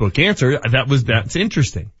textbook answer, that's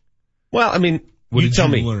interesting. Well, I mean, what did tell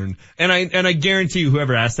you me. learn? And I guarantee you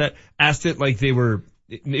whoever asked it like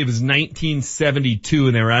it was 1972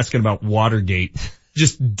 and they were asking about Watergate.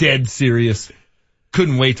 Just dead serious.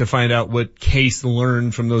 Couldn't wait to find out what Case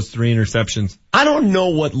learned from those 3 interceptions. I don't know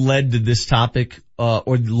what led to this topic,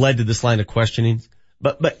 or led to this line of questioning,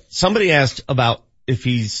 but somebody asked about if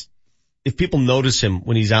people notice him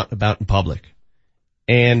when he's out and about in public.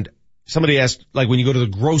 And somebody asked, like when you go to the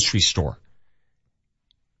grocery store.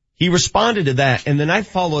 He responded to that, and then I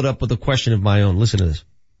followed up with a question of my own. Listen to this.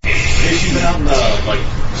 Have you been out in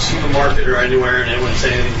the supermarket or anywhere and anyone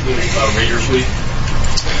say anything about Raiders week?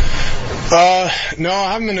 No,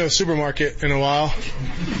 I haven't been to a supermarket in a while.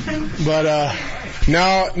 But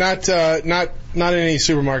no, not any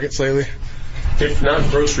supermarkets lately. If not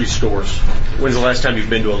grocery stores, when's the last time you've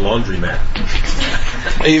been to a laundromat?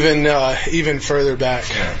 Even further back.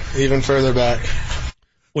 Even further back.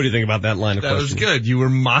 What do you think about that line of questioning? That was good. You were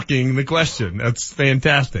mocking the question. That's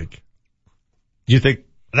fantastic. Do you think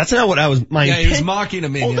That's not what I was, my intent. He was mocking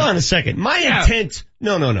him. Hold on a second. My intent,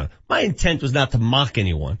 no. My intent was not to mock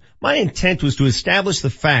anyone. My intent was to establish the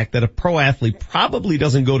fact that a pro athlete probably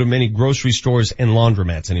doesn't go to many grocery stores and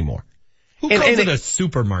laundromats anymore. Who calls it a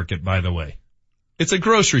supermarket, by the way? It's a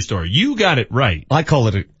grocery store. You got it right. I call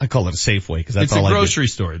it a Safeway because that's all I do. It's a grocery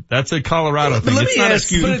store. That's a Colorado thing. But it's not a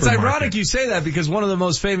supermarket. But it's ironic you say that because one of the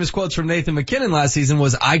most famous quotes from Nathan McKinnon last season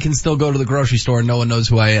was, "I can still go to the grocery store and no one knows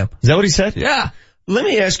who I am." Is that what he said? Yeah. Let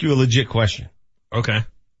me ask you a legit question. Okay.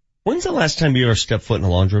 When's the last time you ever stepped foot in a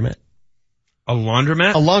laundromat? A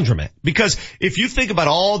laundromat? A laundromat. Because if you think about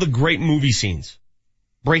all the great movie scenes,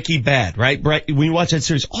 Breaking Bad, right? When you watch that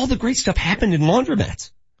series, all the great stuff happened in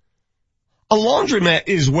laundromats. A laundromat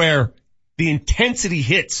is where the intensity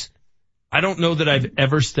hits. I don't know that I've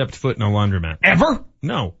ever stepped foot in a laundromat. Ever?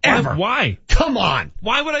 No. Ever. Why? Come on.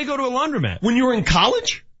 Why would I go to a laundromat? When you were in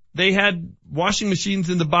college? They had washing machines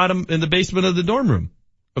in the basement of the dorm room,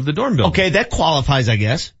 of the dorm building. Okay, that qualifies, I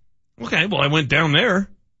guess. Okay, well I went down there.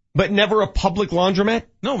 But never a public laundromat?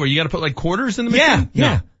 No, where you gotta put like quarters in the machine?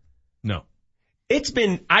 Yeah. No. It's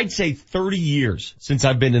been, I'd say 30 years since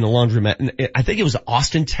I've been in a laundromat. And I think it was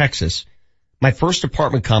Austin, Texas. My first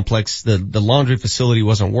apartment complex, the laundry facility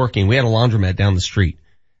wasn't working. We had a laundromat down the street.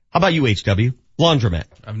 How about you, HW? Laundromat.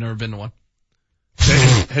 I've never been to one.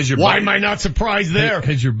 Why am I not surprised there?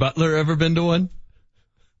 Has your butler ever been to one?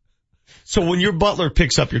 So when your butler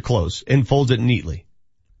picks up your clothes and folds it neatly,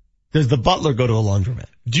 does the butler go to a laundromat?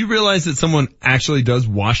 Do you realize that someone actually does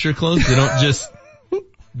wash your clothes? They don't just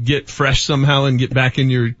get fresh somehow and get back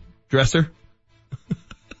in your dresser?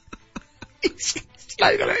 He's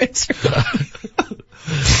not gonna answer.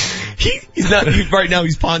 He's not, right now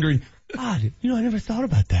he's pondering, God, I never thought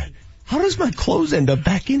about that. How does my clothes end up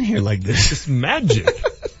back in here like this? It's magic.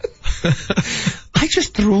 I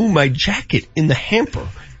just threw my jacket in the hamper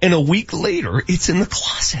and a week later it's in the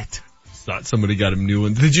closet. Thought somebody got him new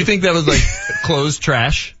ones. Did you think that was like clothes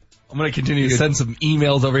trash? I'm going to continue to send some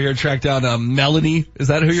emails over here, track down Melanie. Is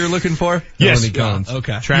that who you're looking for? Yes. Melanie Collins.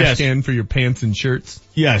 Okay. Trash can for your pants and shirts.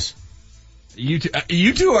 Yes. You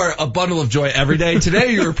two are a bundle of joy every day.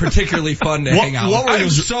 Today you were particularly fun to hang out with. I'm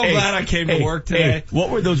so glad I came to work today. What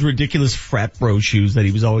were those ridiculous frat bro shoes that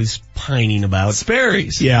he was always pining about?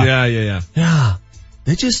 Sperry's. Yeah. Yeah.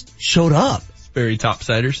 They just showed up. Sperry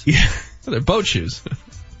topsiders. Yeah. Well, they're boat shoes.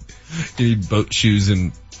 You need boat shoes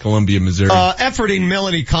in Columbia, Missouri. Efforting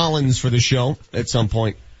Melanie Collins for the show at some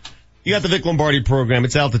point. You got the Vic Lombardi program.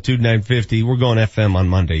 It's Altitude 950. We're going FM on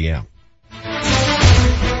Monday, yeah.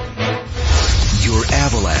 Your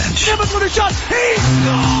Avalanche. Nimitz with a shot. He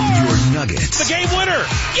scores! Your Nuggets. The game winner.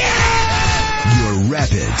 Yeah! Your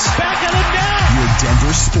Rapids. Back at it now. Your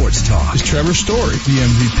Denver Sports Talk. Is Trevor Story the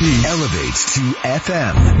MVP? Elevates to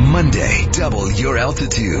FM. Monday, double your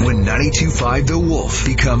altitude when 92.5 The Wolf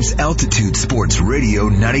becomes Altitude Sports Radio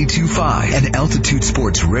 92.5 and Altitude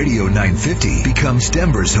Sports Radio 950 becomes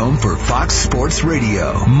Denver's home for Fox Sports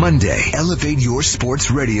Radio. Monday, elevate your sports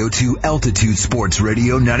radio to Altitude Sports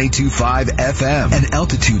Radio 92.5 FM and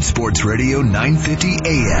Altitude Sports Radio 950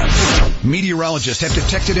 AM. Meteorologists have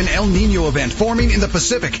detected an El Nino event forming in the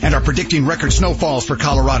Pacific and are predicting record snowfalls for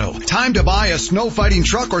Colorado. Time to buy a snow fighting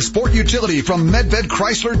truck or sport utility from Medved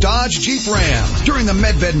Chrysler Dodge Jeep Ram. During the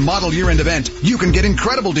Medved Model Year End event, you can get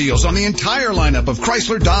incredible deals on the entire lineup of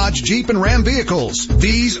Chrysler, Dodge, Jeep, and Ram vehicles.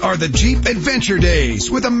 These are the Jeep Adventure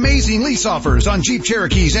Days with amazing lease offers on Jeep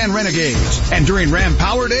Cherokees and Renegades. And during Ram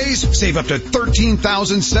Power Days, save up to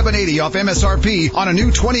 $13,780 off MSRP on a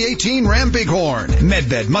new 2018 Ram Bighorn.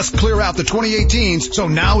 Medved must clear out the 2018s, so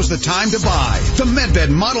now is the time to buy. The Medved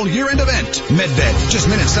Model Year End event. Medved, just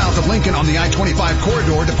minutes south of Lincoln on the I-25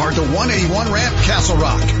 corridor, depart the 181 ramp, Castle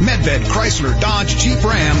Rock. Medved Chrysler Dodge Jeep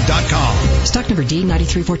Ram.com. Stock number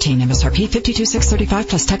D9314, MSRP 52635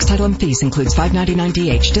 plus tax, title, and fees includes $599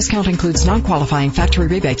 DH. Discount includes non-qualifying factory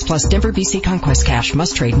rebates plus Denver BC Conquest cash.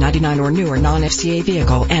 Must trade 99 or newer non-FCA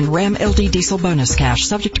vehicle and Ram LD diesel bonus cash.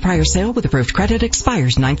 Subject to prior sale with approved credit.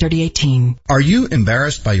 Expires 9/30/18. Are you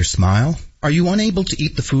embarrassed by your smile? Are you unable to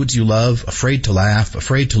eat the foods you love, afraid to laugh,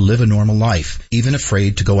 afraid to live a normal life, even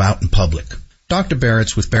afraid to go out in public? Dr.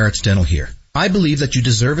 Barrett's with Barrett's Dental here. I believe that you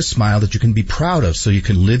deserve a smile that you can be proud of so you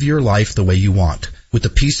can live your life the way you want, with the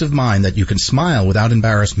peace of mind that you can smile without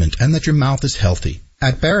embarrassment and that your mouth is healthy.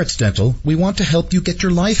 At Barrett's Dental, we want to help you get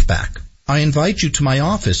your life back. I invite you to my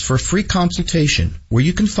office for a free consultation where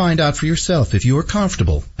you can find out for yourself if you are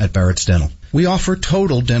comfortable at Barrett's Dental. We offer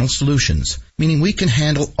total dental solutions, meaning we can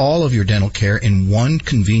handle all of your dental care in one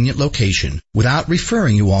convenient location without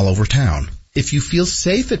referring you all over town. If you feel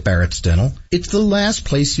safe at Barrett's Dental, it's the last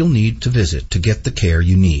place you'll need to visit to get the care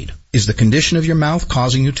you need. Is the condition of your mouth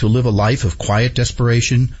causing you to live a life of quiet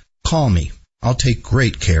desperation? Call me. I'll take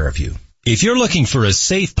great care of you. If you're looking for a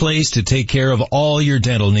safe place to take care of all your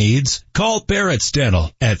dental needs, call Barrett's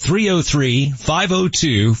Dental at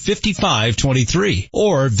 303-502-5523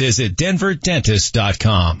 or visit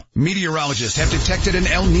denverdentist.com. Meteorologists have detected an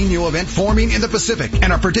El Nino event forming in the Pacific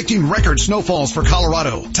and are predicting record snowfalls for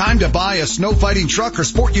Colorado. Time to buy a snow fighting truck or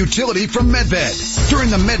sport utility from Medved.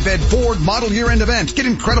 During the Medved Ford model year-end event, get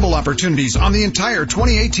incredible opportunities on the entire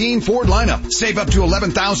 2018 Ford lineup. Save up to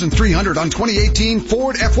 $11,300 on 2018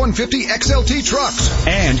 Ford F-150 XLT trucks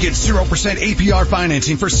and get 0% APR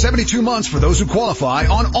financing for 72 months for those who qualify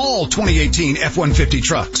on all 2018 F-150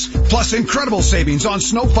 trucks. Plus incredible savings on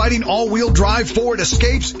snow fighting all-wheel drive Ford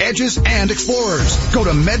Escapes, Edges, and Explorers. Go to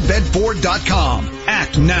MedvedFord.com.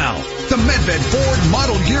 Act now. The Medved Ford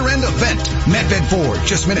model year-end event. Medved Ford,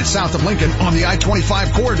 just minutes south of Lincoln on the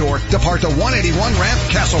I-25 corridor. Depart the 181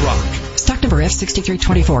 ramp, Castle Rock. Stock number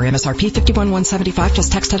F6324, MSRP 51,175 plus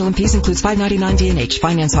tax, title, and fees, includes $599 D&H.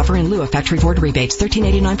 Finance offer in lieu of factory Ford rebates.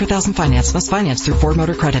 $1,389 per thousand finance. Must finance through Ford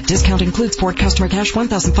Motor Credit. Discount includes Ford customer cash,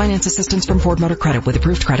 $1,000 finance assistance from Ford Motor Credit with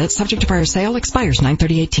approved credit. Subject to prior sale. Expires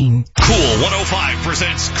 9/30/18. Cool 105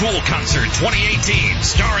 presents Cool Concert 2018,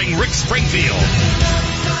 starring Rick Springfield.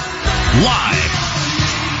 Live.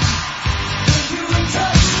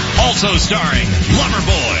 Also starring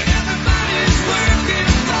Loverboy.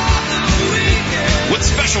 With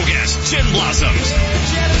special guests Gin Blossoms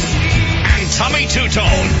and Tommy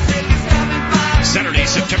Two-Tone. Saturday,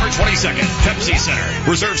 September 22nd, Pepsi Center.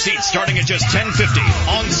 Reserve seats starting at just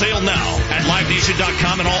 $10.50. On sale now at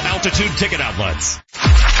LiveNation.com and all Altitude ticket outlets.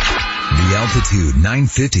 The Altitude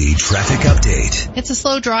 950 traffic update. It's a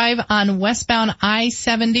slow drive on westbound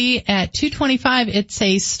I-70 at 225. It's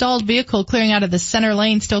a stalled vehicle clearing out of the center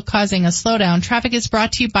lane, still causing a slowdown. Traffic is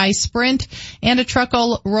brought to you by Sprint, and a truck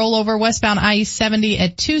will roll over westbound I-70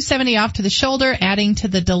 at 270 off to the shoulder, adding to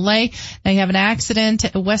the delay. Now you have an accident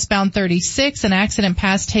at westbound 36, an accident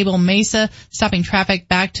past Table Mesa, stopping traffic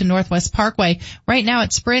back to Northwest Parkway. Right now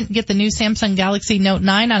at Sprint, get the new Samsung Galaxy Note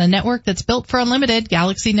 9 on a network that's built for unlimited.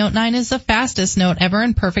 Galaxy Note 9 is the fastest Note ever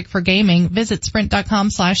and perfect for gaming. Visit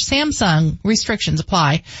sprint.com/Samsung. Restrictions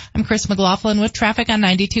apply. I'm Chris McLaughlin with traffic on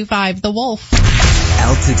 92.5 The Wolf.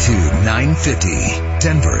 Altitude 950,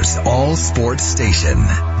 Denver's all sports station.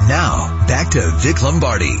 Now, back to Vic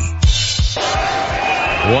Lombardi. 1-1.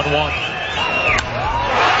 Ball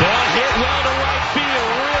hit well to right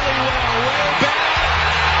field, really well, way back.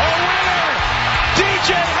 A winner!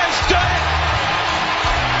 DJ has done it!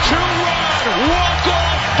 2-run,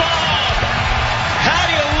 walk-off bomb! How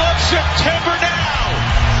do you look September now?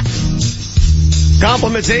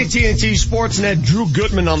 Compliments AT&T Sportsnet. Drew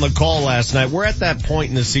Goodman on the call last night. We're at that point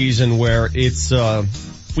in the season where it's,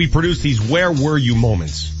 we produce these where were you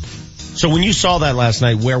moments. So when you saw that last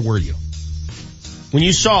night, where were you? When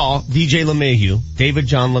you saw DJ LeMahieu, David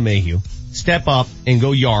John LeMahieu, step up and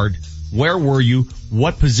go yard, where were you?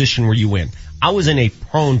 What position were you in? I was in a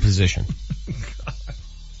prone position.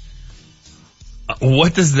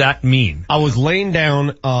 What does that mean? I was laying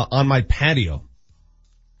down, on my patio.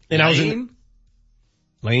 And I was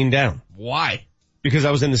laying down. Why? Because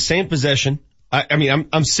I was in the same position.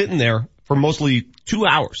 I'm sitting there for mostly 2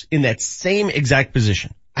 hours in that same exact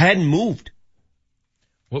position. I hadn't moved.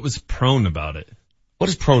 What was prone about it? What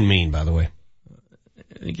does prone mean, by the way?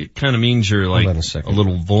 I think it kind of means you're like a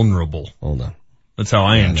little vulnerable. Hold on. That's how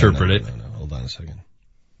I interpret it. No. Hold on a second.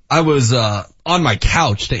 I was on my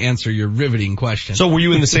couch to answer your riveting question. So were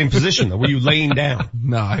you in the same position though? Were you laying down?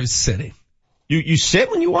 No, I was sitting. You sit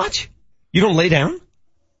when you watch? You don't lay down?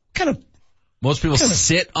 Most people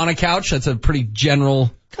sit on a couch. That's a pretty general.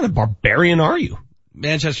 What kind of barbarian are you?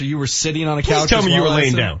 Manchester, you were sitting on a Please couch. Tell me you were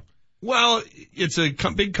laying down. Well, it's a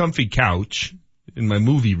big comfy couch in my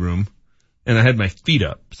movie room, and I had my feet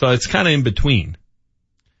up. So it's kind of in between.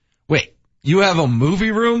 Wait, you have a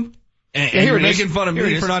movie room? And you're making fun of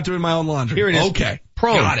me for not doing my own laundry. Here it is. Okay.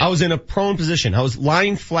 Prone. I was in a prone position. I was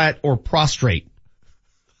lying flat or prostrate.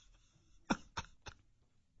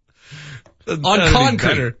 On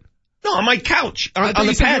concrete. No, on my couch. I on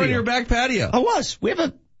the patio. You were on your back patio. I was. We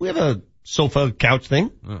have a sofa couch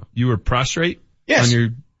thing. You were prostrate? Yes. On your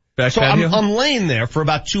back so patio? I'm laying there for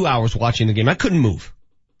about 2 hours watching the game. I couldn't move.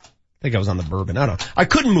 I think I was on the bourbon. I don't know. I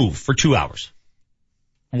couldn't move for 2 hours.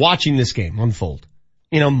 Watching this game unfold.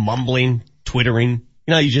 Mumbling, twittering.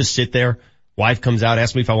 You just sit there. Wife comes out,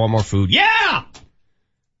 asks me if I want more food. Yeah!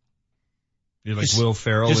 You're like Will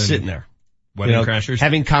Ferrell. Just sitting there. Wedding Crashers?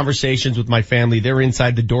 Having conversations with my family. They're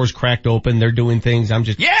inside, the door's cracked open. They're doing things. I'm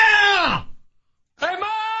just, yeah! Hey,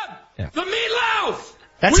 Mom! Yeah. The meatloaf!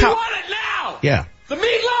 We want it now! Yeah. The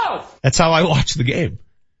meatloaf! That's how I watched the game.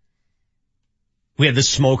 We had the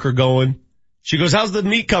smoker going. She goes, how's the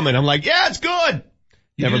meat coming? I'm like, yeah, it's good.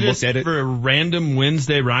 Never looked at it. For a random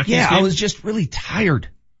Wednesday Rockies game? Yeah, I was just really tired.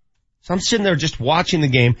 So I'm sitting there just watching the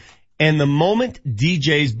game, and the moment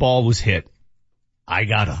DJ's ball was hit, I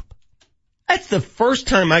got up. That's the first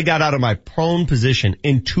time I got out of my prone position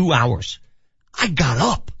in 2 hours. I got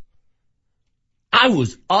up. I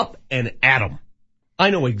was up and at 'em. I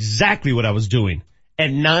know exactly what I was doing at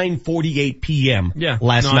 9:48 p.m.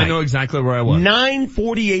 last night. I know exactly where I was.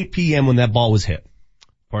 9:48 p.m. when that ball was hit.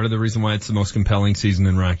 Part of the reason why it's the most compelling season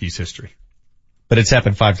in Rockies history. But it's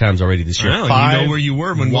happened 5 times already this year. You know where you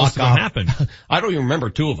were when most of them happened. I don't even remember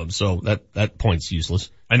 2 of them, so that point's useless.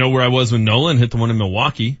 I know where I was when Nolan hit the one in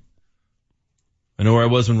Milwaukee. I know where I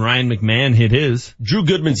was when Ryan McMahon hit his. Drew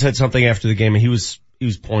Goodman said something after the game, and he was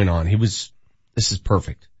point on. This is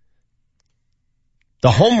perfect.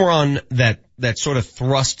 The home run that sort of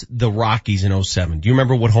thrust the Rockies in 2007. Do you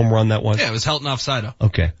remember what home run that was? Yeah, it was Helton off Saito.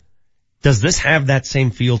 Okay. Does this have that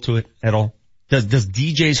same feel to it at all? Does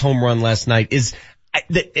DJ's home run last night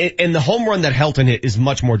and the home run that Helton hit is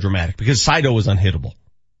much more dramatic because Saito was unhittable.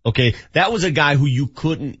 Okay. That was a guy who you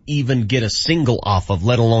couldn't even get a single off of,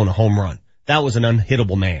 let alone a home run. That was an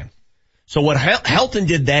unhittable man. So what Helton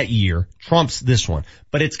did that year trumps this one,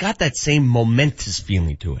 but it's got that same momentous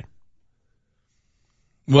feeling to it.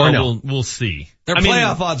 Well, we'll see. Their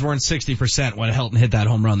playoff odds weren't 60% when Helton hit that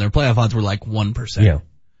home run. Their playoff odds were like 1%. Yeah.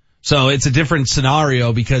 So it's a different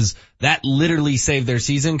scenario because that literally saved their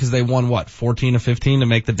season because they won 14 of 15 to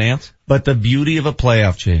make the dance. But the beauty of a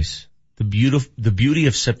playoff chase, the beauty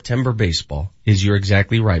of September baseball is you're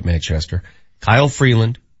exactly right, Manchester. Kyle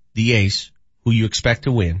Freeland, the ace, who you expect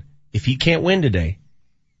to win. If he can't win today,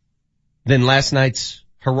 then last night's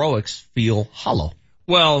heroics feel hollow.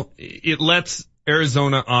 Well, it lets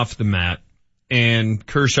Arizona off the mat, and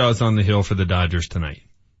Kershaw's on the hill for the Dodgers tonight.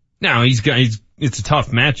 Now it's a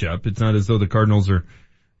tough matchup. It's not as though the Cardinals are,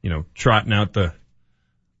 trotting out the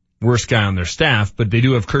worst guy on their staff, but they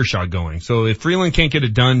do have Kershaw going. So if Freeland can't get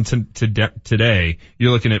it done today,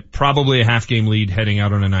 you're looking at probably a half-game lead heading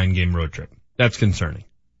out on a 9-game road trip. That's concerning.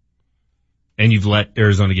 And you've let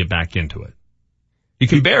Arizona get back into it. You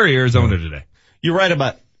can bury Arizona today. You're right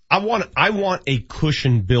about, I want a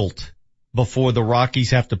cushion built before the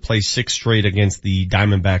Rockies have to play 6 straight against the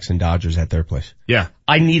Diamondbacks and Dodgers at their place. Yeah.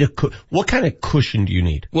 I need what kind of cushion do you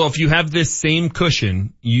need? Well, if you have this same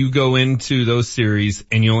cushion, you go into those series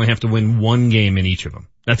and you only have to win 1 game in each of them.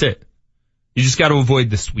 That's it. You just got to avoid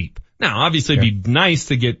the sweep. Now, obviously it'd be nice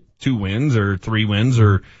to get 2 wins or 3 wins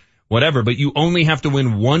or whatever, but you only have to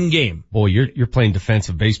win 1 game. Boy, you're playing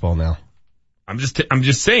defensive baseball now. I'm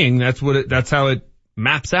just saying that's how it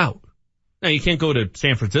maps out. Now you can't go to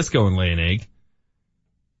San Francisco and lay an egg.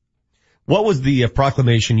 What was the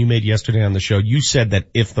proclamation you made yesterday on the show? You said that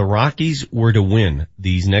if the Rockies were to win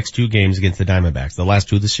these next 2 games against the Diamondbacks, the last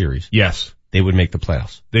 2 of the series. Yes. They would make the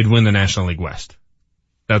playoffs. They'd win the National League West.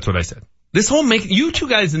 That's what I said. This whole you 2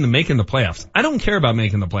 guys into making the playoffs. I don't care about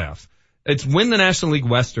making the playoffs. It's win the National League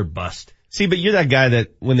West or bust. See, but you're that guy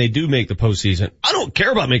that when they do make the postseason, I don't care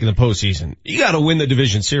about making the postseason. You gotta win the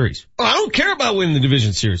division series. Oh, I don't care about winning the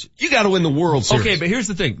division series. You gotta win the World Series. Okay, but here's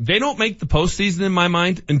the thing. They don't make the postseason in my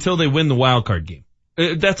mind until they win the wild card game.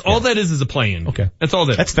 That's all that is a play-in. Okay. That's all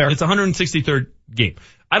that is. That's fair. It's 163rd game.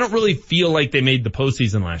 I don't really feel like they made the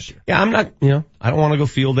postseason last year. Yeah, I'm not, I don't want to go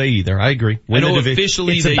field day either. I agree. Win the division.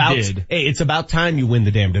 Officially they did. Hey, it's about time you win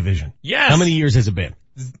the damn division. Yes. How many years has it been?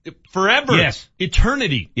 Forever. Yes.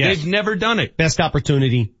 Eternity. Yes. They've never done it. Best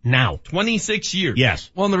opportunity now. 26 years.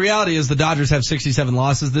 Yes. Well, and the reality is the Dodgers have 67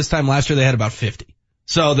 losses. This time last year they had about 50.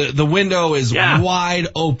 So the window is wide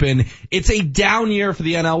open. It's a down year for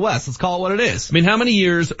the NL West. Let's call it what it is. I mean, how many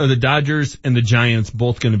years are the Dodgers and the Giants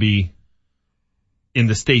both going to be in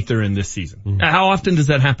the state they're in this season? Mm-hmm. How often does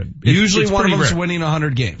that happen? Usually one of them's winning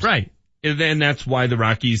 100 games. Right. And then that's why the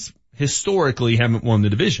Rockies historically haven't won the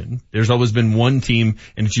division. There's always been one team,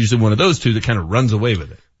 and it's usually one of those 2 that kind of runs away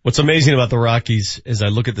with it. What's amazing about the Rockies is I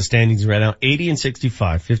look at the standings right now,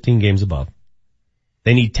 80-65, 15 games above.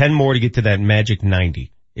 They need 10 more to get to that magic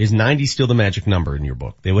 90. Is 90 still the magic number in your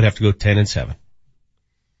book? They would have to go 10-7.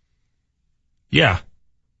 Yeah.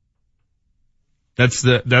 That's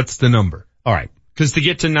the number. All right. Because to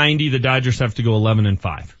get to 90, the Dodgers have to go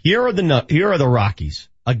 11-5. Here are the Rockies,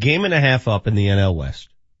 a game and a half up in the NL West.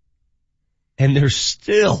 And they're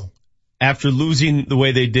still, after losing the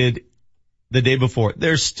way they did the day before,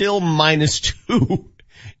 they're still -2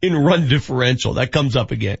 in run differential. That comes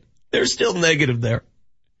up again. They're still negative there.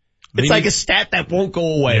 It's like a stat that won't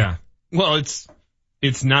go away. Yeah. Well,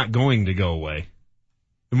 it's not going to go away.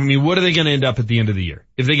 I mean, what are they going to end up at the end of the year?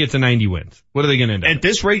 If they get to 90 wins, what are they going to end up? At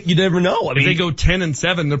this rate, you never know. If they go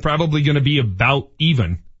 10-7, they're probably going to be about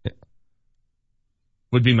even.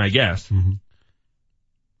 Would be my guess. Mm-hmm.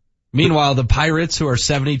 Meanwhile, the Pirates, who are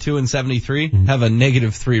 72 and 73, have a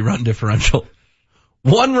 -3 run differential.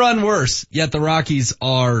 1 run worse, yet the Rockies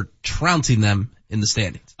are trouncing them in the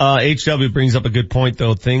standings. HW brings up a good point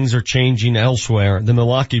though. Things are changing elsewhere. The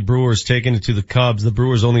Milwaukee Brewers taking it to the Cubs. The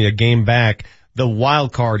Brewers only a game back. The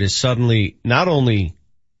wild card is suddenly not only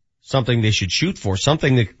something they should shoot for,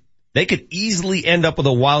 something that they could easily end up with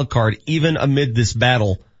a wild card even amid this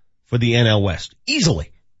battle for the NL West. Easily.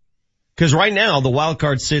 Because right now the wild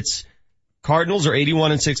card sits, Cardinals are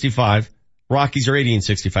 81 and 65, Rockies are 80 and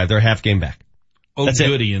 65. They're a half game back. Oh, That's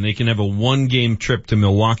goody. And they can have a 1-game trip to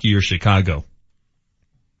Milwaukee or Chicago.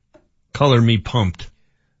 Color me pumped.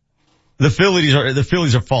 The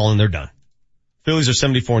Phillies are falling. They're done. Phillies are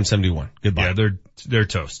 74 and 71. Goodbye. Yeah, they're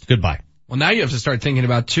toast. Goodbye. Well, now you have to start thinking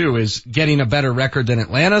about too is getting a better record than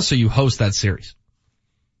Atlanta, so you host that series.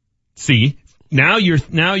 See, now you're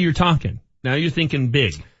talking. Now you're thinking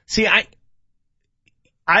big. See,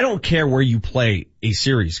 I don't care where you play a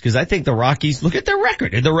series because I think the Rockies, look at their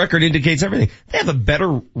record. The record indicates everything. They have a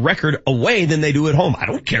better record away than they do at home. I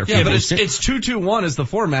don't care if yeah, but it's 2-2-1 is the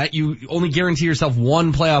format. You only guarantee yourself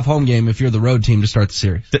 1 playoff home game if you're the road team to start the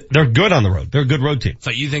series. They're good on the road. They're a good road team.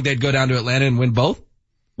 So you think they'd go down to Atlanta and win both?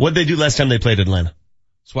 What'd they do last time they played Atlanta?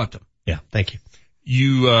 Swept them. Yeah, thank you.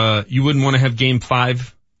 You wouldn't want to have game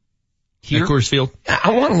 5 here at Coors Field?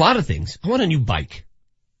 I want a lot of things. I want a new bike.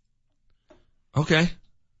 Okay.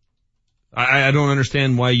 I don't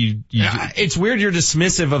understand why you it's weird you're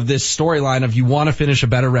dismissive of this storyline of you want to finish a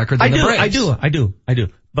better record than the Braves. I do.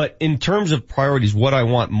 But in terms of priorities, what I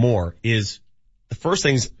want more is the first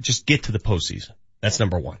thing is just get to the postseason. That's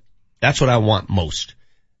number 1. That's what I want most.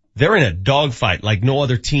 They're in a dogfight like no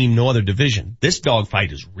other team, no other division. This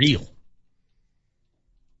dogfight is real.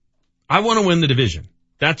 I want to win the division.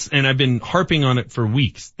 And I've been harping on it for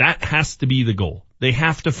weeks. That has to be the goal. They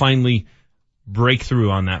have to finally break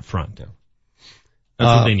through on that front.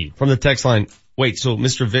 That's what they need. From the text line, wait, so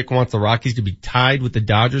Mr. Vic wants the Rockies to be tied with the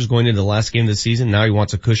Dodgers going into the last game of the season. Now he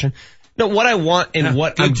wants a cushion. No, what I want and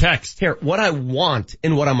what I'm what I want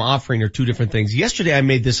and what I'm offering are two different things. Yesterday I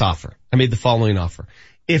made this offer. I made the following offer.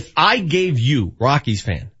 If I gave you, Rockies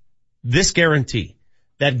fan, this guarantee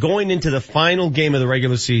that going into the final game of the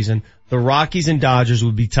regular season, the Rockies and Dodgers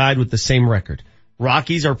would be tied with the same record.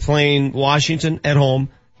 Rockies are playing Washington at home.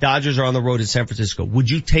 Dodgers are on the road at San Francisco. Would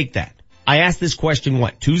you take that? I asked this question,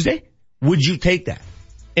 Tuesday? Would you take that?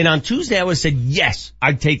 And on Tuesday I would have said, yes,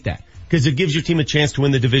 I'd take that. Because it gives your team a chance to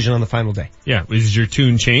win the division on the final day. Yeah. Is your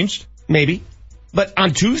tune changed? Maybe. But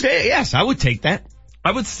on Tuesday, yes, I would take that.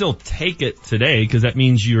 I would still take it today because that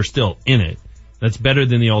means you're still in it. That's better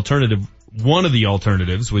than the alternative, one of the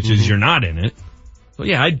alternatives, which is you're not in it. So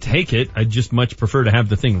yeah, I'd take it. I'd just much prefer to have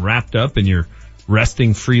the thing wrapped up and you're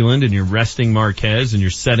resting Freeland and you're resting Marquez and you're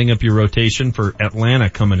setting up your rotation for Atlanta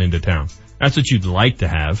coming into town. That's what you'd like to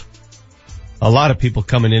have. A lot of people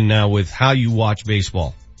coming in now with how you watch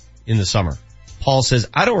baseball in the summer. Paul says,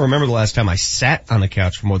 I don't remember the last time I sat on the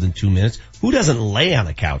couch for more than 2 minutes. Who doesn't lay on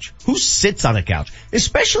a couch? Who sits on a couch?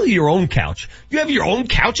 Especially your own couch. You have your own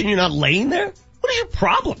couch and you're not laying there? What is your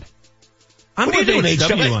problem? What are you doing,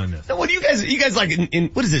 HW on this? What are you guys like in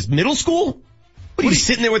what is this, middle school? What are you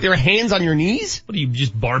sitting there with your hands on your knees? What are you,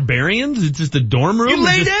 just barbarians? It's just a dorm room? You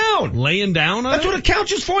lay down. Laying down on That's what a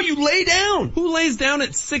couch is for. You lay down. Who lays down at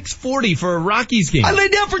 6:40 for a Rockies game? I lay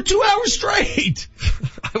down for 2 hours straight.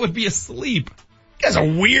 I would be asleep. You guys are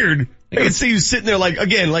weird. I can see you sitting there like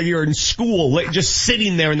you're in school, like just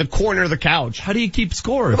sitting there in the corner of the couch. How do you keep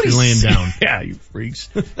score if you're laying down? Yeah, you freaks.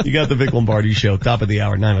 You got the Vic Lombardi Show, top of the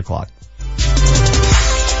hour, 9 o'clock.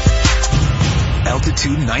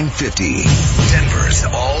 Altitude 950, Denver's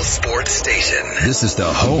all-sports station. This is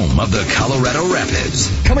the home of the Colorado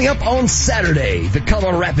Rapids. Coming up on Saturday, the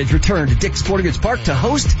Colorado Rapids return to Dick's Sporting Goods Park to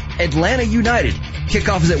host Atlanta United.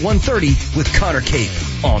 Kickoff is at 1:30 with Connor Cape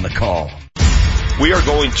on the call. We are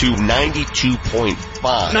going to 92.5.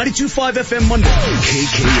 92.5 FM Monday.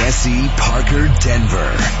 KKSE Parker,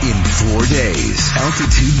 Denver. In 4 days,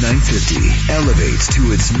 Altitude 950 elevates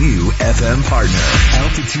to its new FM partner.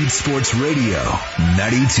 Altitude Sports Radio,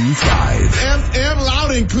 92.5. FM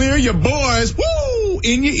loud and clear, your boys, woo,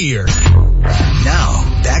 in your ear.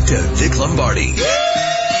 Now, back to Vic Lombardi.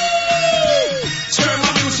 Turn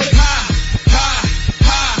my music high, high,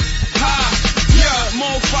 high, high. Yeah,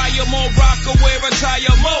 more fire, more rocker, wear a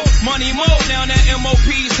tire, more money, more. Now that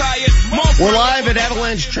MOP's hired. We're live at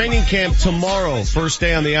Avalanche training camp tomorrow. First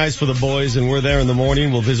day on the ice for the boys, and we're there in the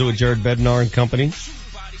morning. We'll visit with Jared Bednar and company.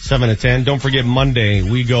 7 to 10. Don't forget Monday,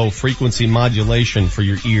 we go frequency modulation for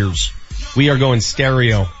your ears. We are going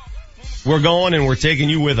stereo. We're going and we're taking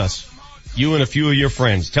you with us. You and a few of your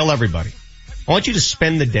friends. Tell everybody. I want you to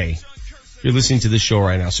spend the day. If you're listening to this show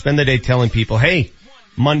right now, spend the day telling people, hey,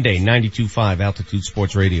 Monday, 92.5 Altitude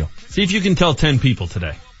Sports Radio. See if you can tell 10 people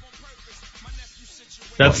today.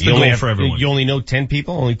 That's the goal for everyone. You only know 10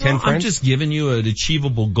 people? Only 10 friends? I'm just giving you an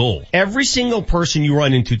achievable goal. Every single person you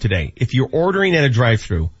run into today, if you're ordering at a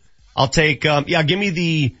drive-thru, I'll take, give me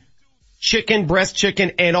the breast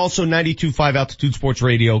chicken, and also 92.5 Altitude Sports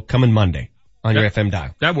Radio coming Monday on your FM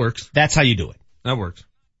dial. That works. That's how you do it. That works.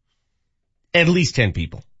 At least 10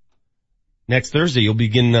 people. Next Thursday, you'll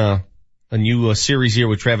begin a new series here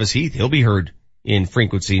with Travis Heath. He'll be heard in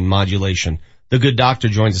frequency modulation. The good doctor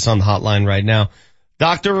joins us on the hotline right now.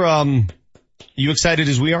 Doctor, you excited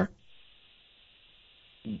as we are?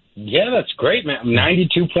 Yeah, that's great, man.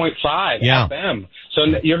 92.5 FM. So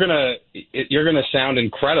you're gonna sound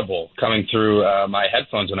incredible coming through my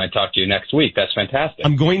headphones when I talk to you next week. That's fantastic.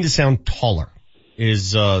 I'm going to sound taller.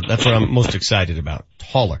 That's what I'm most excited about.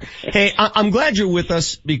 Taller. Hey, I'm glad you're with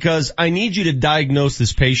us because I need you to diagnose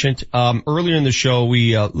this patient. Earlier in the show,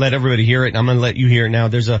 we let everybody hear it, and I'm going to let you hear it now.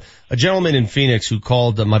 There's a gentleman in Phoenix who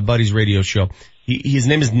called my buddy's radio show. His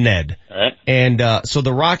name is Ned. All right. And so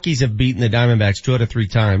the Rockies have beaten the Diamondbacks 2 out of 3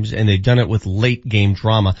 times, and they've done it with late game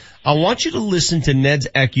drama. I want you to listen to Ned's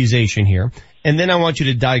accusation here, and then I want you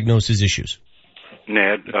to diagnose his issues.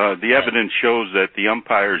 Ned, the evidence shows that the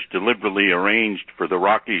umpires deliberately arranged for the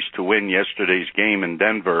Rockies to win yesterday's game in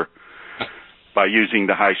Denver by using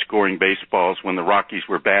the high-scoring baseballs when the Rockies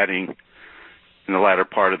were batting in the latter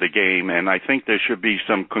part of the game. And I think there should be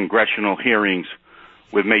some congressional hearings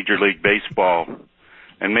with Major League Baseball,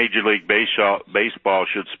 and Major League Baseball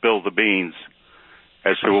should spill the beans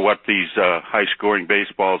as to what these high-scoring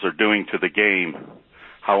baseballs are doing to the game,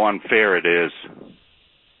 how unfair it is.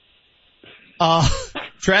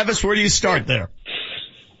 Travis, where do you start there?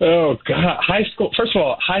 Oh God, First of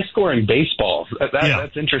all, high-scoring baseballs.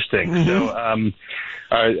 That's interesting. Mm-hmm.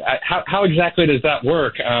 So, how exactly does that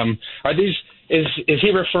work? Are these? Is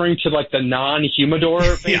he referring to like the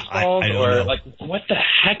non-humidor baseballs, or like what the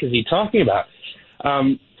heck is he talking about?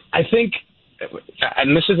 I think,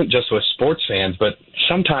 and this isn't just with sports fans, but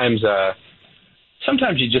sometimes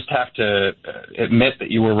you just have to admit that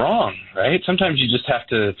you were wrong, right? Sometimes you just have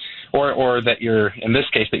to, or that in this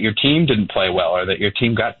case, that your team didn't play well, or that your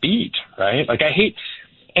team got beat, right? Like I hate,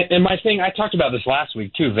 and my thing, I talked about this last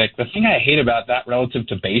week too, Vic. The thing I hate about that relative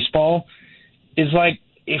to baseball is like,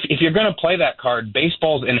 if you're going to play that card,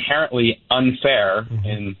 baseball's inherently unfair,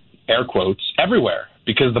 in air quotes, everywhere,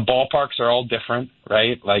 because the ballparks are all different,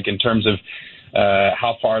 right? Like in terms of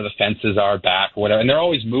how far the fences are back, whatever, and they're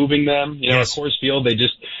always moving them. You know, at Coors Field, they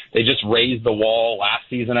just raised the wall last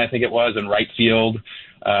season, I think it was, in right field,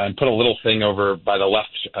 and put a little thing over by the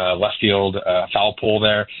left field foul pole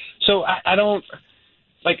there. So I don't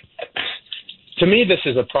like. To me, this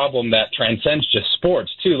is a problem that transcends just sports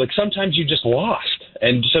too. Like sometimes you just lost,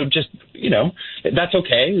 and so just that's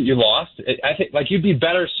okay. You lost. I think like you'd be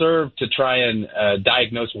better served to try and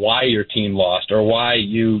diagnose why your team lost or why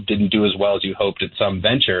you didn't do as well as you hoped at some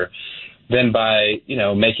venture, than by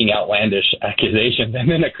making outlandish accusations and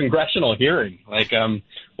in a congressional hearing. Like,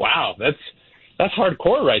 wow, that's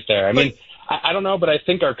hardcore right there. I mean, I don't know, but I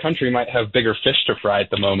think our country might have bigger fish to fry at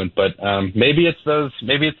the moment. But maybe it's those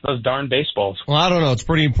darn baseballs. Well, I don't know. It's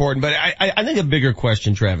pretty important. But I think a bigger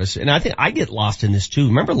question, Travis, and I think I get lost in this too.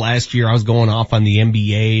 Remember last year I was going off on the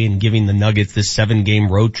NBA and giving the Nuggets this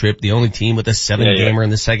 7-game road trip, the only team with a 7-gamer in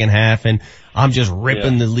the second half, and I'm just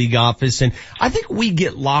ripping the league office. And I think we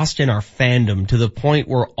get lost in our fandom to the point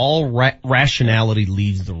where all rationality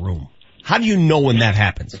leaves the room. How do you know when that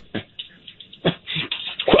happens?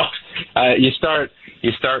 You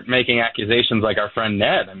start making accusations like our friend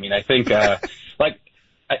Ned. I mean, I think, I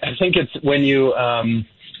think it's when you,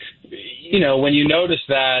 when you notice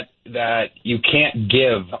that you can't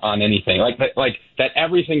give on anything, like that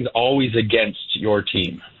everything's always against your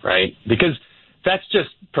team, right? Because that's just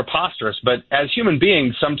preposterous. But as human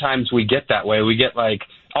beings, sometimes we get that way. We get like,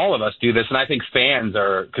 all of us do this, and I think fans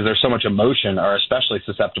are, because there's so much emotion, are especially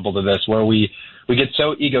susceptible to this, where we get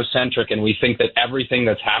so egocentric and we think that everything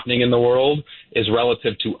that's happening in the world is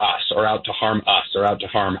relative to us or out to harm us or out to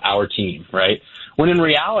harm our team, right? When in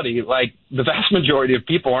reality, like, the vast majority of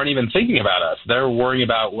people aren't even thinking about us. They're worrying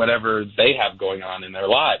about whatever they have going on in their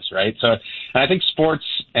lives, right? So, and I think sports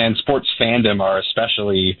and sports fandom are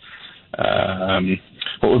especially,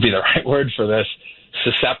 what would be the right word for this?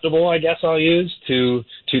 Susceptible, I guess I'll use, to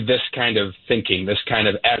this kind of thinking, this kind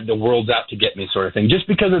of the world's out to get me sort of thing, just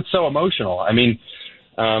because it's so emotional. I mean,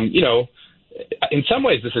 In some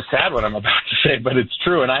ways, this is sad what I'm about to say, but it's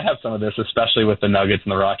true. And I have some of this, especially with the Nuggets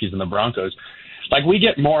and the Rockies and the Broncos. Like, we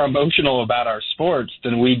get more emotional about our sports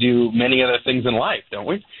than we do many other things in life, don't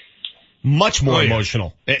we? Much more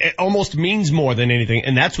emotional. It almost means more than anything.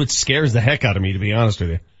 And that's what scares the heck out of me, to be honest with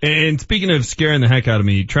you. And speaking of scaring the heck out of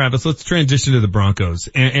me, Travis, let's transition to the Broncos.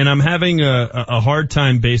 And I'm having a hard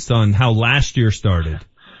time based on how last year started,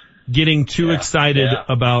 getting too excited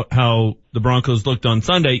about how the Broncos looked on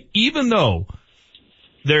Sunday, even though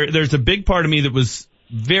there's a big part of me that was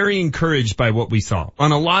very encouraged by what we saw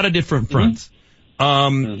on a lot of different fronts.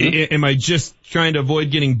 Am I just trying to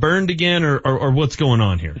avoid getting burned again, or what's going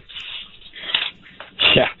on here?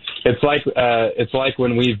 Yeah, it's like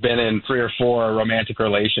when we've been in 3 or 4 romantic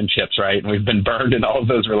relationships, right? And we've been burned in all of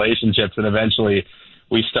those relationships, and eventually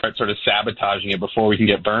we start sort of sabotaging it before we can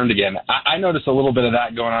get burned again. I noticed a little bit of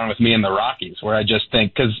that going on with me and the Rockies, where I just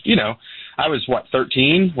think, because, I was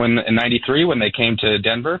 13 in '93 when they came to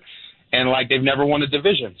Denver, and like, they've never won a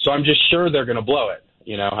division, so I'm just sure they're going to blow it.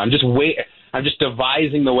 I'm just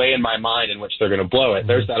devising the way in my mind in which they're going to blow it.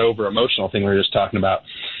 There's that over emotional thing we were just talking about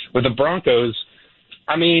with the Broncos.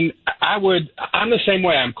 I mean, I'm the same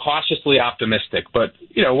way. I'm cautiously optimistic, but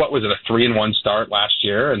what was it, a 3-1 start last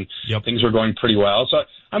year, and things were going pretty well. So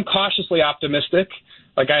I'm cautiously optimistic.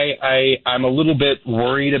 Like, I'm a little bit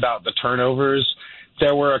worried about the turnovers.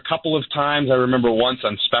 There were a couple of times, I remember once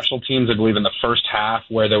on special teams, I believe in the first half,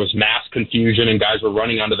 where there was mass confusion and guys were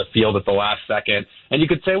running onto the field at the last second. And you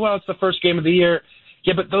could say, well, it's the first game of the year.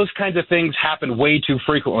 Yeah, but those kinds of things happened way too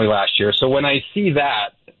frequently last year. So when I see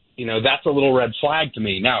that, that's a little red flag to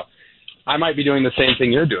me. Now, I might be doing the same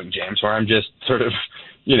thing you're doing, James, where I'm just sort of,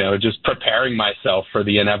 just preparing myself for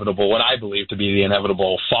the inevitable, what I believe to be the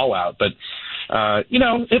inevitable fallout. But,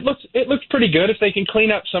 it looks pretty good if they can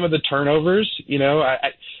clean up some of the turnovers.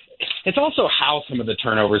 It's also how some of the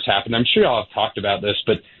turnovers happen. I'm sure y'all have talked about this,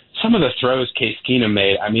 but some of the throws Case Keenum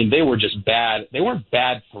made, I mean, they were just bad. They weren't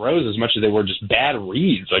bad throws as much as they were just bad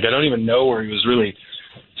reads. Like, I don't even know where he was really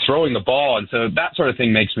throwing the ball, and so that sort of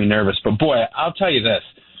thing makes me nervous. But boy, I'll tell you this,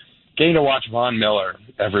 getting to watch Von Miller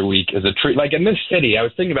every week is a treat. Like, in this city, I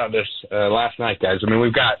was thinking about this last night, guys. I mean,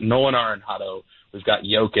 we've got Nolan Arenado, we've got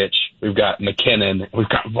Jokic, we've got McKinnon, we've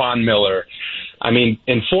got Von Miller. I mean,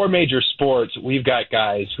 in 4 major sports, we've got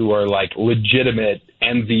guys who are like legitimate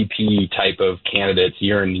MVP type of candidates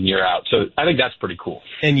year in and year out. So I think that's pretty cool.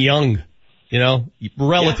 And young.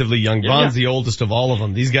 Relatively young. Von's the oldest of all of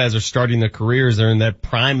them. These guys are starting their careers. They're in that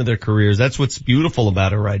prime of their careers. That's what's beautiful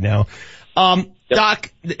about it right now.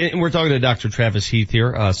 Doc, and we're talking to Dr. Travis Heath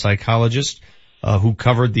here, a psychologist, who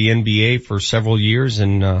covered the NBA for several years.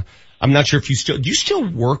 And, I'm not sure if do you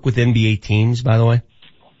still work with NBA teams, by the way?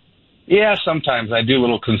 Yeah, sometimes I do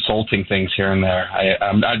little consulting things here and there.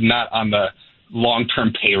 I'm not on the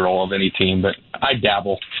long-term payroll of any team, but I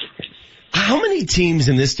dabble. How many teams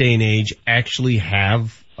in this day and age actually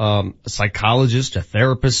have a psychologist, a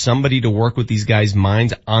therapist, somebody to work with these guys'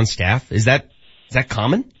 minds on staff? Is that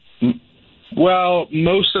common? Well,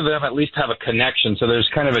 most of them at least have a connection. So there's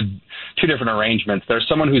kind of 2 different arrangements. There's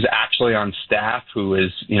someone who's actually on staff who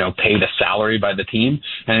is, paid a salary by the team.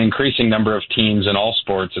 And an increasing number of teams in all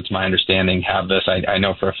sports, it's my understanding, have this. I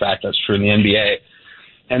know for a fact that's true in the NBA.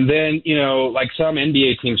 And then, like some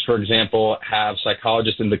NBA teams, for example, have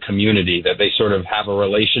psychologists in the community that they sort of have a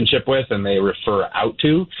relationship with and they refer out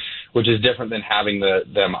to, which is different than having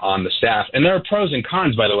them on the staff. And there are pros and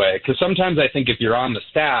cons, by the way, because sometimes I think if you're on the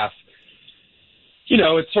staff,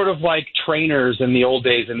 it's sort of like trainers in the old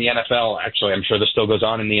days in the NFL. Actually, I'm sure this still goes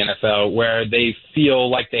on in the NFL, where they feel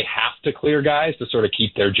like they have to clear guys to sort of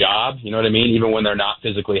keep their job. You know what I mean? Even when they're not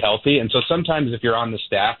physically healthy. And so sometimes if you're on the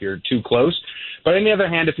staff, you're too close. But on the other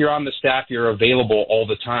hand, if you're on the staff, you're available all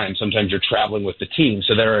the time. Sometimes you're traveling with the team.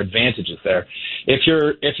 So there are advantages there. If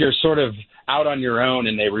you're sort of out on your own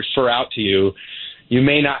and they refer out to you, you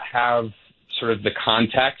may not have sort of the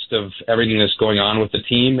context of everything that's going on with the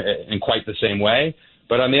team in quite the same way.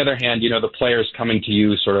 But on the other hand, the players coming to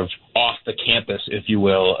you sort of off the campus, if you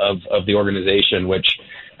will, of the organization, which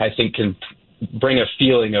I think can bring a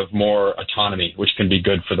feeling of more autonomy, which can be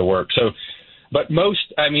good for the work. So, but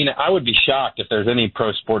I would be shocked if there's any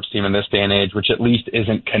pro sports team in this day and age which at least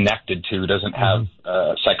isn't connected to, doesn't have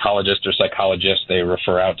a psychologist or psychologist they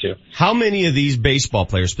refer out to. How many of these baseball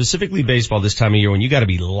players, specifically baseball this time of year, when you got to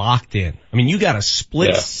be locked in? I mean, you got a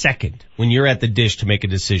split second when you're at the dish to make a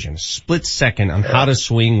decision, split second on how to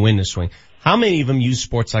swing, when to swing. How many of them use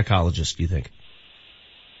sports psychologists, do you think?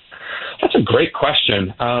 That's a great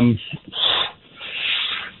question.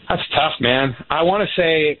 That's tough, man. I want to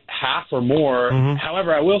say half or more.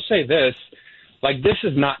 However, I will say this. like, this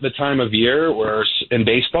is not the time of year where in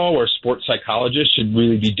baseball where sports psychologists should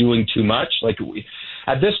really be doing too much. Like,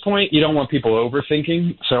 at this point, you don't want people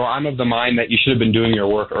overthinking. So I'm of the mind that you should have been doing your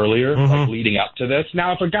work earlier, like leading up to this.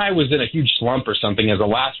 Now, if a guy was in a huge slump or something as a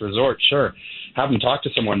last resort, sure, have him talk to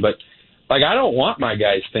someone. But like, I don't want my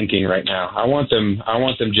guys thinking right now. I want them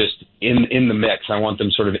just in the mix. I want them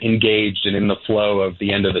sort of engaged and in the flow of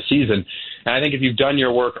the end of the season. And I think if you've done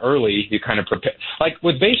your work early, you kind of prepare. Like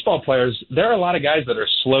with baseball players, there are a lot of guys that are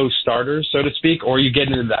slow starters, so to speak, or you get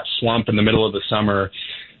into that slump in the middle of the summer.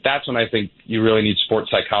 That's when I think you really need sports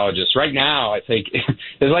psychologists. Right now, I think it's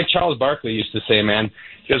like Charles Barkley used to say, man,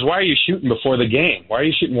 he goes, why are you shooting before the game? Why are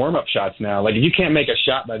you shooting warm-up shots now? Like, if you can't make a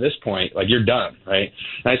shot by this point, like, you're done, right?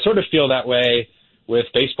 And I sort of feel that way with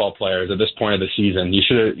baseball players at this point of the season. You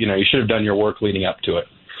should have done your work leading up to it.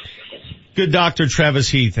 Good Dr. Travis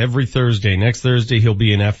Heath every Thursday. Next Thursday, he'll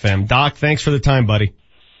be in FM. Doc, thanks for the time, buddy.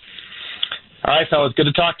 All right, fellas. Good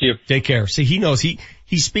to talk to you. Take care. See, he knows. He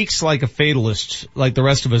speaks like a fatalist, like the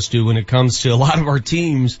rest of us do when it comes to a lot of our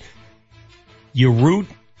teams. You root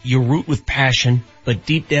with passion, but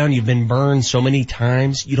deep down you've been burned so many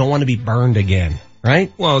times, you don't want to be burned again,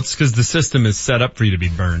 right? Well, it's because the system is set up for you to be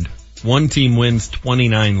burned. One team wins,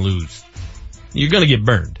 29 lose. You're going to get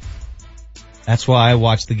burned. That's why I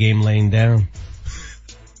watch the game laying down.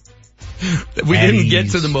 We didn't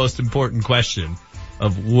get to the most important question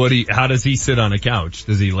of how does he sit on a couch?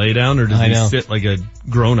 Does he lay down or does he sit like a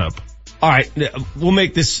grown-up? All right, we'll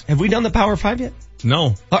make this. Have we done the Power 5 yet?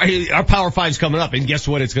 No. All right, our Power 5's coming up, and guess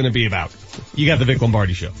what it's going to be about? You got the Vic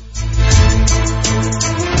Lombardi Show.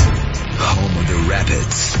 Home of the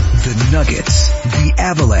Rapids, the Nuggets, the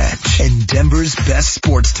Avalanche, and Denver's best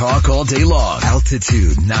sports talk all day long.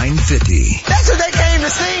 Altitude 950. That's what they came to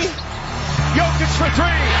see. Jokic for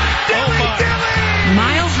three. Dilly.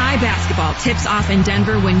 Mile High Basketball tips off in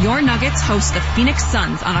Denver when your Nuggets host the Phoenix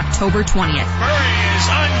Suns on October 20th. Murray is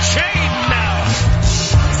unchained now.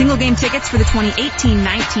 Single game tickets for the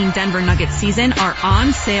 2018-19 Denver Nuggets season are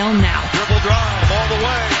on sale now. Dribble drive all the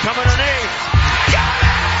way, coming underneath.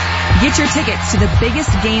 Get your tickets to the biggest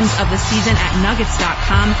games of the season at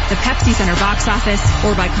Nuggets.com, the Pepsi Center box office,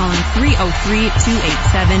 or by calling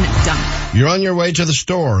 303-287-DUNK. You're on your way to the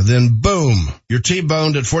store, then boom, you're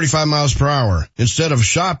T-boned at 45 miles per hour. Instead of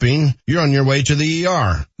shopping, you're on your way to the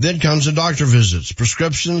ER. Then comes the doctor visits,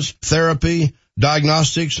 prescriptions, therapy,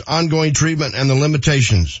 diagnostics, ongoing treatment, and the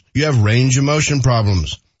limitations. You have range of motion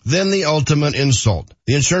problems. Then the ultimate insult.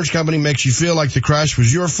 The insurance company makes you feel like the crash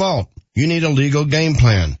was your fault. You need a legal game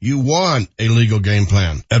plan. You want a legal game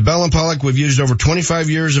plan. At Bell & Pollock, we've used over 25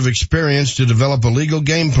 years of experience to develop a legal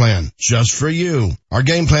game plan just for you. Our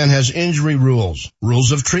game plan has injury rules,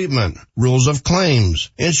 rules of treatment, rules of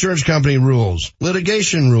claims, insurance company rules,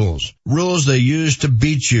 litigation rules, rules they use to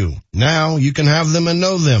beat you. Now you can have them and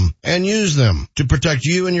know them and use them to protect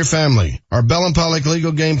you and your family. Our Bell & Pollock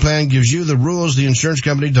legal game plan gives you the rules the insurance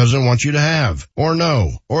company doesn't want you to have or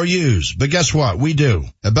know or use. But guess what? We do.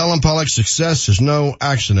 At Bell & Pollock, success is no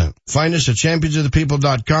accident. Find us at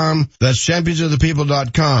championsofthepeople.com. That's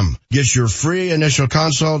championsofthepeople.com. Get your free initial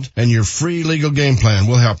consult and your free legal game plan.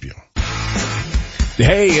 We'll help you.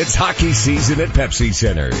 Hey, it's hockey season at Pepsi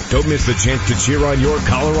Center. Don't miss the chance to cheer on your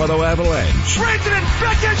Colorado Avalanche. Rantanen,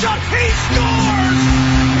 backhand shot, he scores!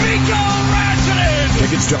 Mikko Rantanen!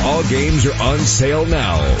 Tickets to all games are on sale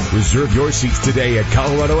now. Reserve your seats today at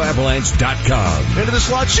ColoradoAvalanche.com. Into the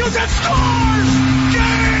slot, shoots and scores!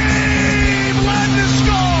 Game!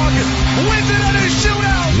 Landeskog wins it on his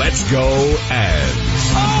shootout! Let's go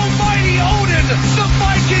Avs. Almighty Odin, the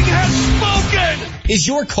Viking has spoken! Is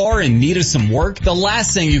your car in need of some work? The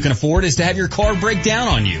last thing you can afford is to have your car break down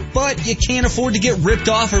on you. But you can't afford to get ripped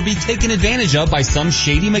off or be taken advantage of by some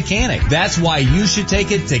shady mechanic. That's why you should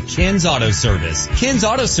take it to Ken's Auto Service. Ken's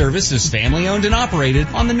Auto Service is family owned and operated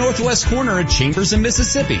on the northwest corner of Chambers and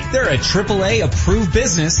Mississippi. They're a AAA approved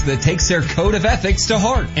business that takes their code of ethics to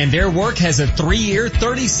heart. And their work has a 3-year,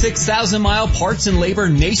 36,000-mile parts and labor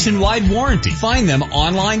nationwide warranty. Find them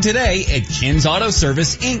online today at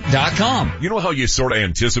Ken'sAutoServiceInc.com. You know how you sort of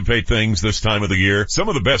anticipate things this time of the year? Some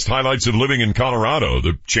of the best highlights of living in Colorado,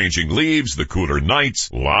 the changing leaves, the cooler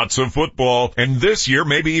nights, lots of football, and this year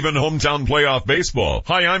maybe even hometown playoff baseball.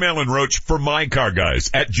 Hi, I'm Alan Roach for My Car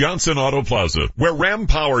Guys at Johnson Auto Plaza, where Ram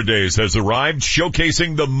Power Days has arrived,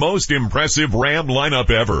 showcasing the most impressive Ram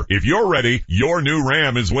lineup ever. If you're ready, your new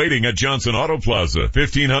Ram is waiting at Johnson Auto Plaza.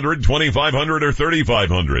 1500, 2500, or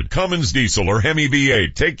 3500. Cummins diesel or Hemi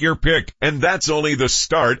V8. Take your pick. And that's only the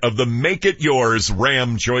start of the Make It Yours endless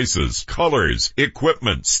Ram choices, colors,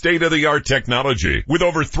 equipment, state-of-the-art technology. With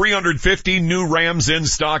over 350 new Rams in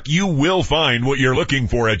stock, you will find what you're looking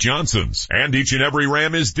for at Johnson's. And each and every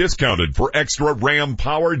Ram is discounted for extra Ram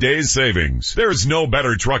Power Days savings. There's no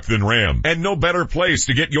better truck than Ram, and no better place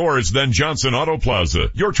to get yours than Johnson Auto Plaza,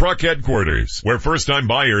 your truck headquarters, where first-time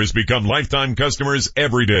buyers become lifetime customers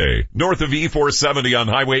every day. North of E470 on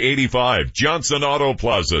Highway 85,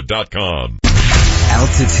 JohnsonAutoPlaza.com.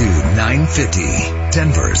 Altitude 950,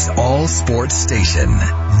 Denver's all sports station.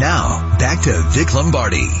 Now, back to Vic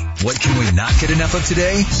Lombardi. What can we not get enough of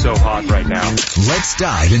today? So hot right now. Let's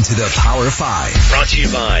dive into the Power 5. Brought to you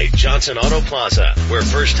by Johnson Auto Plaza, where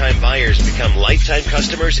first-time buyers become lifetime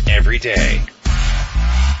customers every day.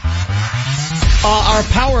 Our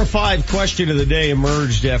Power 5 question of the day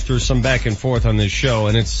emerged after some back and forth on this show,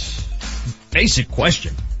 and it's a basic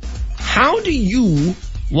question. How do you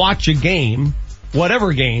watch a game,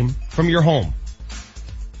 whatever game, from your home?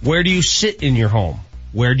 Where do you sit in your home?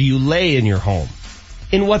 Where do you lay in your home?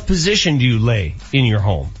 In what position do you lay in your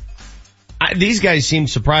home? These guys seem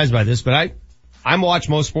surprised by this, but I'm watch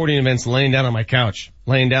most sporting events laying down on my couch,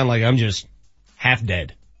 laying down like I'm just half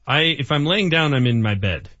dead. If I'm laying down, I'm in my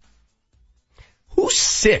bed. Who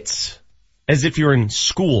sits as if you're in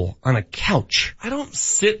school on a couch? I don't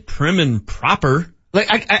sit prim and proper.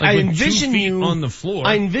 Like I envision 2 feet you on the floor.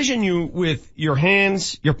 I envision you with your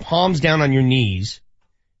hands, your palms down on your knees,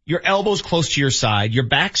 your elbows close to your side, your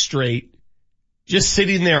back straight, just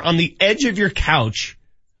sitting there on the edge of your couch,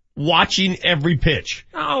 watching every pitch.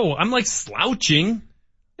 No, I'm like slouching.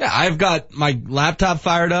 Yeah, I've got my laptop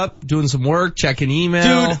fired up, doing some work, checking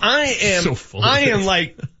email. Dude,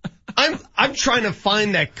 I'm trying to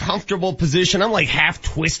find that comfortable position. I'm like half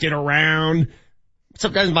twisted around.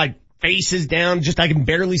 Sometimes my face is down, just I can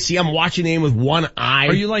barely see. I'm watching the game with one eye.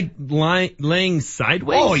 Are you like laying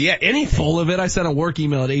sideways? Oh yeah, anything. Full of it. I sent a work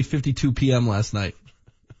email at 8:52 p.m. last night.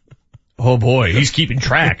 Oh boy, he's keeping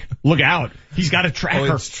track. Look out. He's got a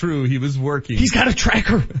tracker. Oh, it's true. He was working. He's got a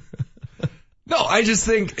tracker. No, I just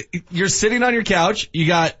think you're sitting on your couch. You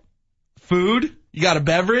got food. You got a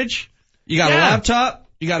beverage. You got a laptop.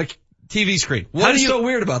 You got a TV screen. What is so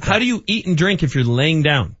weird about that? How do you eat and drink if you're laying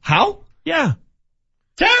down? How? Yeah.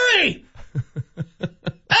 Terry!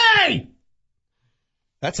 Hey!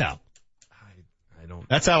 That's how. I don't.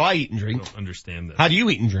 That's how I eat and drink. I don't understand this. How do you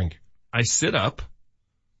eat and drink? I sit up.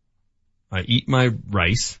 I eat my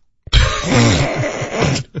rice.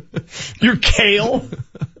 Your kale?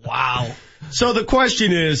 Wow. So the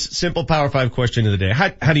question is, simple Power 5 question of the day.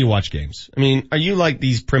 How do you watch games? I mean, are you like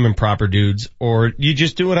these prim and proper dudes, or you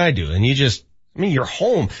just do what I do and you're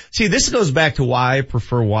home. See, this goes back to why I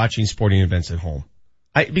prefer watching sporting events at home.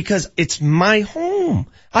 Because it's my home.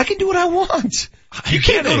 I can do what I want. You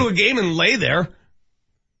can't go to a game and lay there.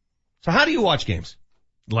 So how do you watch games?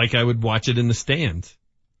 Like I would watch it in the stands.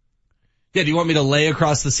 Yeah, do you want me to lay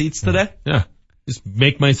across the seats today? Yeah. Just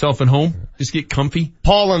make myself at home. Just get comfy.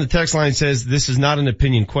 Paul on the text line says, this is not an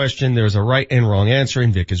opinion question. There's a right and wrong answer,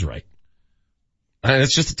 and Vic is right.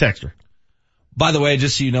 That's just a texter. By the way,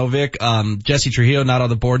 just so you know, Vic, Jesse Trujillo not on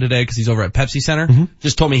the board today because he's over at Pepsi Center. Mm-hmm.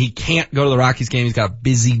 Just told me he can't go to the Rockies game. He's got a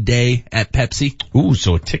busy day at Pepsi. Ooh,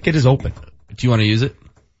 so a ticket is open. Do you want to use it?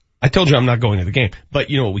 I told you I'm not going to the game. But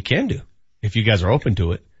you know what we can do? If you guys are open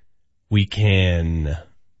to it, we can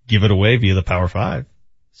give it away via the Power 5.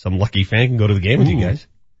 Some lucky fan can go to the game with you guys.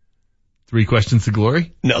 3 questions to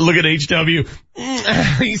glory? No, look at HW.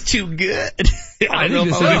 He's too good. I think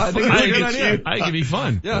it's a good idea. I think it'd be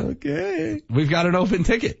fun. Yeah. Okay. We've got an open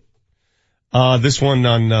ticket. This one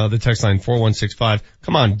on the text line 4165.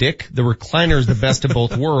 Come on, Dick. The recliner is the best of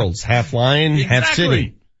both worlds. Half lying, half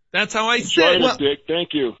sitting. That's how I sit. Well, Dick.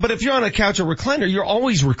 Thank you. But if you're on a couch or recliner, you're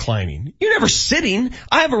always reclining. You're never sitting.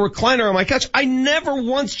 I have a recliner on my couch. I never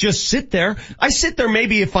once just sit there. I sit there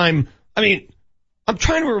maybe if I'm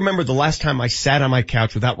trying to remember the last time I sat on my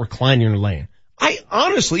couch without reclining or laying. I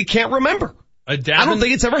honestly can't remember. I don't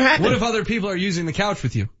think it's ever happened. What if other people are using the couch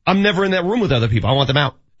with you? I'm never in that room with other people. I want them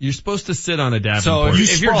out. You're supposed to sit on a Davenport. So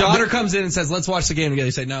if your daughter comes in and says, let's watch the game together,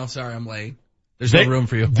 you say, no, sorry, I'm laying. There's no room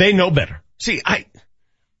for you. They know better. See, I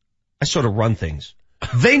sort of run things.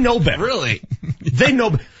 They know better. Really? They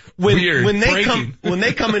know. When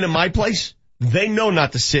they come into my place, they know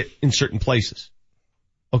not to sit in certain places.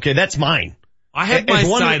 Okay, that's mine. I have my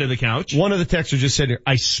side of the couch. One of the texters just said here,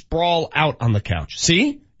 I sprawl out on the couch.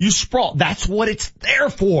 See? You sprawl. That's what it's there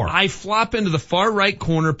for. I flop into the far right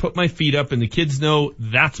corner, put my feet up, and the kids know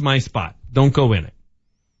that's my spot. Don't go in it.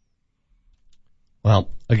 Well,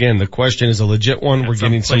 again, the question is a legit one. We're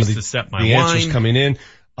getting some of the answers coming in.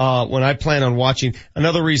 when I plan on watching.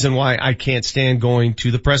 Another reason why I can't stand going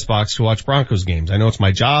to the press box to watch Broncos games. I know it's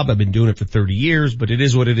my job. I've been doing it for 30 years, but it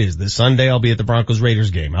is what it is. This Sunday I'll be at the Broncos Raiders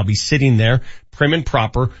game. I'll be sitting there prim and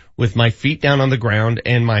proper with my feet down on the ground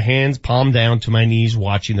and my hands palm down to my knees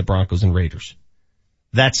watching the Broncos and Raiders.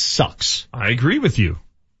 That sucks. I agree with you.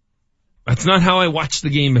 That's not how I watch the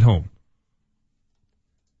game at home.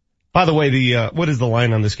 By the way, what is the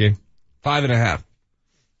line on this game? 5.5.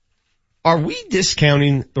 Are we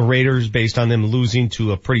discounting the Raiders based on them losing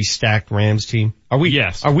to a pretty stacked Rams team? Are we?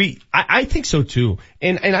 Yes. Are we? I think so too.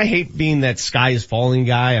 And I hate being that sky is falling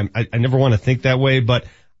guy. I never want to think that way, but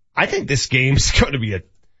I think this game is going to be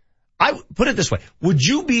I put it this way. Would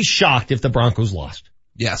you be shocked if the Broncos lost?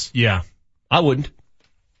 Yes. Yeah. I wouldn't.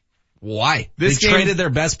 Why? They traded their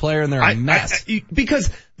best player and they're a mess.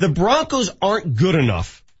 Because the Broncos aren't good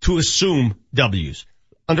enough to assume W's.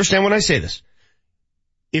 Understand when I say this.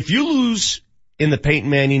 If you lose in the Peyton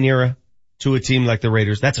Manning era to a team like the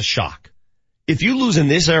Raiders, that's a shock. If you lose in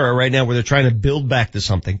this era right now where they're trying to build back to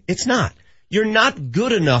something, it's not. You're not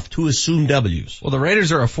good enough to assume W's. Well, the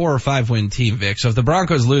Raiders are a 4 or 5 win team, Vic. So if the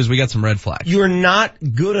Broncos lose, we got some red flags. You're not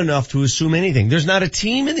good enough to assume anything. There's not a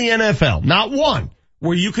team in the NFL, not one,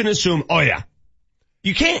 where you can assume, oh yeah.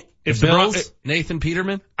 You can't. If the Bills, Nathan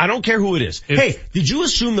Peterman? I don't care who it is. Hey, did you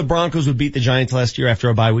assume the Broncos would beat the Giants last year after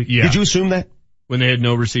a bye week? Yeah. Did you assume that? When they had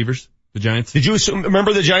no receivers, the Giants? Did you assume,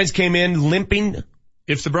 remember the Giants came in limping?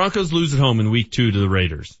 If the Broncos lose at home in week 2 to the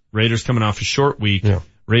Raiders coming off a short week,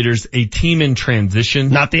 Raiders a team in transition.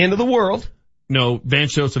 Not the end of the world. No,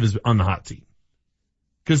 Vance Joseph is on the hot seat.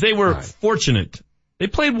 Because they were fortunate. They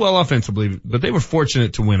played well offensively, but they were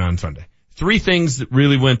fortunate to win on Sunday. 3 things that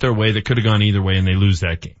really went their way that could have gone either way and they lose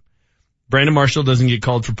that game. Brandon Marshall doesn't get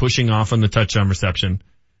called for pushing off on the touchdown reception.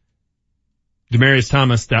 Demaryius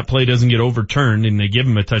Thomas, that play doesn't get overturned and they give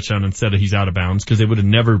him a touchdown instead of he's out of bounds because they would have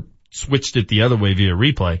never switched it the other way via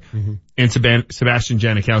replay. Mm-hmm. And Sebastian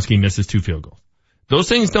Janikowski misses 2 field goals. Those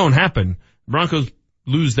things don't happen. Broncos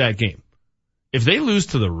lose that game. If they lose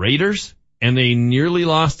to the Raiders and they nearly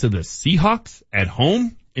lost to the Seahawks at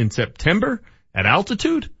home in September at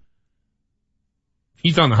altitude,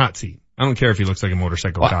 he's on the hot seat. I don't care if he looks like a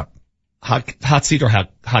motorcycle cop. Hot seat or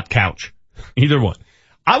hot couch? Either one.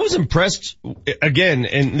 I was impressed again,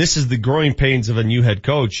 and this is the growing pains of a new head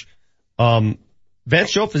coach.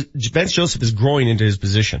 Vance Joseph is growing into his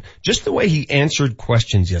position. Just the way he answered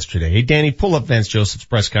questions yesterday. Hey, Danny, pull up Vance Joseph's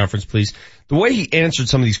press conference, please. The way he answered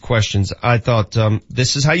some of these questions, I thought,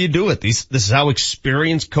 this is how you do it. This is how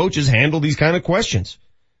experienced coaches handle these kind of questions.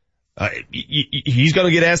 He's going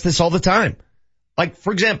to get asked this all the time. Like,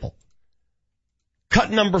 for example,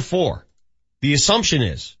 cut number 4. The assumption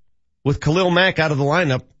is, with Khalil Mack out of the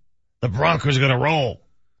lineup, the Broncos are going to roll.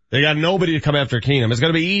 They got nobody to come after Keenum. It's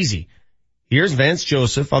going to be easy. Here's Vance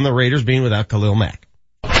Joseph on the Raiders being without Khalil Mack.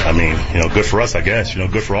 I mean, good for us, I guess.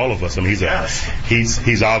 Good for all of us. I mean,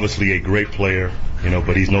 he's obviously a great player,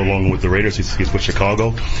 but he's no longer with the Raiders. He's with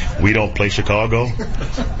Chicago. We don't play Chicago.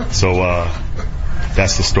 So,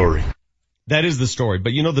 that's the story. That is the story.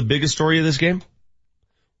 But the biggest story of this game?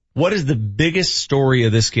 What is the biggest story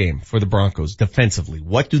of this game for the Broncos defensively?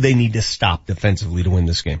 What do they need to stop defensively to win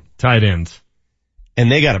this game? Tight ends.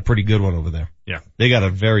 And they got a pretty good one over there. Yeah. They got a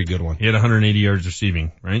very good one. He had 180 yards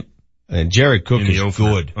receiving, right? And Jared Cook is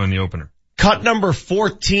good. On the opener. Cut number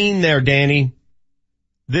 14 there, Danny.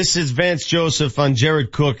 This is Vance Joseph on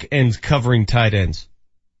Jared Cook and covering tight ends.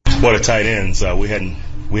 Well, the tight ends, we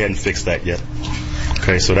hadn't fixed that yet.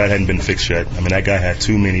 Okay, so that hadn't been fixed yet. I mean, that guy had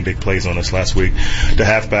too many big plays on us last week. The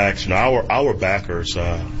halfbacks, our backers,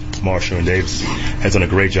 Marshall and Davis, has done a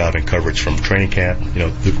great job in coverage from training camp,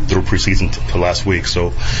 through preseason to last week. So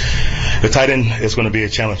the tight end is going to be a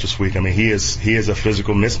challenge this week. I mean, he is a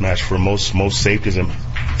physical mismatch for most safeties and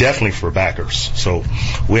definitely for backers. So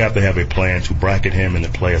we have to have a plan to bracket him and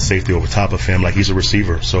to play a safety over top of him like he's a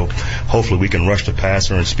receiver. So hopefully we can rush the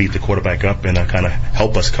passer and speed the quarterback up and kind of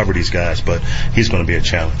help us cover these guys. But he's going to be a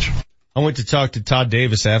challenge. I went to talk to Todd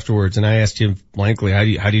Davis afterwards and I asked him blankly, how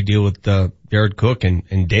do you deal with Jared Cook?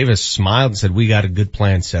 And Davis smiled and said, we got a good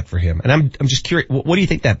plan set for him. And I'm just curious, what do you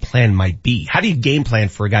think that plan might be? How do you game plan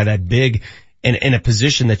for a guy that big and in a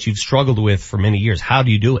position that you've struggled with for many years? How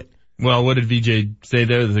do you do it? Well, what did VJ say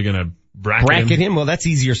there? They're going to bracket him? Well, that's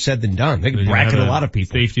easier said than done. They can bracket a lot of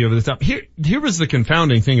people. Safety over the top. Here was the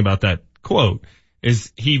confounding thing about that quote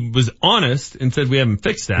is he was honest and said we haven't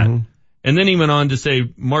fixed that. Mm-hmm. And then he went on to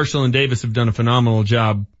say Marshall and Davis have done a phenomenal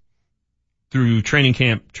job through training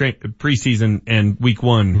camp, preseason and week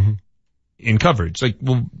 1 in coverage. Like,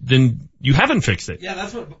 well, then you haven't fixed it. Yeah,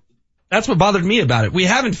 That's what bothered me about it. We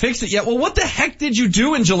haven't fixed it yet. Well, what the heck did you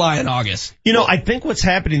do in July and August? You know, I think what's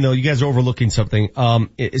happening though, you guys are overlooking something,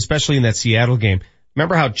 especially in that Seattle game.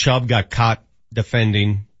 Remember how Chubb got caught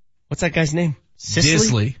defending, what's that guy's name?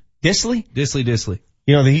 Disley. Disley?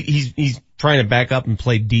 You know, he's trying to back up and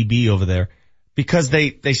play DB over there because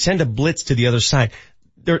they send a blitz to the other side.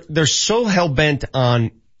 They're so hell-bent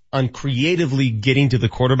on creatively getting to the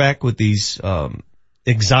quarterback with these,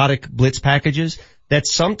 exotic blitz packages that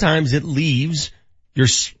sometimes it leaves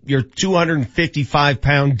your 255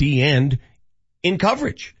 pound D end in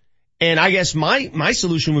coverage. And I guess my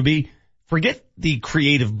solution would be forget the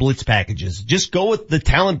creative blitz packages. Just go with the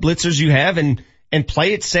talent blitzers you have and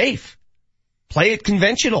play it safe. Play it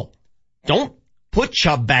conventional. Don't put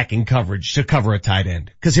Chubb back in coverage to cover a tight end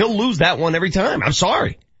because he'll lose that one every time. I'm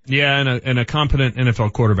sorry. Yeah, and a competent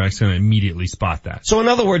NFL quarterback's going to immediately spot that. So in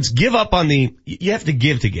other words, give up on you have to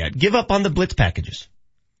give to get. Give up on the blitz packages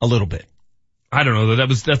a little bit. I don't know,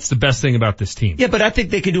 that's the best thing about this team. Yeah, but I think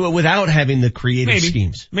they can do it without having the creative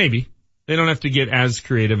schemes. Maybe. They don't have to get as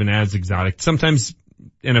creative and as exotic. Sometimes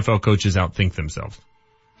NFL coaches outthink themselves.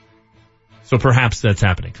 So perhaps that's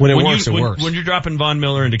happening. When it works. When you're dropping Von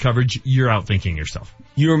Miller into coverage, you're outthinking yourself.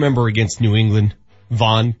 You remember against New England,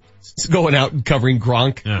 Von going out and covering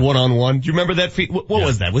Gronk one-on-one. Do you remember that feat? What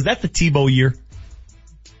was that? Was that the Tebow year?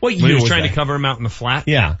 What year when he was was trying that? to cover him out in the flat?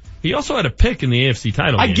 Yeah. He also had a pick in the AFC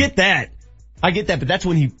title game. I get that, but that's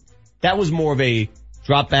when that was more of a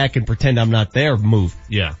drop back and pretend I'm not there move.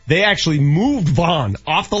 Yeah. They actually moved Von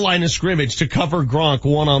off the line of scrimmage to cover Gronk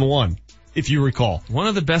one-on-one, if you recall. One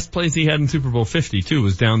of the best plays he had in Super Bowl 50 too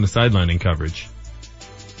was down the sideline in coverage.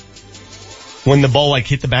 When the ball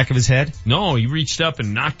hit the back of his head? No, he reached up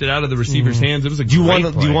and knocked it out of the receiver's hands. It was a Do you great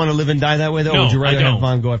play. Do you want to live and die that way though? No, or would you rather I don't. have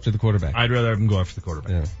Von go after the quarterback? I'd rather have him go after the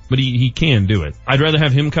quarterback. Yeah. But he can do it. I'd rather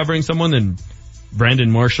have him covering someone than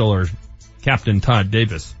Brandon Marshall or Captain Todd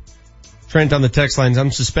Davis. Trent on the text lines,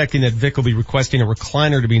 I'm suspecting that Vic will be requesting a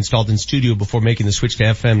recliner to be installed in studio before making the switch to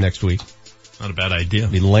FM next week. Not a bad idea.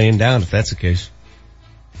 Be laying down if that's the case.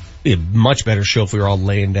 Be a much better show if we were all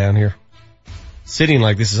laying down here. Sitting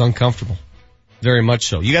like this is uncomfortable. Very much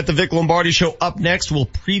so. You got the Vic Lombardi Show up next. We'll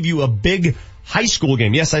preview a big high school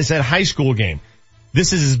game. Yes, I said high school game.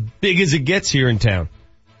 This is as big as it gets here in town.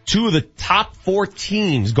 2 of the top 4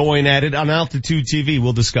 teams going at it on Altitude TV.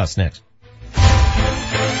 We'll discuss next.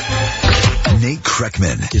 Nate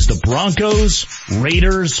Kreckman. Is the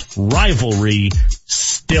Broncos-Raiders rivalry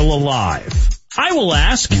still alive? I will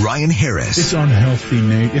ask Ryan Harris. It's unhealthy,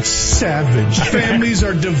 Nate. It's savage. Families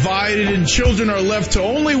are divided and children are left to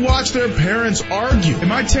only watch their parents argue. In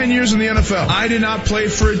my 10 years in the NFL, I did not play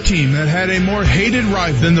for a team that had a more hated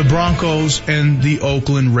rival than the Broncos and the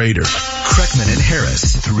Oakland Raiders. Kreckman and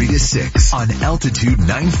Harris, 3 to 6 on Altitude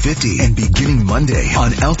 950 and beginning Monday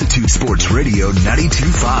on Altitude Sports Radio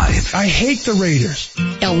 92.5. I hate the Raiders.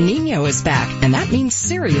 El Nino is back, and that means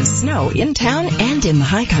serious snow in town and in the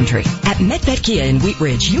high country. At MedVet Kia in Wheat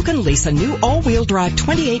Ridge, you can lease a new all-wheel drive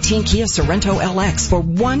 2018 Kia Sorento LX for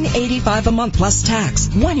 $185 a month plus tax.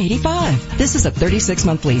 $185. This is a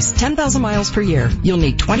 36-month lease, 10,000 miles per year. You'll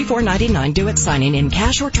need $24.99 due at signing in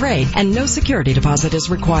cash or trade, and no security deposit is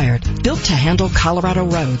required. Built to handle Colorado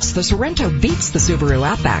roads, the Sorento beats the Subaru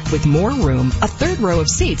Outback with more room, a third row of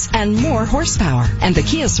seats, and more horsepower. And the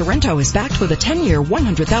Kia Sorento is backed with a 10-year,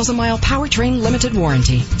 100,000-mile powertrain limited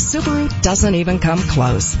warranty. Subaru doesn't even come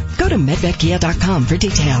close. Go to MedVetKia.com for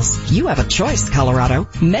details. You have a choice, Colorado.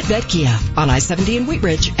 MedVet Kia on I-70 in Wheat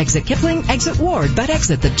Ridge. Exit Kipling, exit Ward, but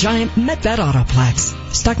exit the giant MedVet Autoplex.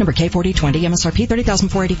 Stock number K4020, MSRP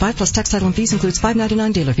 $30,485 plus tax, title, and fees includes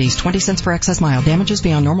 $5.99 dealer fees, 20 cents for excess mile. Damages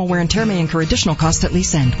beyond normal wear and tear may incur additional costs at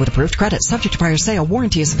lease end. With approved credit, subject to prior sale,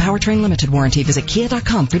 warranty is a powertrain limited warranty. Visit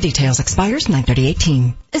Kia.com for details. Expires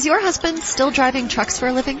 9/30/18. Is your husband still driving trucks for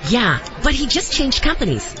a living? Yeah, but he just changed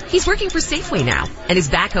companies. He's working for Safeway now and is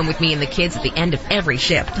back home with me and the kids at the end of every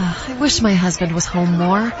shift. I wish my husband was home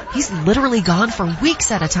more. He's literally gone for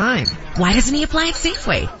weeks at a time. Why doesn't he apply at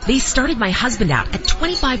Safeway? They started my husband out at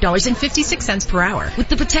 $25.56 per hour with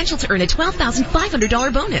the potential to earn a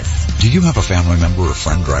 $12,500 bonus. Do you have a family member or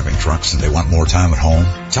friend driving trucks and they want more time at home?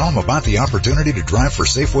 Tell them about the opportunity to drive for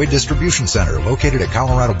Safeway Distribution Center located at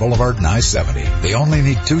Colorado Boulevard and I-70. They only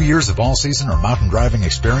need 2 years of all-season or mountain driving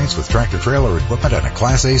experience with tractor-trailer equipment and a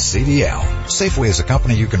Class A CDL. Safeway is a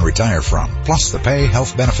company you can retire from. minimum. Plus, the pay,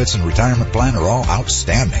 health benefits, and retirement plan are all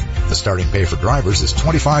outstanding. The starting pay for drivers is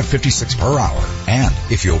 $25.56 per hour. And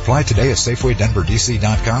if you apply today at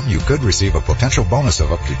SafewayDenverDC.com, you could receive a potential bonus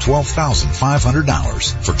of up to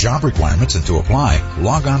 $12,500. For job requirements and to apply,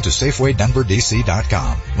 log on to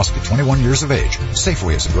SafewayDenverDC.com. Must be 21 years of age.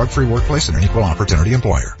 Safeway is a drug-free workplace and an equal opportunity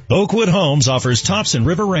employer. Oakwood Homes offers Thompson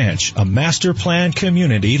River Ranch, a master planned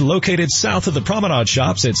community located south of the Promenade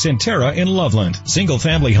Shops at Centerra in Loveland.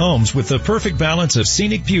 Single-family homes with the perfect balance of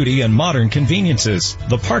scenic beauty and modern conveniences.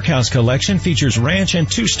 The Park House Collection features ranch and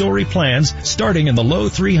two-story plans starting in the low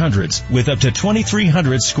 300s with up to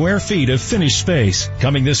 2,300 square feet of finished space.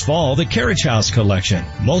 Coming this fall, the Carriage House Collection.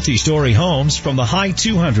 Multi-story homes from the high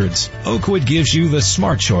 200s. Oakwood gives you the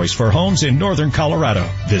smart choice for homes in northern Colorado.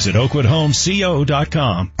 Visit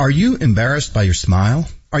OakwoodHomesCO.com. Are you embarrassed by your smile?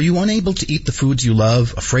 Are you unable to eat the foods you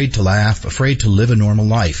love, afraid to laugh, afraid to live a normal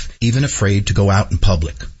life, even afraid to go out in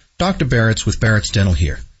public? Dr. Barrett's with Barrett's Dental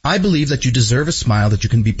here. I believe that you deserve a smile that you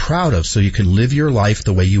can be proud of so you can live your life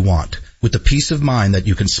the way you want, with the peace of mind that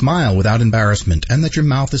you can smile without embarrassment and that your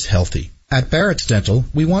mouth is healthy. At Barrett's Dental,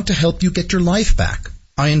 we want to help you get your life back.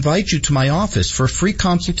 I invite you to my office for a free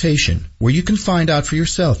consultation where you can find out for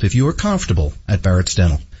yourself if you are comfortable at Barrett's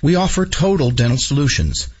Dental. We offer total dental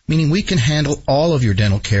solutions, meaning we can handle all of your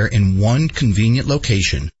dental care in one convenient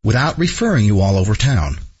location without referring you all over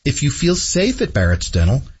town. If you feel safe at Barrett's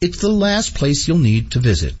Dental, it's the last place you'll need to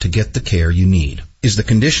visit to get the care you need. Is the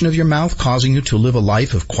condition of your mouth causing you to live a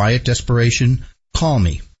life of quiet desperation? Call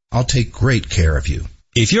me. I'll take great care of you.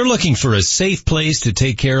 If you're looking for a safe place to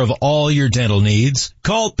take care of all your dental needs,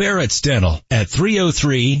 call Barrett's Dental at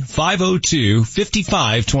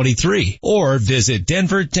 303-502-5523 or visit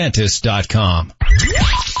DenverDentist.com.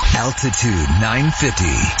 Altitude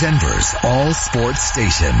 950, Denver's all sports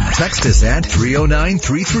station. Text us at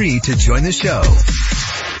 30933 to join the show.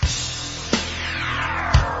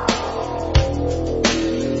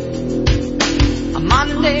 A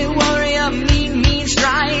Monday warrior, mean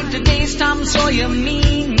strike. Today's Tom Sawyer,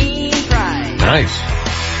 mean pride. Nice.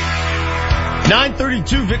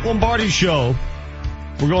 9:32 Vic Lombardi Show.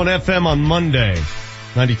 We're going FM on Monday,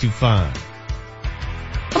 92.5.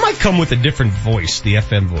 I might come with a different voice, the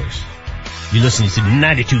FM voice. You're listening to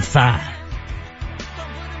 92.5.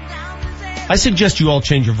 I suggest you all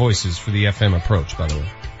change your voices for the FM approach, by the way.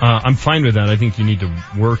 I'm fine with that. I think you need to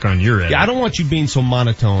work on your end. Yeah, I don't want you being so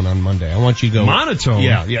monotone on Monday. I want you to go... Monotone?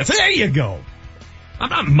 Yeah. There you go. I'm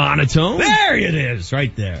not monotone. There it is,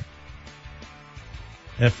 right there.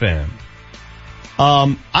 FM.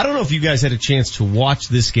 I don't know if you guys had a chance to watch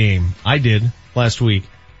this game. I did last week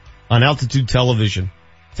on Altitude Television.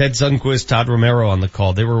 Ted Sundquist, Todd Romero on the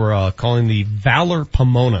call. They were calling the Valor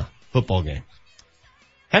Pomona football game.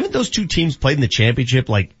 Haven't those two teams played in the championship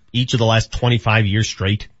like each of the last 25 years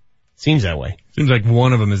straight? Seems that way. Seems like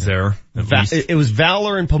one of them is there. It was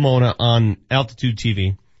Valor and Pomona on Altitude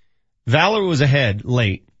TV. Valor was ahead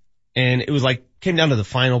late, and it was like, came down to the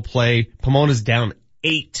final play. Pomona's down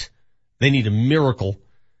 8. They need a miracle.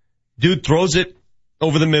 Dude throws it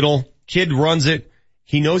over the middle. Kid runs it.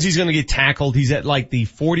 He knows he's going to get tackled. He's at like the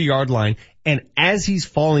 40-yard line, and as he's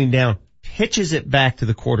falling down, pitches it back to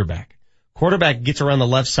the quarterback. Quarterback gets around the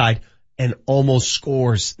left side and almost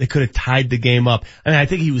scores. They could have tied the game up. I mean, I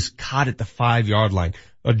think he was caught at the 5-yard line.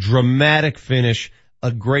 A dramatic finish,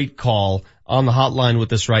 a great call. On the hotline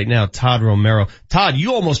with us right now, Todd Romero. Todd,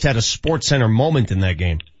 you almost had a SportsCenter moment in that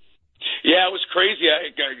game. Yeah, it was crazy. I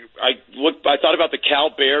thought about the Cal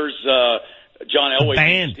Bears, John Elway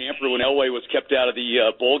beat Stanford when Elway was kept out of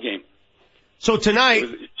the bowl game. So tonight,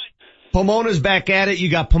 Pomona's back at it. You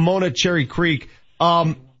got Pomona Cherry Creek.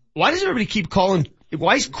 Why does everybody keep calling?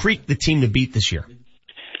 Why is Creek the team to beat this year?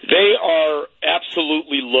 They are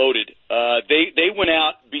absolutely loaded. They went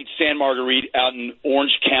out, beat San Marguerite out in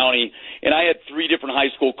Orange County, and I had 3 different high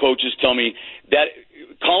school coaches tell me that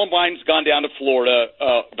Columbine's gone down to Florida,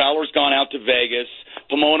 Valor's gone out to Vegas,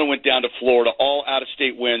 Pomona went down to Florida, all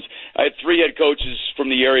out-of-state wins. I had 3 head coaches from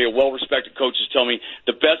the area, well-respected coaches, tell me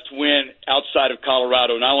the best win outside of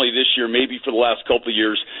Colorado, not only this year, maybe for the last couple of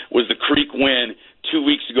years, was the Creek win 2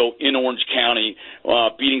 weeks ago in Orange County,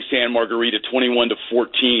 beating San Margarita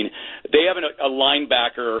 21-14. They have a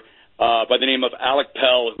linebacker by the name of Alec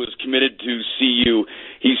Pell, who is committed to CU.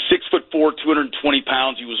 He's 6'4", 220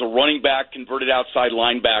 pounds. He was a running back, converted outside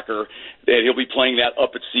linebacker. He'll be playing that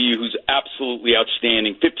up at CU, who's absolutely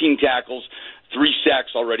outstanding. 15 tackles, 3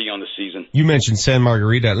 sacks already on the season. You mentioned San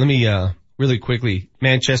Margarita. Let me really quickly,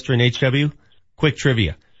 Manchester and HW, quick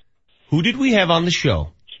trivia. Who did we have on the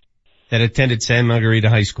show that attended San Margarita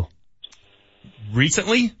High School?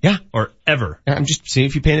 Recently? Yeah. Or ever? I'm just seeing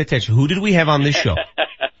if you're paying attention. Who did we have on this show?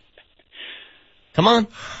 Come on.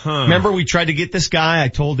 Remember we tried to get this guy? I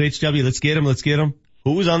told HW, let's get him.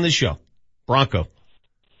 Who was on this show? Bronco.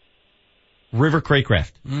 River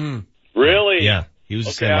Craycraft. Really? Yeah. He was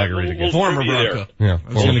a Santa Margarita guy. Former Bronco. Yeah.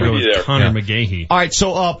 I was going to go with Connor McGahee. All right.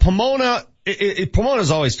 So, Pomona,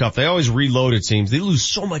 Pomona's always tough. They always reload, it seems. They lose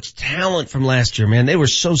so much talent from last year, man. They were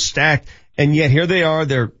so stacked. And yet here they are.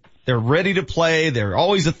 They're ready to play. They're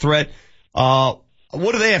always a threat. What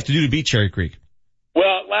do they have to do to beat Cherry Creek?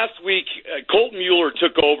 Well, last week, Colton Mueller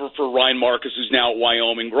took over for Ryan Marcus, who's now at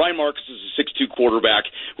Wyoming. Ryan Marcus is a 6'2 quarterback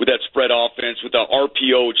with that spread offense, with the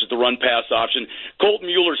RPO, which is the run-pass option. Colton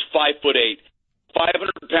Mueller's 5'8",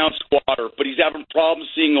 500-pound squatter, but he's having problems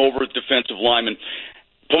seeing over a defensive lineman.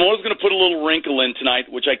 Pomona's going to put a little wrinkle in tonight,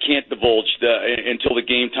 which I can't divulge until the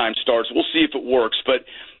game time starts. We'll see if it works, but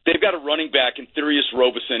they've got a running back in Therius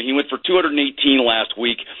Robeson. He went for 218 last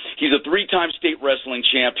week. He's a 3-time state wrestling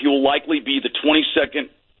champ. He will likely be the 22nd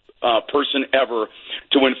person ever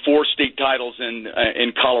to win 4 state titles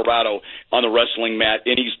in Colorado on the wrestling mat,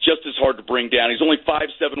 and he's just as hard to bring down. He's only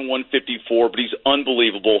 5'7", 154, but he's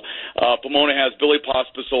unbelievable. Pomona has Billy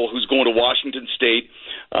Pospisil, who's going to Washington State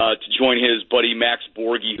to join his buddy Max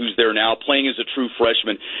Borghi, who's there now, playing as a true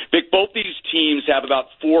freshman. Vic, both these teams have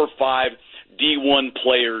about 4 or 5 D1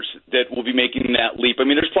 players that will be making that leap. I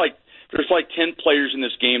mean, there's like 10 players in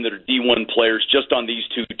this game that are D1 players just on these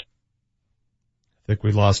two. I think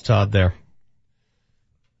we lost Todd there.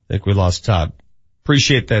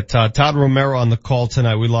 Appreciate that, Todd. Todd Romero on the call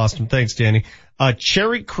tonight. We lost him. Thanks, Danny.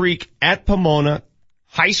 Cherry Creek at Pomona,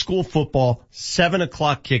 high school football, 7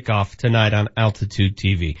 o'clock kickoff tonight on Altitude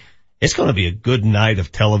TV. It's going to be a good night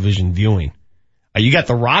of television viewing. You got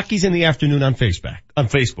the Rockies in the afternoon on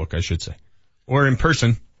Facebook, I should say. Or in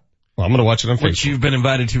person. Well, I'm going to watch it on Facebook. Which you've been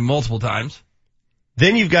invited to multiple times.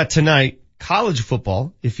 Then you've got tonight college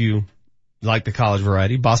football, if you like the college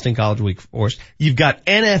variety, Boston College Week, of course. You've got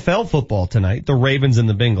NFL football tonight, the Ravens and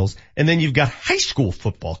the Bengals. And then you've got high school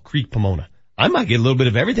football, Creek Pomona. I might get a little bit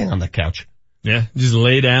of everything on the couch. Yeah, just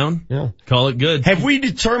lay down. Yeah. Call it good. Have we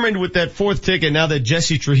determined with that 4th ticket, now that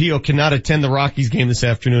Jesse Trujillo cannot attend the Rockies game this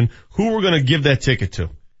afternoon, who we're going to give that ticket to?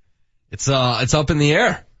 It's up in the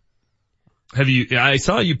air. I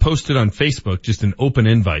saw you posted on Facebook just an open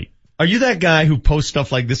invite. Are you that guy who posts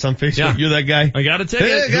stuff like this on Facebook? Yeah. You're that guy? I got a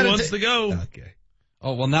ticket. Who wants to go? Okay.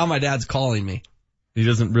 Oh, well, now my dad's calling me. He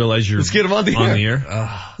doesn't realize you're Let's get him on the air.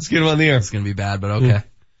 Let's get him on the air. It's going to be bad, but okay.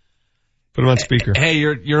 Put him on speaker. Hey,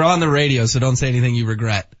 you're on the radio, so don't say anything you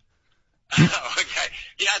regret. Okay.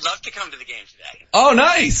 Yeah, I'd love to come to the game today. Oh,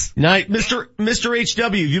 nice. Night, Mr. HW,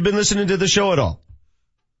 have you been listening to the show at all?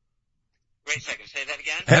 Wait a second, say that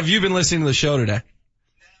again? Have you been listening to the show today?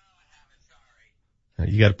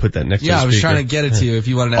 You got to put that next to the Yeah, I was speaker. trying to get it to you if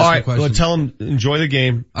you wanted to ask all me a right, question. well, tell him, enjoy the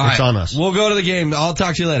game. All it's right. on us. We'll go to the game. I'll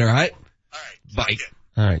talk to you later, all right? All right. Bye.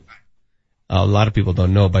 All right. A lot of people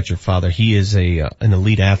don't know about your father. He is an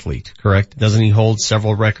elite athlete, correct? Doesn't he hold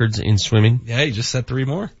several records in swimming? Yeah, he just set 3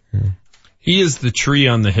 more. Yeah. He is the tree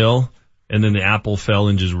on the hill, and then the apple fell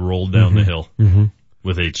and just rolled down the hill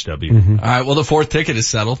with HW. All right, well, the 4th ticket is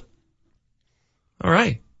settled. All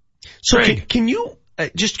right. So can you,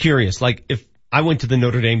 just curious, like if I went to the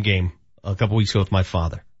Notre Dame game a couple weeks ago with my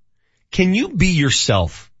father, can you be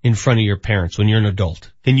yourself in front of your parents when you're an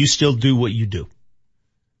adult? Can you still do what you do?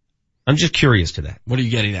 I'm just curious to that. What are you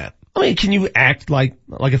getting at? I mean, can you act like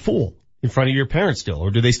a fool in front of your parents still, or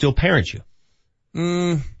do they still parent you?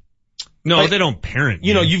 No, they don't parent you.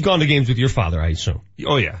 You know, you've gone to games with your father, I assume.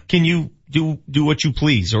 Oh yeah. Can you do what you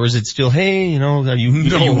please, or is it still, hey, you know, are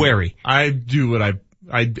you wary? I do what I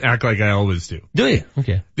act like I always do. Do you?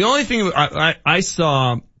 Okay. The only thing I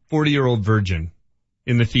saw 40-Year-Old Virgin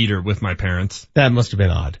in the theater with my parents. That must have been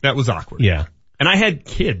odd. That was awkward. Yeah. And I had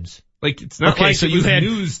kids. Like, it's not like so it was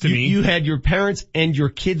news to me. You had your parents and your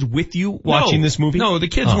kids with you watching this movie? No, the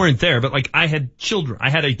kids weren't there, but like I had children. I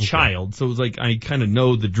had a child, so it was like I kind of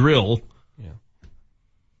know the drill. Yeah.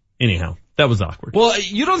 Anyhow, that was awkward. Well,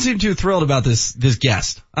 you don't seem too thrilled about this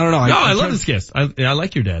guest. I don't know. No, I love this guest. I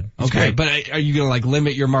like your dad. He's okay, great. but are you going to like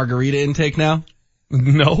limit your margarita intake now?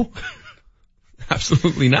 No.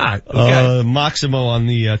 Absolutely not. Okay. Maximo on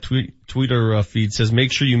the Twitter feed says,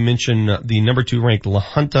 make sure you mention the number 2 ranked La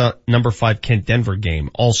Junta number 5 Kent Denver game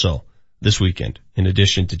also this weekend, in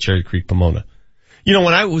addition to Cherry Creek Pomona. You know,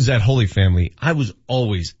 when I was at Holy Family, I was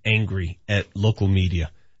always angry at local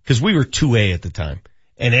media because we were 2A at the time.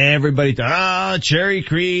 And everybody thought, Cherry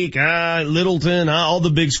Creek, Littleton, all the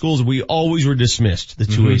big schools, we always were dismissed, the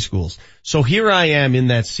 2A schools. So here I am in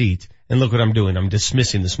that seat. And look what I'm doing. I'm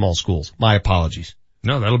dismissing the small schools. My apologies.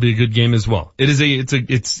 No, that'll be a good game as well.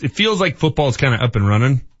 It feels like football's kind of up and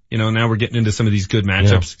running Now we're getting into some of these good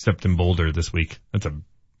matchups, except in Boulder this week. That's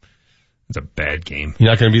a bad game. You're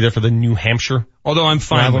not going to be there for the New Hampshire? Although I'm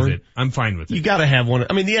fine with it. I'm fine with it. You got to have one.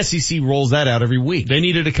 I mean, the SEC rolls that out every week. They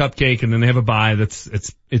needed a cupcake and then they have a bye.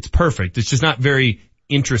 It's perfect. It's just not very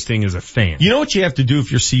interesting as a fan. You know what you have to do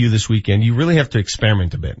if you're CU this weekend? You really have to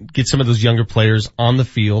experiment a bit. Get some of those younger players on the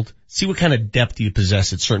field. See what kind of depth you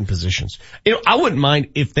possess at certain positions. I wouldn't mind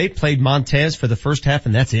if they played Montez for the first half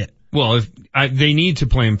and that's it. Well, they need to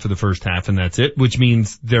play him for the first half and that's it, which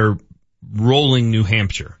means they're rolling New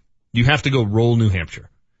Hampshire. You have to go roll New Hampshire.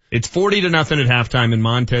 It's 40-0 at halftime and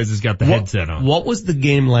Montez has got the headset on. What was the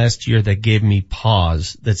game last year that gave me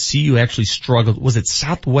pause that CU actually struggled? Was it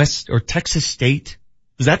Southwest or Texas State?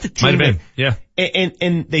 Was that the team? Might have been, yeah.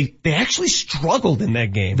 And they actually struggled in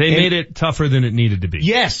that game. They made it tougher than it needed to be.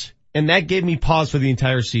 Yes. And that gave me pause for the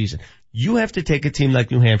entire season. You have to take a team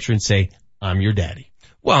like New Hampshire and say, I'm your daddy.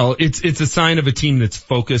 Well, it's a sign of a team that's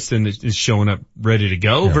focused and is showing up ready to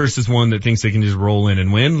go versus one that thinks they can just roll in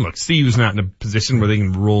and win. Look, CU's not in a position where they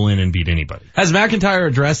can roll in and beat anybody. Has McIntyre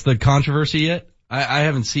addressed the controversy yet? I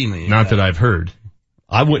haven't seen it yet. Not that I've heard.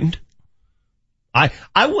 I wouldn't. I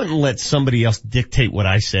wouldn't let somebody else dictate what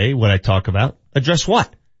I say, what I talk about. Address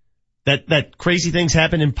what? That crazy things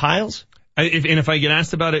happen in piles? If I get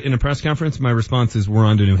asked about it in a press conference, my response is we're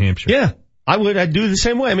on to New Hampshire. Yeah, I would. I'd do the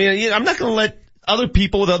same way. I mean, I'm not going to let other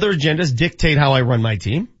people with other agendas dictate how I run my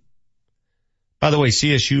team. By the way,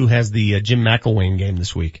 CSU has the Jim McElwain game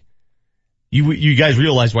this week. You guys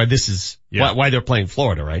realize why this is, why they're playing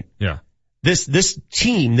Florida, right? Yeah. This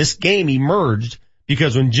game emerged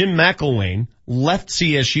because when Jim McElwain left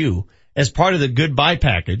CSU as part of the goodbye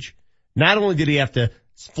package, not only did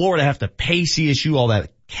Florida have to pay CSU all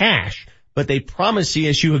that cash, but they promised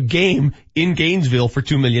CSU a game in Gainesville for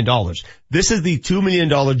 $2 million. This is the $2 million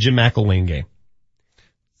Jim McElwain game.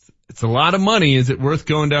 It's a lot of money. Is it worth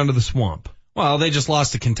going down to the swamp? Well, they just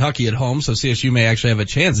lost to Kentucky at home, so CSU may actually have a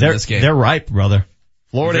chance in this game. They're ripe, brother.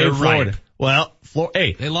 Florida ain't Florida. Ripe. Well,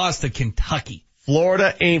 hey. They lost to Kentucky.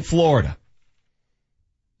 Florida ain't Florida.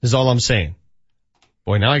 Is all I'm saying.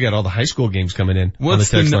 Boy, now I got all the high school games coming in. What's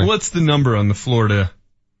the number on the Florida?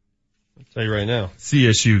 I'll tell you right now.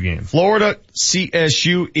 CSU game. Florida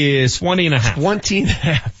CSU is 20.5.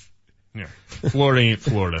 20.5. Yeah. Florida ain't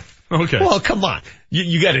Florida. Okay. Well, come on.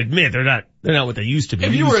 You gotta admit, they're not what they used to be.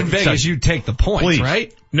 If you were in Vegas, you'd take the points,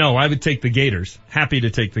 right? No, I would take the Gators. Happy to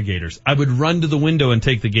take the Gators. I would run to the window and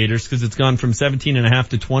take the Gators because it's gone from 17.5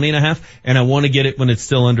 to 20.5 and I want to get it when it's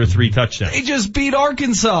still under 3 touchdowns. They just beat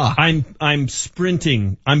Arkansas. I'm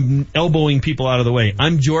sprinting. I'm elbowing people out of the way.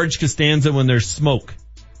 I'm George Costanza when there's smoke.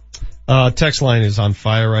 Text line is on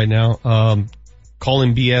fire right now.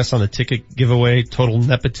 Calling BS on the ticket giveaway. Total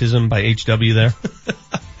nepotism by HW there.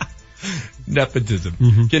 Nepotism.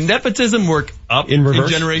 Mm-hmm. Can nepotism work up in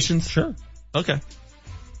generations? Sure. Okay.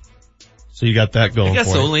 So you got that going. I guess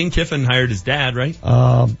for so. you. Lane Kiffin hired his dad, right?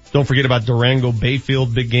 Don't forget about Durango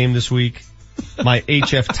Bayfield, big game this week. My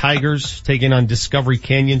HF Tigers taking on Discovery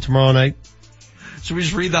Canyon tomorrow night. Should we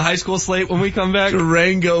just read the high school slate when we come back?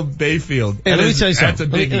 Durango Bayfield. Hey, let me tell you something.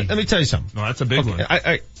 That's a biggie. Let me tell you something. No, that's a big one.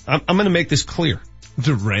 I'm going to make this clear.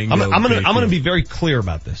 Durango. I'm going to be very clear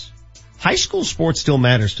about this. High school sports still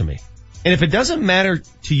matters to me. And if it doesn't matter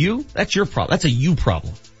to you, that's your problem. That's a you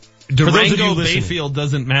problem. Durango Bayfield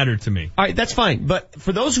doesn't matter to me. All right, that's fine. But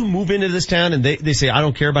for those who move into this town and they say, I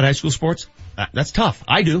don't care about high school sports, that's tough.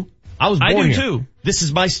 I do. I was born here. too. This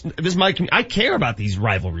is my I care about these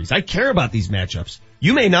rivalries. I care about these matchups.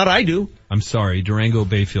 You may not, I do. I'm sorry. Durango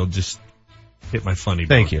Bayfield just hit my funny bone.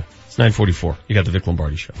 Thank you. It's 9:44. You got the Vic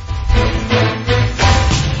Lombardi Show.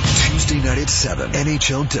 Tuesday night at 7,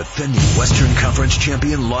 NHL defending Western Conference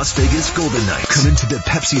champion Las Vegas Golden Knights come into the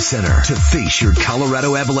Pepsi Center to face your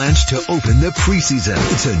Colorado Avalanche to open the preseason.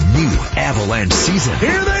 It's a new Avalanche season.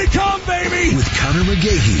 Here they come, baby! With Connor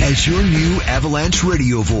McGahey as your new Avalanche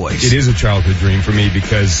radio voice. It is a childhood dream for me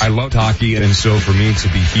because I loved hockey, and so for me to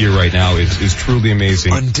be here right now is truly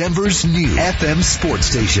amazing. On Denver's new FM sports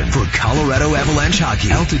station for Colorado Avalanche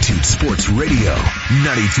hockey, Altitude Sports Radio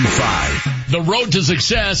 92.5. The road to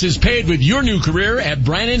success is paved with your new career at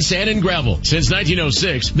Brannan Sand and Gravel. Since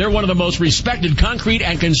 1906, they're one of the most respected concrete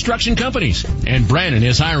and construction companies. And Brannan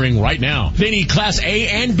is hiring right now. They need Class A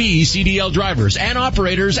and B CDL drivers and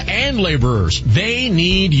operators and laborers. They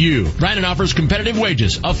need you. Brannan offers competitive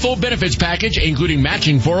wages, a full benefits package, including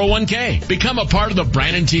matching 401k. Become a part of the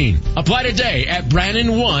Brannan team. Apply today at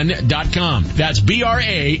Brannan1.com. That's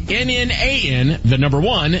BRANNAN, the number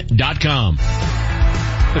 1.com.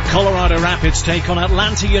 The Colorado Rapids take on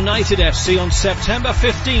Atlanta United FC on September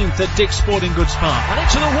 15th at Dick's Sporting Goods Park. And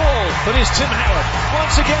into the wall, but here's Tim Howard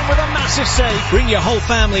once again with a massive save. Bring your whole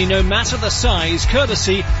family, no matter the size,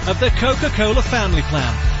 courtesy of the Coca-Cola Family Plan.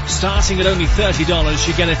 Starting at only $30,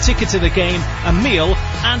 you get a ticket to the game, a meal,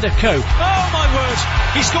 and a Coke. Oh my word!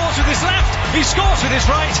 He scores with his left, he scores with his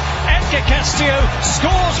right. Edgar Castillo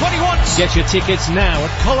scores what he wants. Get your tickets now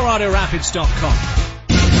at coloradorapids.com.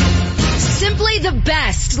 Simply the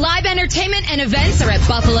best. Live entertainment and events are at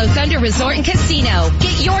Buffalo Thunder Resort and Casino.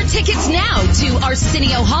 Get your tickets now to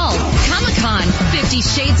Arsenio Hall, Comic-Con, 50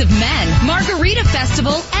 Shades of Men, Margarita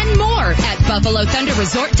Festival, and more at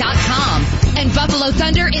BuffaloThunderResort.com. And Buffalo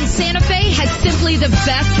Thunder in Santa Fe has simply the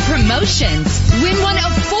best promotions. Win one of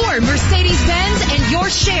 4 Mercedes-Benz and your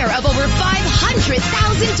share of over $500,000.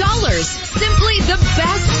 Simply the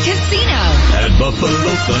best casino. At Buffalo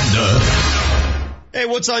Thunder. Hey,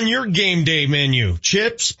 what's on your game day menu?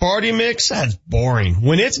 Chips, party mix? That's boring.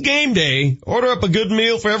 When it's game day, order up a good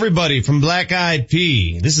meal for everybody from Black Eyed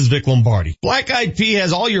Pea. This is Vic Lombardi. Black Eyed Pea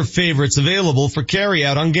has all your favorites available for carry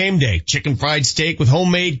out on game day. Chicken fried steak with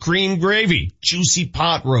homemade cream gravy, juicy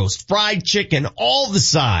pot roast, fried chicken, all the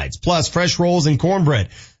sides, plus fresh rolls and cornbread.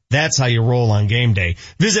 That's how you roll on game day.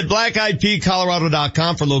 Visit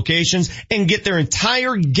blackeyedpeacolorado.com for locations and get their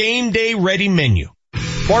entire game day ready menu.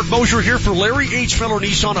 Mark Mosher here for Larry H. Miller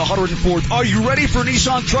Nissan 104th. Are you ready for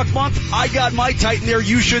Nissan Truck Month? I got my Titan there.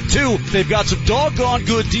 You should too. They've got some doggone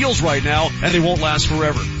good deals right now, and they won't last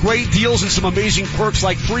forever. Great deals and some amazing perks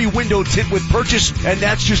like free window tint with purchase, and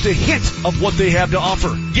that's just a hint of what they have to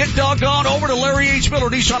offer. Get doggone over to Larry H. Miller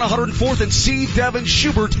Nissan 104th and see Devin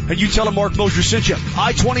Schubert, and you tell him Mark Mosher sent you.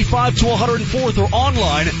 I-25 to 104th or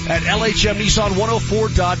online at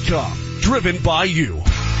LHMNissan104.com. Driven by you.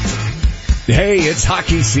 Hey, it's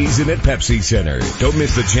hockey season at Pepsi Center. Don't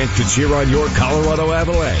miss the chance to cheer on your Colorado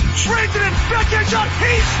Avalanche. Rantanen, backhand shot,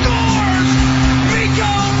 he scores! Mikko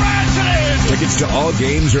Rantanen! Tickets to all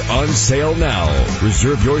games are on sale now.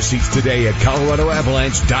 Reserve your seats today at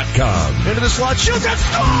ColoradoAvalanche.com. Into the slot, shoots and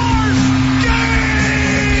scores!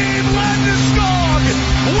 Game! Landeskog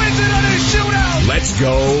wins it on his shootout! Let's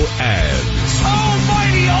go, Avs.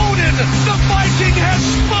 Almighty Odin, the Viking has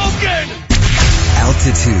spoken!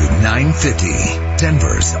 Altitude 950,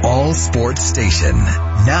 Denver's all sports station.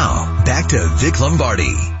 Now, back to Vic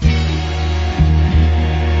Lombardi.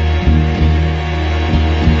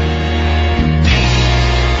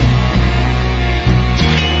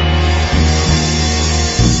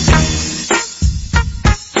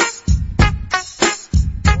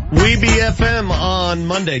 Weeby FM on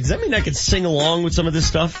Monday. Does that mean I could sing along with some of this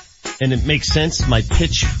stuff? And it makes sense? My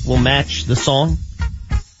pitch will match the song?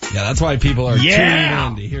 Yeah, that's why people are tuning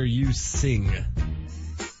in to hear you sing.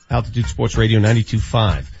 Altitude Sports Radio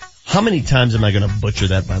 92.5. How many times am I going to butcher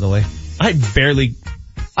that, by the way? I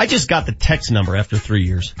just got the text number after 3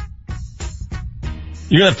 years.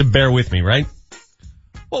 You're going to have to bear with me, right?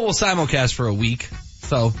 Well, we'll simulcast for a week.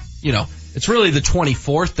 So, it's really the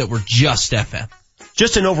 24th that we're just FM.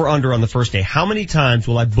 Just an over-under on the first day. How many times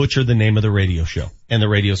will I butcher the name of the radio show and the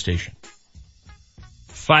radio station?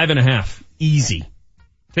 5.5. Easy.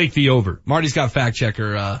 Take the over. Marty's got fact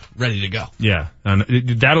checker ready to go. Yeah, and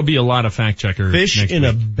that'll be a lot of fact checker. Fish in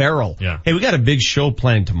a barrel. Yeah. Hey, we got a big show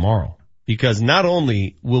planned tomorrow because not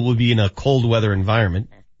only will we be in a cold weather environment,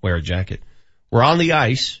 wear a jacket, we're on the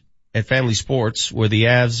ice at Family Sports where the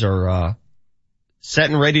Avs are set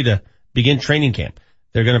and ready to begin training camp.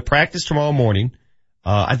 They're going to practice tomorrow morning.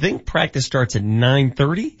 I think practice starts at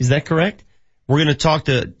 9:30. Is that correct? We're going to talk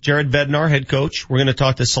to Jared Bednar, head coach. We're going to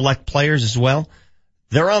talk to select players as well.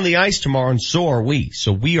 They're on the ice tomorrow, and so are we.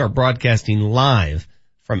 So we are broadcasting live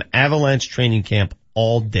from Avalanche training camp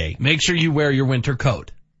all day. Make sure you wear your winter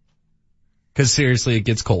coat. Because seriously, it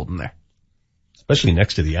gets cold in there. Especially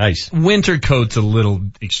next to the ice. Winter coat's a little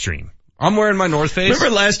extreme. I'm wearing my North Face.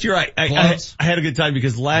 Remember last year, I had a good time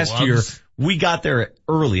because last year we got there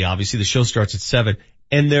early, obviously. The show starts at 7,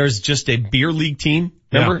 and there's just a beer league team.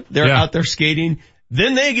 Remember? Yeah. They're out there skating.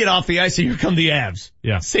 Then they get off the ice, and here come the Avs.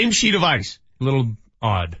 Yeah. Same sheet of ice. Little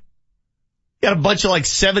odd. Got a bunch of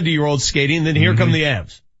 70-year-olds skating, and then here come the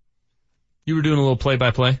Avs. You were doing a little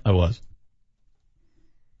play-by-play? I was.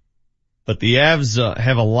 But the Avs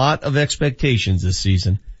have a lot of expectations this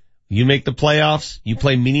season. You make the playoffs, you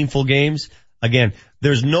play meaningful games. Again,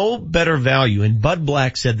 there's no better value, and Bud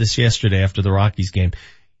Black said this yesterday after the Rockies game.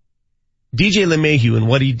 DJ LeMahieu and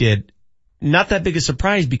what he did, not that big a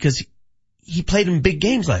surprise because he played in big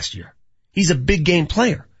games last year. He's a big game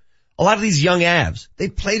player. A lot of these young Avs, they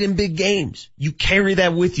played in big games. You carry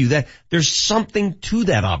that with you. That there's something to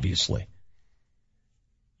that, obviously.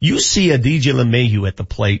 You see a DJ LeMahieu at the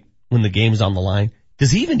plate when the game's on the line.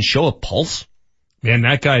 Does he even show a pulse? Man,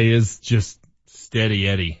 that guy is just steady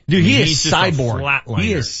Eddie. Dude, he is he's just cyborg.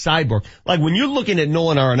 He is cyborg. Like when you're looking at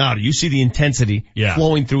Nolan Arenado, you see the intensity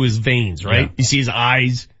flowing through his veins, right? Yeah. You see his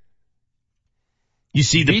eyes. You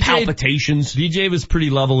see the palpitations. DJ was pretty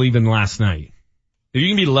level even last night. If you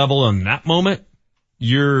can be level on that moment,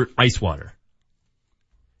 you're ice water.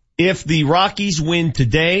 If the Rockies win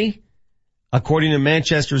today, according to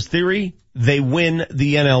Manchester's theory, they win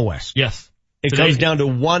the NL West. Yes. It comes down to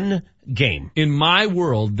one game. In my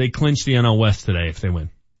world, they clinch the NL West today if they win.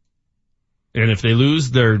 And if they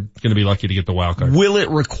lose, they're going to be lucky to get the wild card. Will it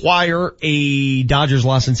require a Dodgers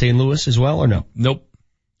loss in St. Louis as well or no? Nope.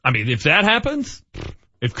 I mean, if that happens,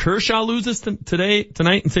 if Kershaw loses tonight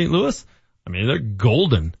in St. Louis, I mean, they're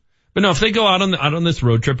golden. But no, if they go out on this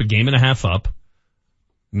road trip, a game and a half up,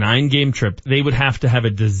 9-game trip, they would have to have a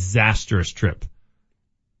disastrous trip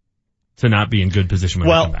to not be in good position when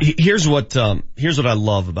they come back. Here's what I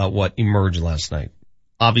love about what emerged last night.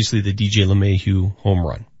 Obviously the DJ LeMahieu home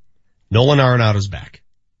run. Nolan Arenado's back.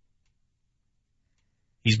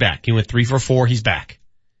 He's back. He went 3 for 4. He's back.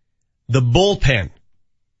 The bullpen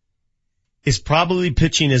is probably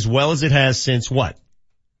pitching as well as it has since what?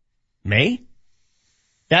 May?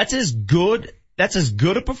 That's as good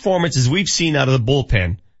a performance as we've seen out of the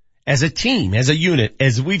bullpen as a team, as a unit,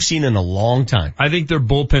 as we've seen in a long time. I think their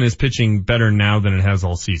bullpen is pitching better now than it has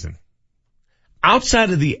all season.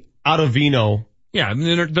 Outside of the Ottavino. Yeah, I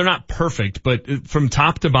mean, they're not perfect, but from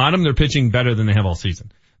top to bottom, they're pitching better than they have all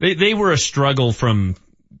season. They were a struggle from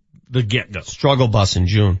the get-go. Struggle bus in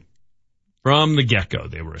June. From the get-go,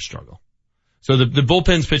 they were a struggle. So the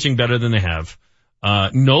bullpen's pitching better than they have.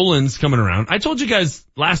 Nolan's coming around. I told you guys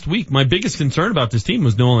last week my biggest concern about this team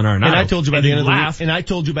was Nolan Arenado. And I told you by the end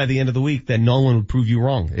of the week that Nolan would prove you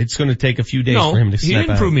wrong. It's going to take a few days for him to snap out. He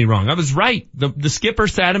didn't prove me wrong. I was right. The skipper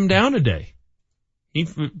sat him down a day.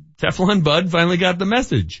 Teflon Bud finally got the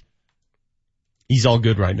message. He's all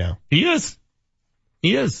good right now. He is.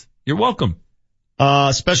 You're welcome.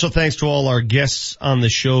 Special thanks to all our guests on the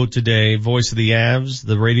show today. Voice of the Avs,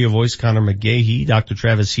 the radio voice, Connor McGahey, Dr.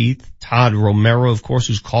 Travis Heath, Todd Romero, of course,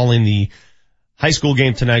 who's calling the high school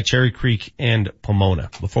game tonight, Cherry Creek and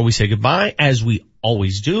Pomona. Before we say goodbye, as we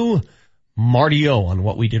always do, Marty O on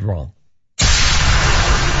what we did wrong.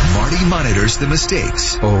 Marty monitors the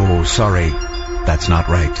mistakes. Oh, sorry. That's not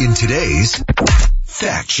right. In today's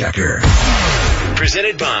Fact Checker.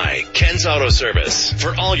 Presented by Ken's Auto Service.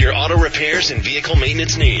 For all your auto repairs and vehicle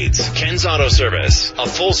maintenance needs. Ken's Auto Service, a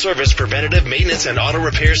full-service preventative maintenance and auto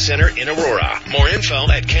repair center in Aurora. More info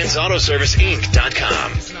at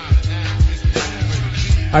kensautoserviceinc.com.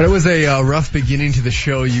 All right, it was a rough beginning to the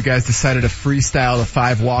show. You guys decided to freestyle the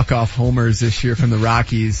 5 walk-off homers this year from the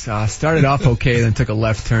Rockies. Started off okay, then took a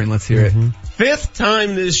left turn. Let's hear it. 5th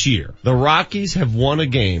time this year, the Rockies have won a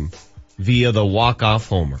game via the walk-off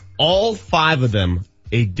homer. All 5 of them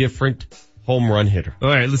a different home run hitter. All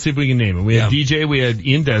right, let's see if we can name it. We had DJ, we had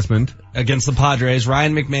Ian Desmond against the Padres,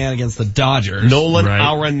 Ryan McMahon against the Dodgers. Nolan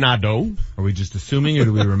Arenado. Are we just assuming or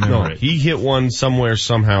do we remember it? He hit one somewhere,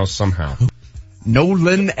 somehow.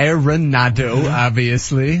 Nolan Arenado,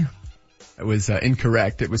 obviously. It was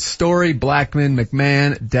incorrect. It was Story, Blackman,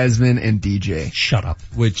 McMahon, Desmond, and DJ. Shut up.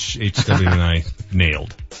 Which HW and I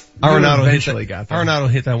nailed. Arenado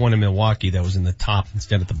hit that one in Milwaukee that was in the top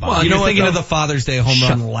instead of the bottom. Well, you're thinking of the Father's Day home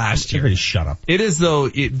run last year. Shut up. It is though,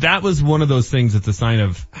 that was one of those things that's a sign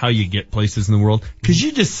of how you get places in the world. Cause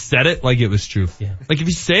you just said it like it was true. Yeah. Like if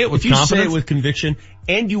you say it with confidence. If you say it with conviction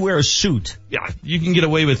and you wear a suit. Yeah, you can get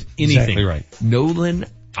away with anything. Exactly right. Nolan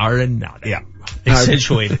Arenado. Yeah.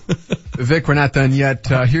 Accentuated. Vic, we're not done yet.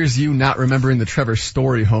 Here's you not remembering the Trevor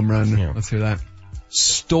Story home run. Yeah. Let's hear that.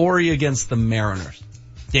 Story against the Mariners.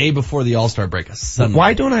 Day before the All-Star break.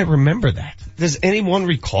 Why don't I remember that? Does anyone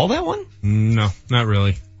recall that one? No, not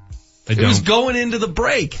really. It was going into the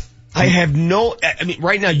break. I mean,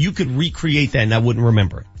 right now you could recreate that and I wouldn't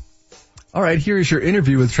remember it. All right, here is your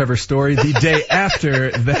interview with Trevor Story the day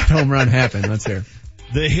after that home run happened. Let's hear.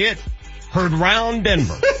 The hit heard round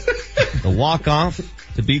Denver. The walk-off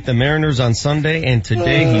to beat the Mariners on Sunday, and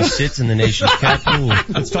today he sits in the nation's capital.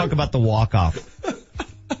 Let's talk about the walk-off.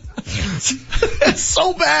 It's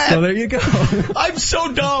so bad. So there you go. I'm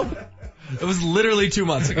so dumb. It was literally 2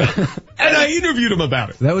 months ago. And I interviewed him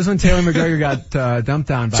about it. That was when Taylor McGregor got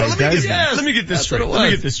dumped on by Desmond. Let me get this straight.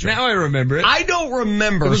 Now I remember it. I don't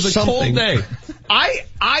remember something. It was a cold day.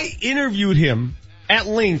 I interviewed him at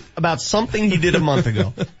length about something he did a month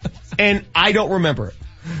ago. And I don't remember it.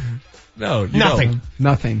 No.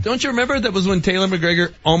 Nothing. Don't you remember that was when Taylor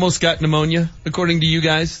McGregor almost got pneumonia, according to you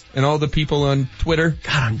guys and all the people on Twitter?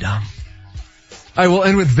 God, I'm dumb. I will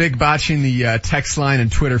end with Vic botching the text line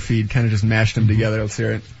and Twitter feed, kind of just mashed them together. Let's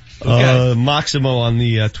hear it. Okay. Maximo on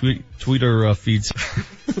the Twitter feeds.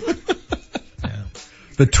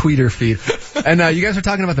 The tweeter feed. And you guys were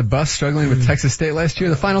talking about the bus struggling with Texas State last year.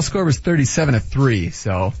 The final score was 37-3,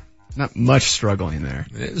 so not much struggling there.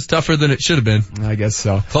 It was tougher than it should have been. I guess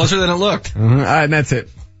so. Closer than it looked. All right, and that's it.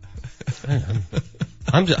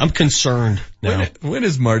 I'm concerned now. When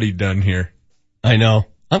is Marty done here? I know.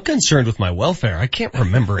 I'm concerned with my welfare. I can't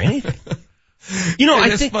remember anything. You know,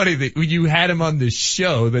 it's funny that you had him on the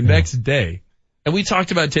show the next day, and we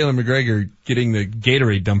talked about Taylor McGregor getting the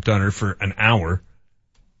Gatorade dumped on her for an hour.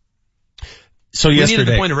 So we yesterday,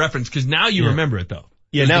 needed the point of reference because now you remember it though.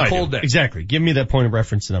 Yeah, now I do. Day. Exactly. Give me that point of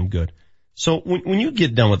reference and I'm good. So when you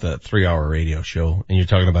get done with a 3-hour radio show and you're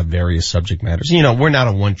talking about various subject matters, you know, we're not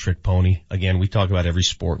a one-trick pony. Again, we talk about every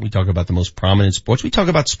sport. We talk about the most prominent sports. We talk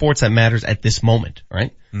about sports that matters at this moment,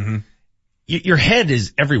 right? Mm-hmm. Your head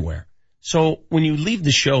is everywhere. So when you leave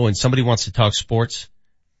the show and somebody wants to talk sports,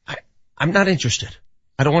 I'm not interested.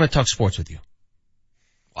 I don't want to talk sports with you.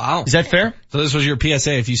 Wow. Is that fair? So this was your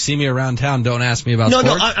PSA. If you see me around town, don't ask me about sports?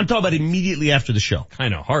 No, I'm talking about immediately after the show.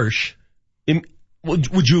 Kind of harsh.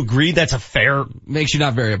 Would you agree that's a fair? Makes you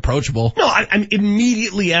not very approachable. No, I'm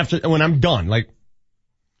immediately after, when I'm done, like.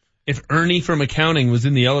 If Ernie from accounting was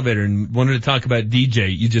in the elevator and wanted to talk about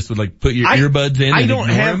DJ, you just would like put your earbuds in and ignore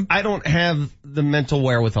him? I don't have the mental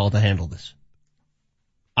wherewithal to handle this.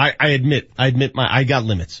 I admit I got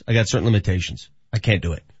limits. I got certain limitations. I can't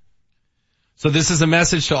do it. So this is a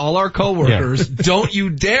message to all our coworkers. Yeah. Don't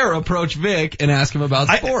you dare approach Vic and ask him about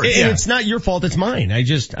sports. And it's not your fault, it's mine. I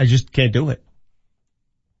just can't do it.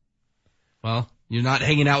 Well, you're not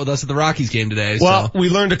hanging out with us at the Rockies game today. Well, we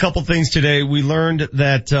learned a couple things today. We learned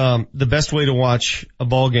that the best way to watch a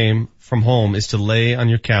ball game from home is to lay on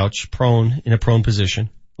your couch, in a prone position.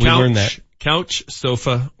 We learned that. Couch,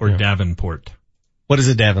 sofa, or Davenport. What is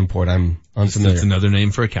a Davenport? I'm unfamiliar. It's another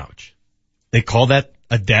name for a couch. They call that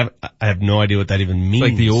a I have no idea what that even means.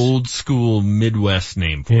 Like the old school Midwest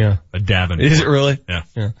name for a Davenport. Is it really?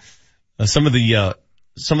 Yeah. Some of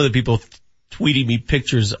the people tweeting me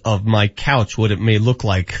pictures of my couch, what it may look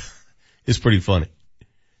like, is pretty funny.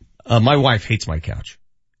 My wife hates my couch.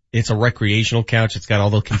 It's a recreational couch. It's got all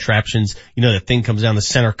the contraptions. You know, the thing comes down the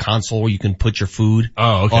center console where you can put your food.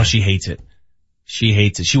 Oh, okay. Oh, she hates it. She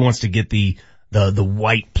hates it. She wants to get the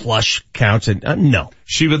white plush couch and no.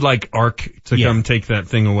 She would like Ark to come take that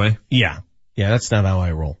thing away. Yeah, that's not how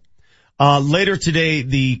I roll. Later today,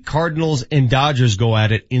 the Cardinals and Dodgers go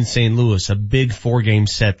at it in St. Louis, a big 4-game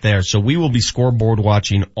set there. So we will be scoreboard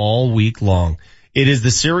watching all week long. It is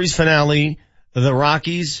the series finale, the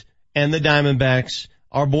Rockies and the Diamondbacks.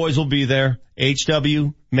 Our boys will be there.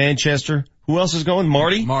 HW, Manchester. Who else is going?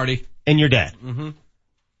 Marty. And your dad. Mm-hmm.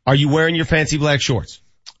 Are you wearing your fancy black shorts?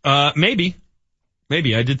 Maybe.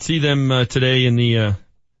 I did see them today in the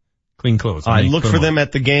clean clothes. I look for them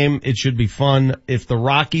at the game. It should be fun. If the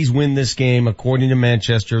Rockies win this game, according to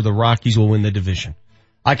Manchester, the Rockies will win the division.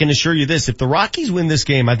 I can assure you this. If the Rockies win this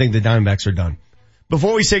game, I think the Diamondbacks are done.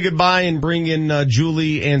 Before we say goodbye and bring in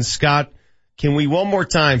Julie and Scott, can we one more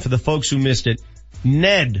time for the folks who missed it,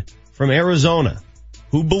 Ned from Arizona,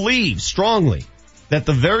 who believes strongly that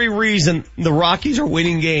the very reason the Rockies are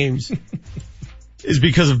winning games is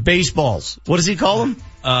because of baseballs. What does he call them?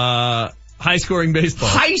 High-scoring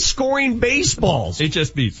baseballs. High-scoring baseballs.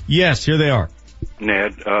 HSBs. Yes, here they are.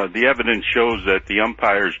 Ned, the evidence shows that the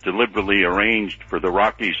umpires deliberately arranged for the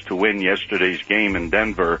Rockies to win yesterday's game in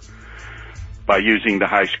Denver by using the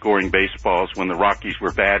high-scoring baseballs when the Rockies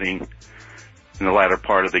were batting in the latter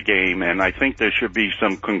part of the game. And I think there should be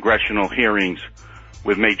some congressional hearings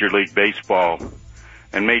with Major League Baseball.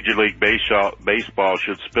 And Major League Baseball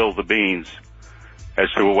should spill the beans as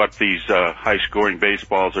to what these high-scoring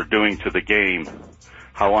baseballs are doing to the game,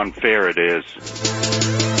 how unfair it is.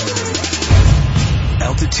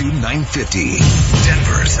 Altitude 950,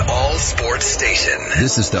 Denver's all-sports station.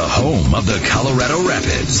 This is the home of the Colorado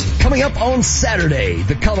Rapids. Coming up on Saturday,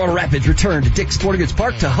 the Colorado Rapids return to Dick's Sporting Goods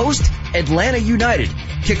Park to host Atlanta United.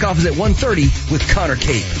 Kickoff is at 1:30 with Connor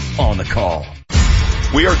Cape on the call.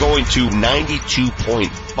 We are going to 92.5.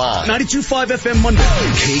 92.5 FM Monday.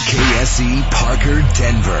 KKSE Parker,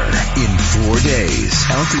 Denver. In 4 days,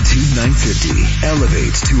 Altitude 950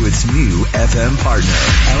 elevates to its new FM partner.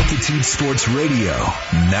 Altitude Sports Radio,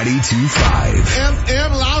 92.5.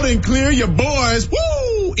 FM loud and clear, your boys,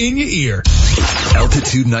 woo, in your ear.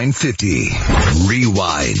 Altitude 950,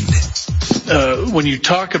 Rewind. When you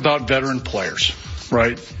talk about veteran players,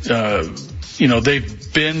 right?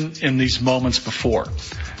 They've been in these moments before.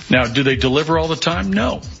 Now, do they deliver all the time?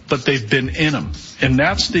 No, but they've been in them. And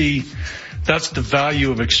that's the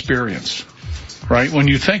value of experience, right? When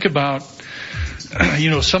you think about,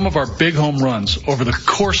 some of our big home runs over the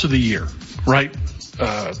course of the year, right?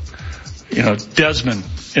 Desmond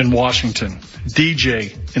in Washington,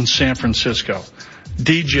 DJ in San Francisco,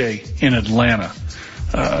 DJ in Atlanta,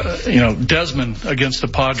 Desmond against the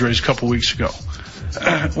Padres a couple weeks ago.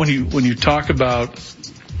 When you talk about,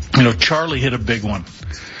 Charlie hit a big one.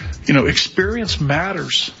 Experience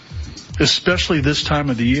matters, especially this time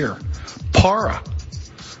of the year. Parra,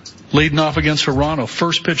 leading off against Toronto,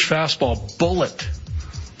 first pitch fastball, bullet,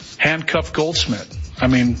 handcuffed Goldschmidt. I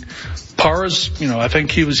mean, Parra's, I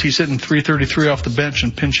think he's hitting 333 off the bench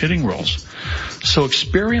in pinch hitting roles. So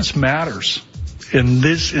experience matters in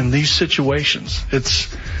these situations. It's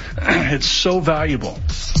so valuable.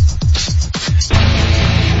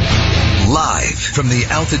 Live from the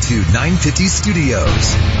Altitude 950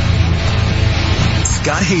 studios,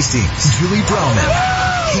 Scott Hastings, Julie Browman,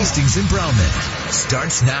 Hastings and Browman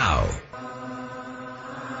starts now.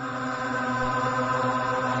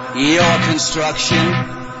 Your construction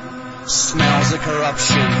smells of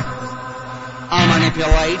corruption. I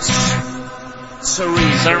manipulate,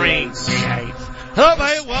 serene. Hello,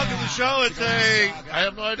 mate. Welcome to the show. It's I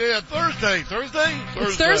have no idea, Thursday. Thursday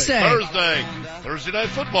night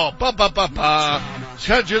football.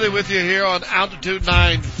 Scott Julie with you here on Altitude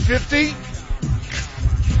 950.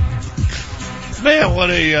 Man, what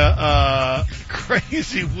a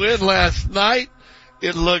crazy win last night.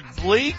 It looked bleak.